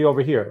symbols will be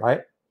over here,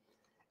 right?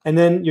 And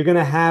then you're going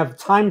to have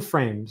time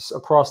frames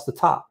across the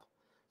top.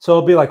 So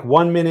it'll be like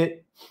 1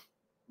 minute,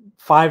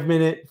 5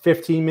 minute,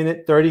 15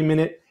 minute, 30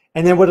 minute.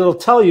 And then what it'll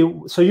tell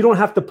you, so you don't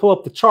have to pull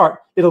up the chart,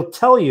 it'll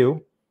tell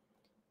you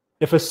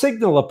if a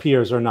signal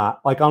appears or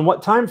not, like on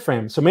what time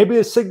frame. So maybe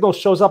the signal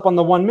shows up on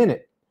the 1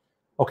 minute,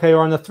 okay,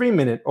 or on the 3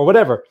 minute or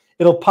whatever.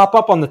 It'll pop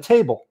up on the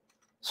table.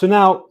 So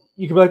now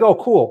you can be like, oh,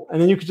 cool.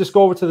 And then you could just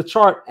go over to the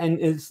chart and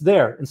it's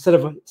there instead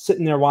of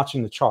sitting there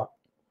watching the chart.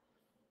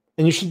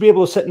 And you should be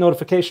able to set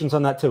notifications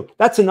on that too.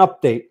 That's an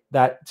update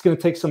that it's going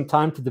to take some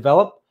time to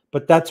develop,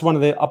 but that's one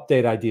of the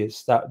update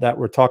ideas that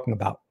we're talking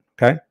about,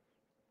 okay?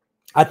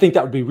 I think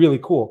that would be really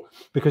cool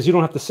because you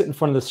don't have to sit in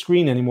front of the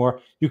screen anymore.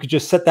 You could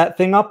just set that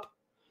thing up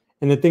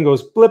and the thing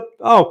goes blip.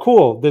 Oh,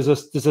 cool. There's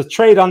a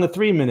trade on the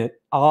 3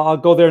 minute. I'll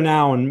go there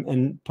now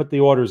and put the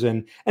orders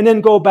in and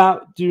then go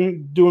about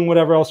doing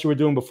whatever else you were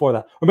doing before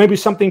that. Or maybe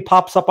something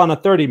pops up on a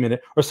 30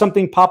 minute or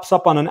something pops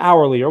up on an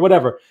hourly or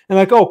whatever. And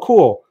like, oh,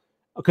 cool.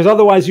 Because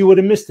otherwise you would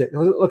have missed it.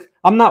 Look,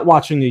 I'm not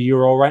watching the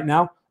euro right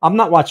now. I'm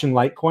not watching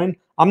Litecoin.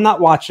 I'm not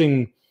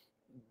watching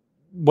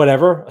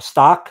whatever, a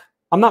stock.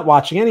 I'm not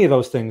watching any of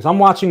those things. I'm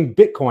watching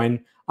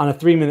Bitcoin on a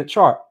 3 minute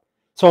chart.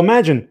 So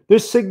imagine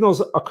there's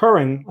signals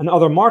occurring in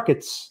other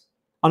markets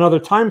on other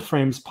time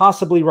frames,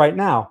 possibly right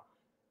now,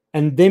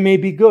 and they may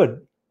be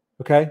good.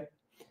 Okay,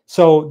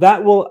 so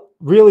that will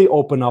really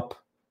open up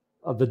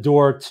the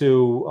door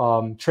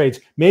to trades.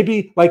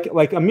 Maybe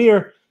like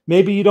Amir,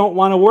 maybe you don't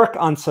want to work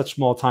on such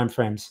small time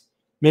frames.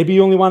 Maybe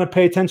you only want to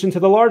pay attention to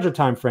the larger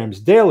time frames,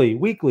 daily,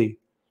 weekly.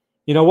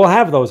 You know, we'll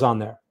have those on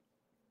there.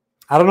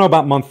 I don't know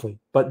about monthly,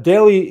 but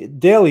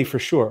daily for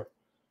sure.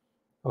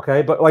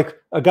 Okay, but like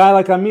a guy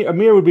like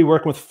Amir would be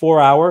working with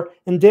 4-hour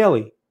and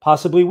daily,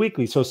 possibly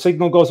weekly. So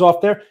signal goes off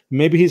there.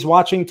 Maybe he's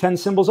watching 10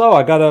 symbols. Oh,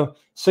 I got a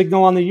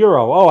signal on the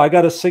euro. Oh, I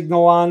got a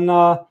signal on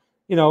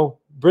you know,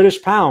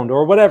 British pound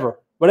or whatever.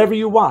 Whatever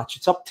you watch,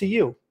 it's up to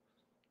you.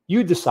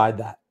 You decide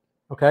that.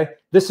 Okay,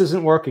 this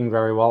isn't working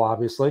very well,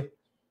 obviously.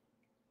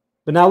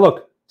 But now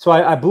look, so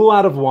I blew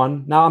out of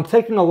one. Now I'm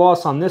taking a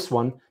loss on this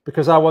one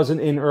because I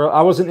wasn't in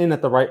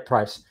at the right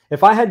price.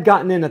 If I had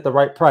gotten in at the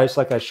right price,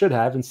 like I should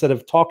have, instead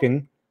of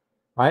talking,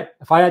 right?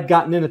 If I had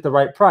gotten in at the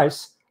right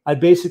price, I'd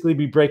basically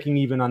be breaking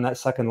even on that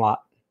second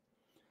lot.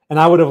 And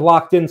I would have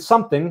locked in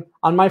something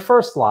on my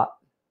first lot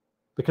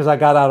because I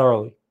got out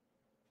early.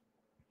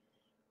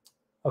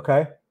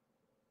 Okay.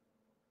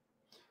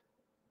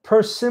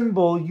 Per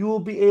symbol, you will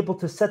be able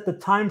to set the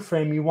time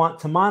frame you want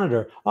to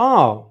monitor.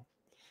 Oh,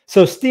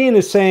 so Steen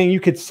is saying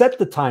you could set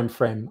the time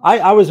frame.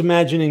 I was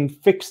imagining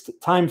fixed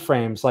time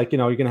frames, like, you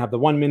know, you're going to have the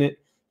 1 minute,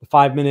 the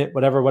 5 minute,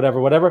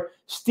 whatever.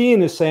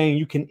 Steen is saying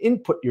you can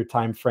input your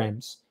time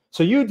frames.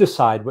 So you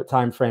decide what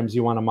time frames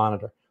you want to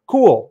monitor.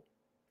 Cool.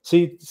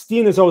 See,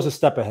 Steen is always a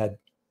step ahead.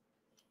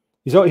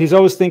 He's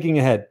always thinking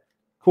ahead.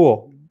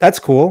 Cool. That's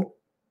cool.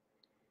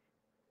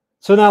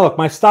 So now look,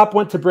 my stop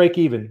went to break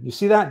even. You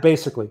see that?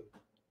 Basically.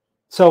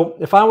 So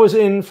if I was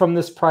in from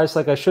this price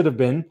like I should have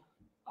been,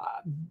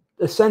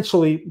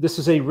 essentially, this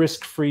is a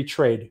risk-free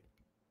trade,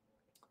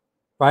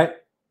 right?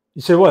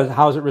 You say, well,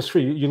 how is it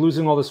risk-free? You're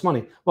losing all this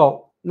money.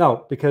 Well,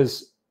 no,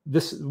 because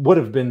this would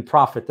have been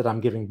profit that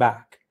I'm giving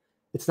back.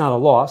 It's not a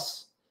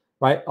loss,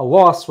 right? A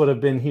loss would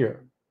have been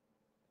here.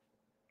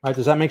 Right?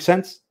 Does that make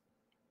sense?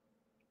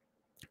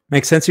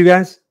 Make sense, you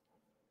guys?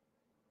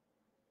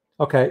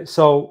 Okay,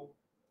 so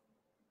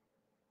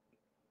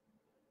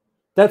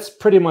that's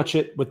pretty much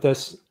it with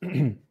this.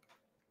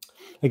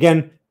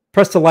 Again,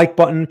 press the like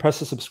button, press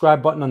the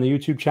subscribe button on the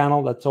YouTube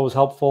channel. That's always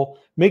helpful.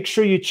 Make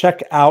sure you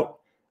check out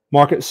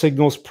Market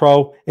Signals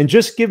Pro and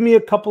just give me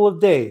a couple of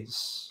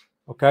days,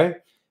 okay?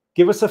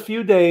 Give us a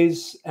few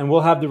days and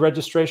we'll have the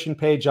registration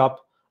page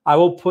up. I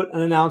will put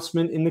an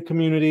announcement in the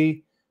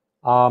community.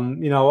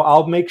 You know,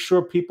 I'll make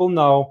sure people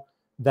know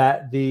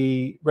that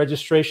the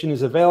registration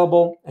is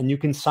available and you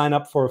can sign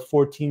up for a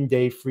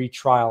 14-day free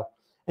trial.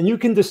 And you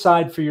can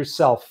decide for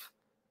yourself.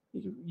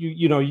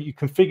 You know, you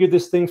configure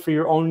this thing for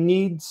your own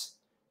needs.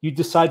 You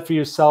decide for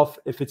yourself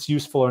if it's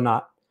useful or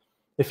not.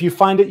 If you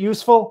find it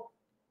useful,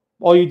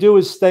 all you do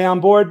is stay on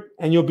board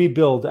and you'll be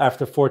billed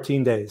after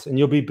 14 days. And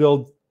you'll be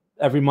billed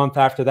every month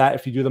after that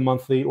if you do the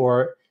monthly,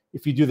 or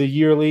if you do the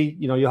yearly,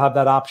 you know, you'll have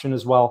that option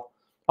as well.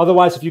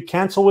 Otherwise, if you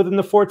cancel within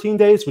the 14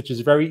 days, which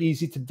is very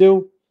easy to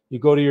do, you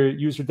go to your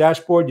user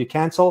dashboard, you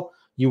cancel,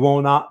 you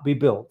will not be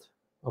billed.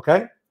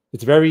 Okay?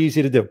 It's very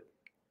easy to do.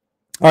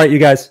 All right, you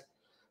guys.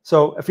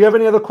 So if you have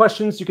any other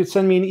questions, you could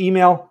send me an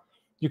email.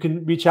 You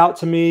can reach out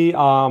to me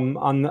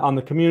on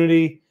the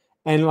community.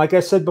 And like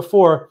I said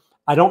before,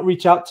 I don't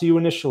reach out to you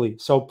initially.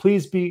 So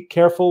please be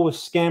careful with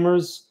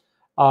scammers.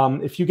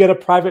 If you get a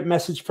private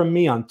message from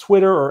me on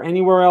Twitter or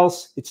anywhere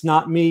else, it's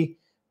not me.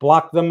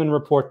 Block them and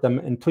report them.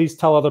 And please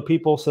tell other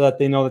people so that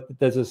they know that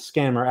there's a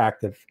scammer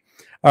active.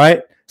 All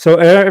right. So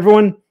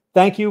everyone,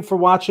 thank you for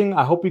watching.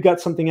 I hope you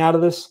got something out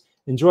of this.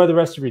 Enjoy the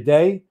rest of your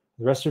day,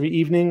 the rest of your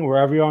evening,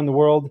 wherever you are in the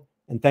world.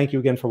 And thank you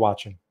again for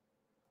watching.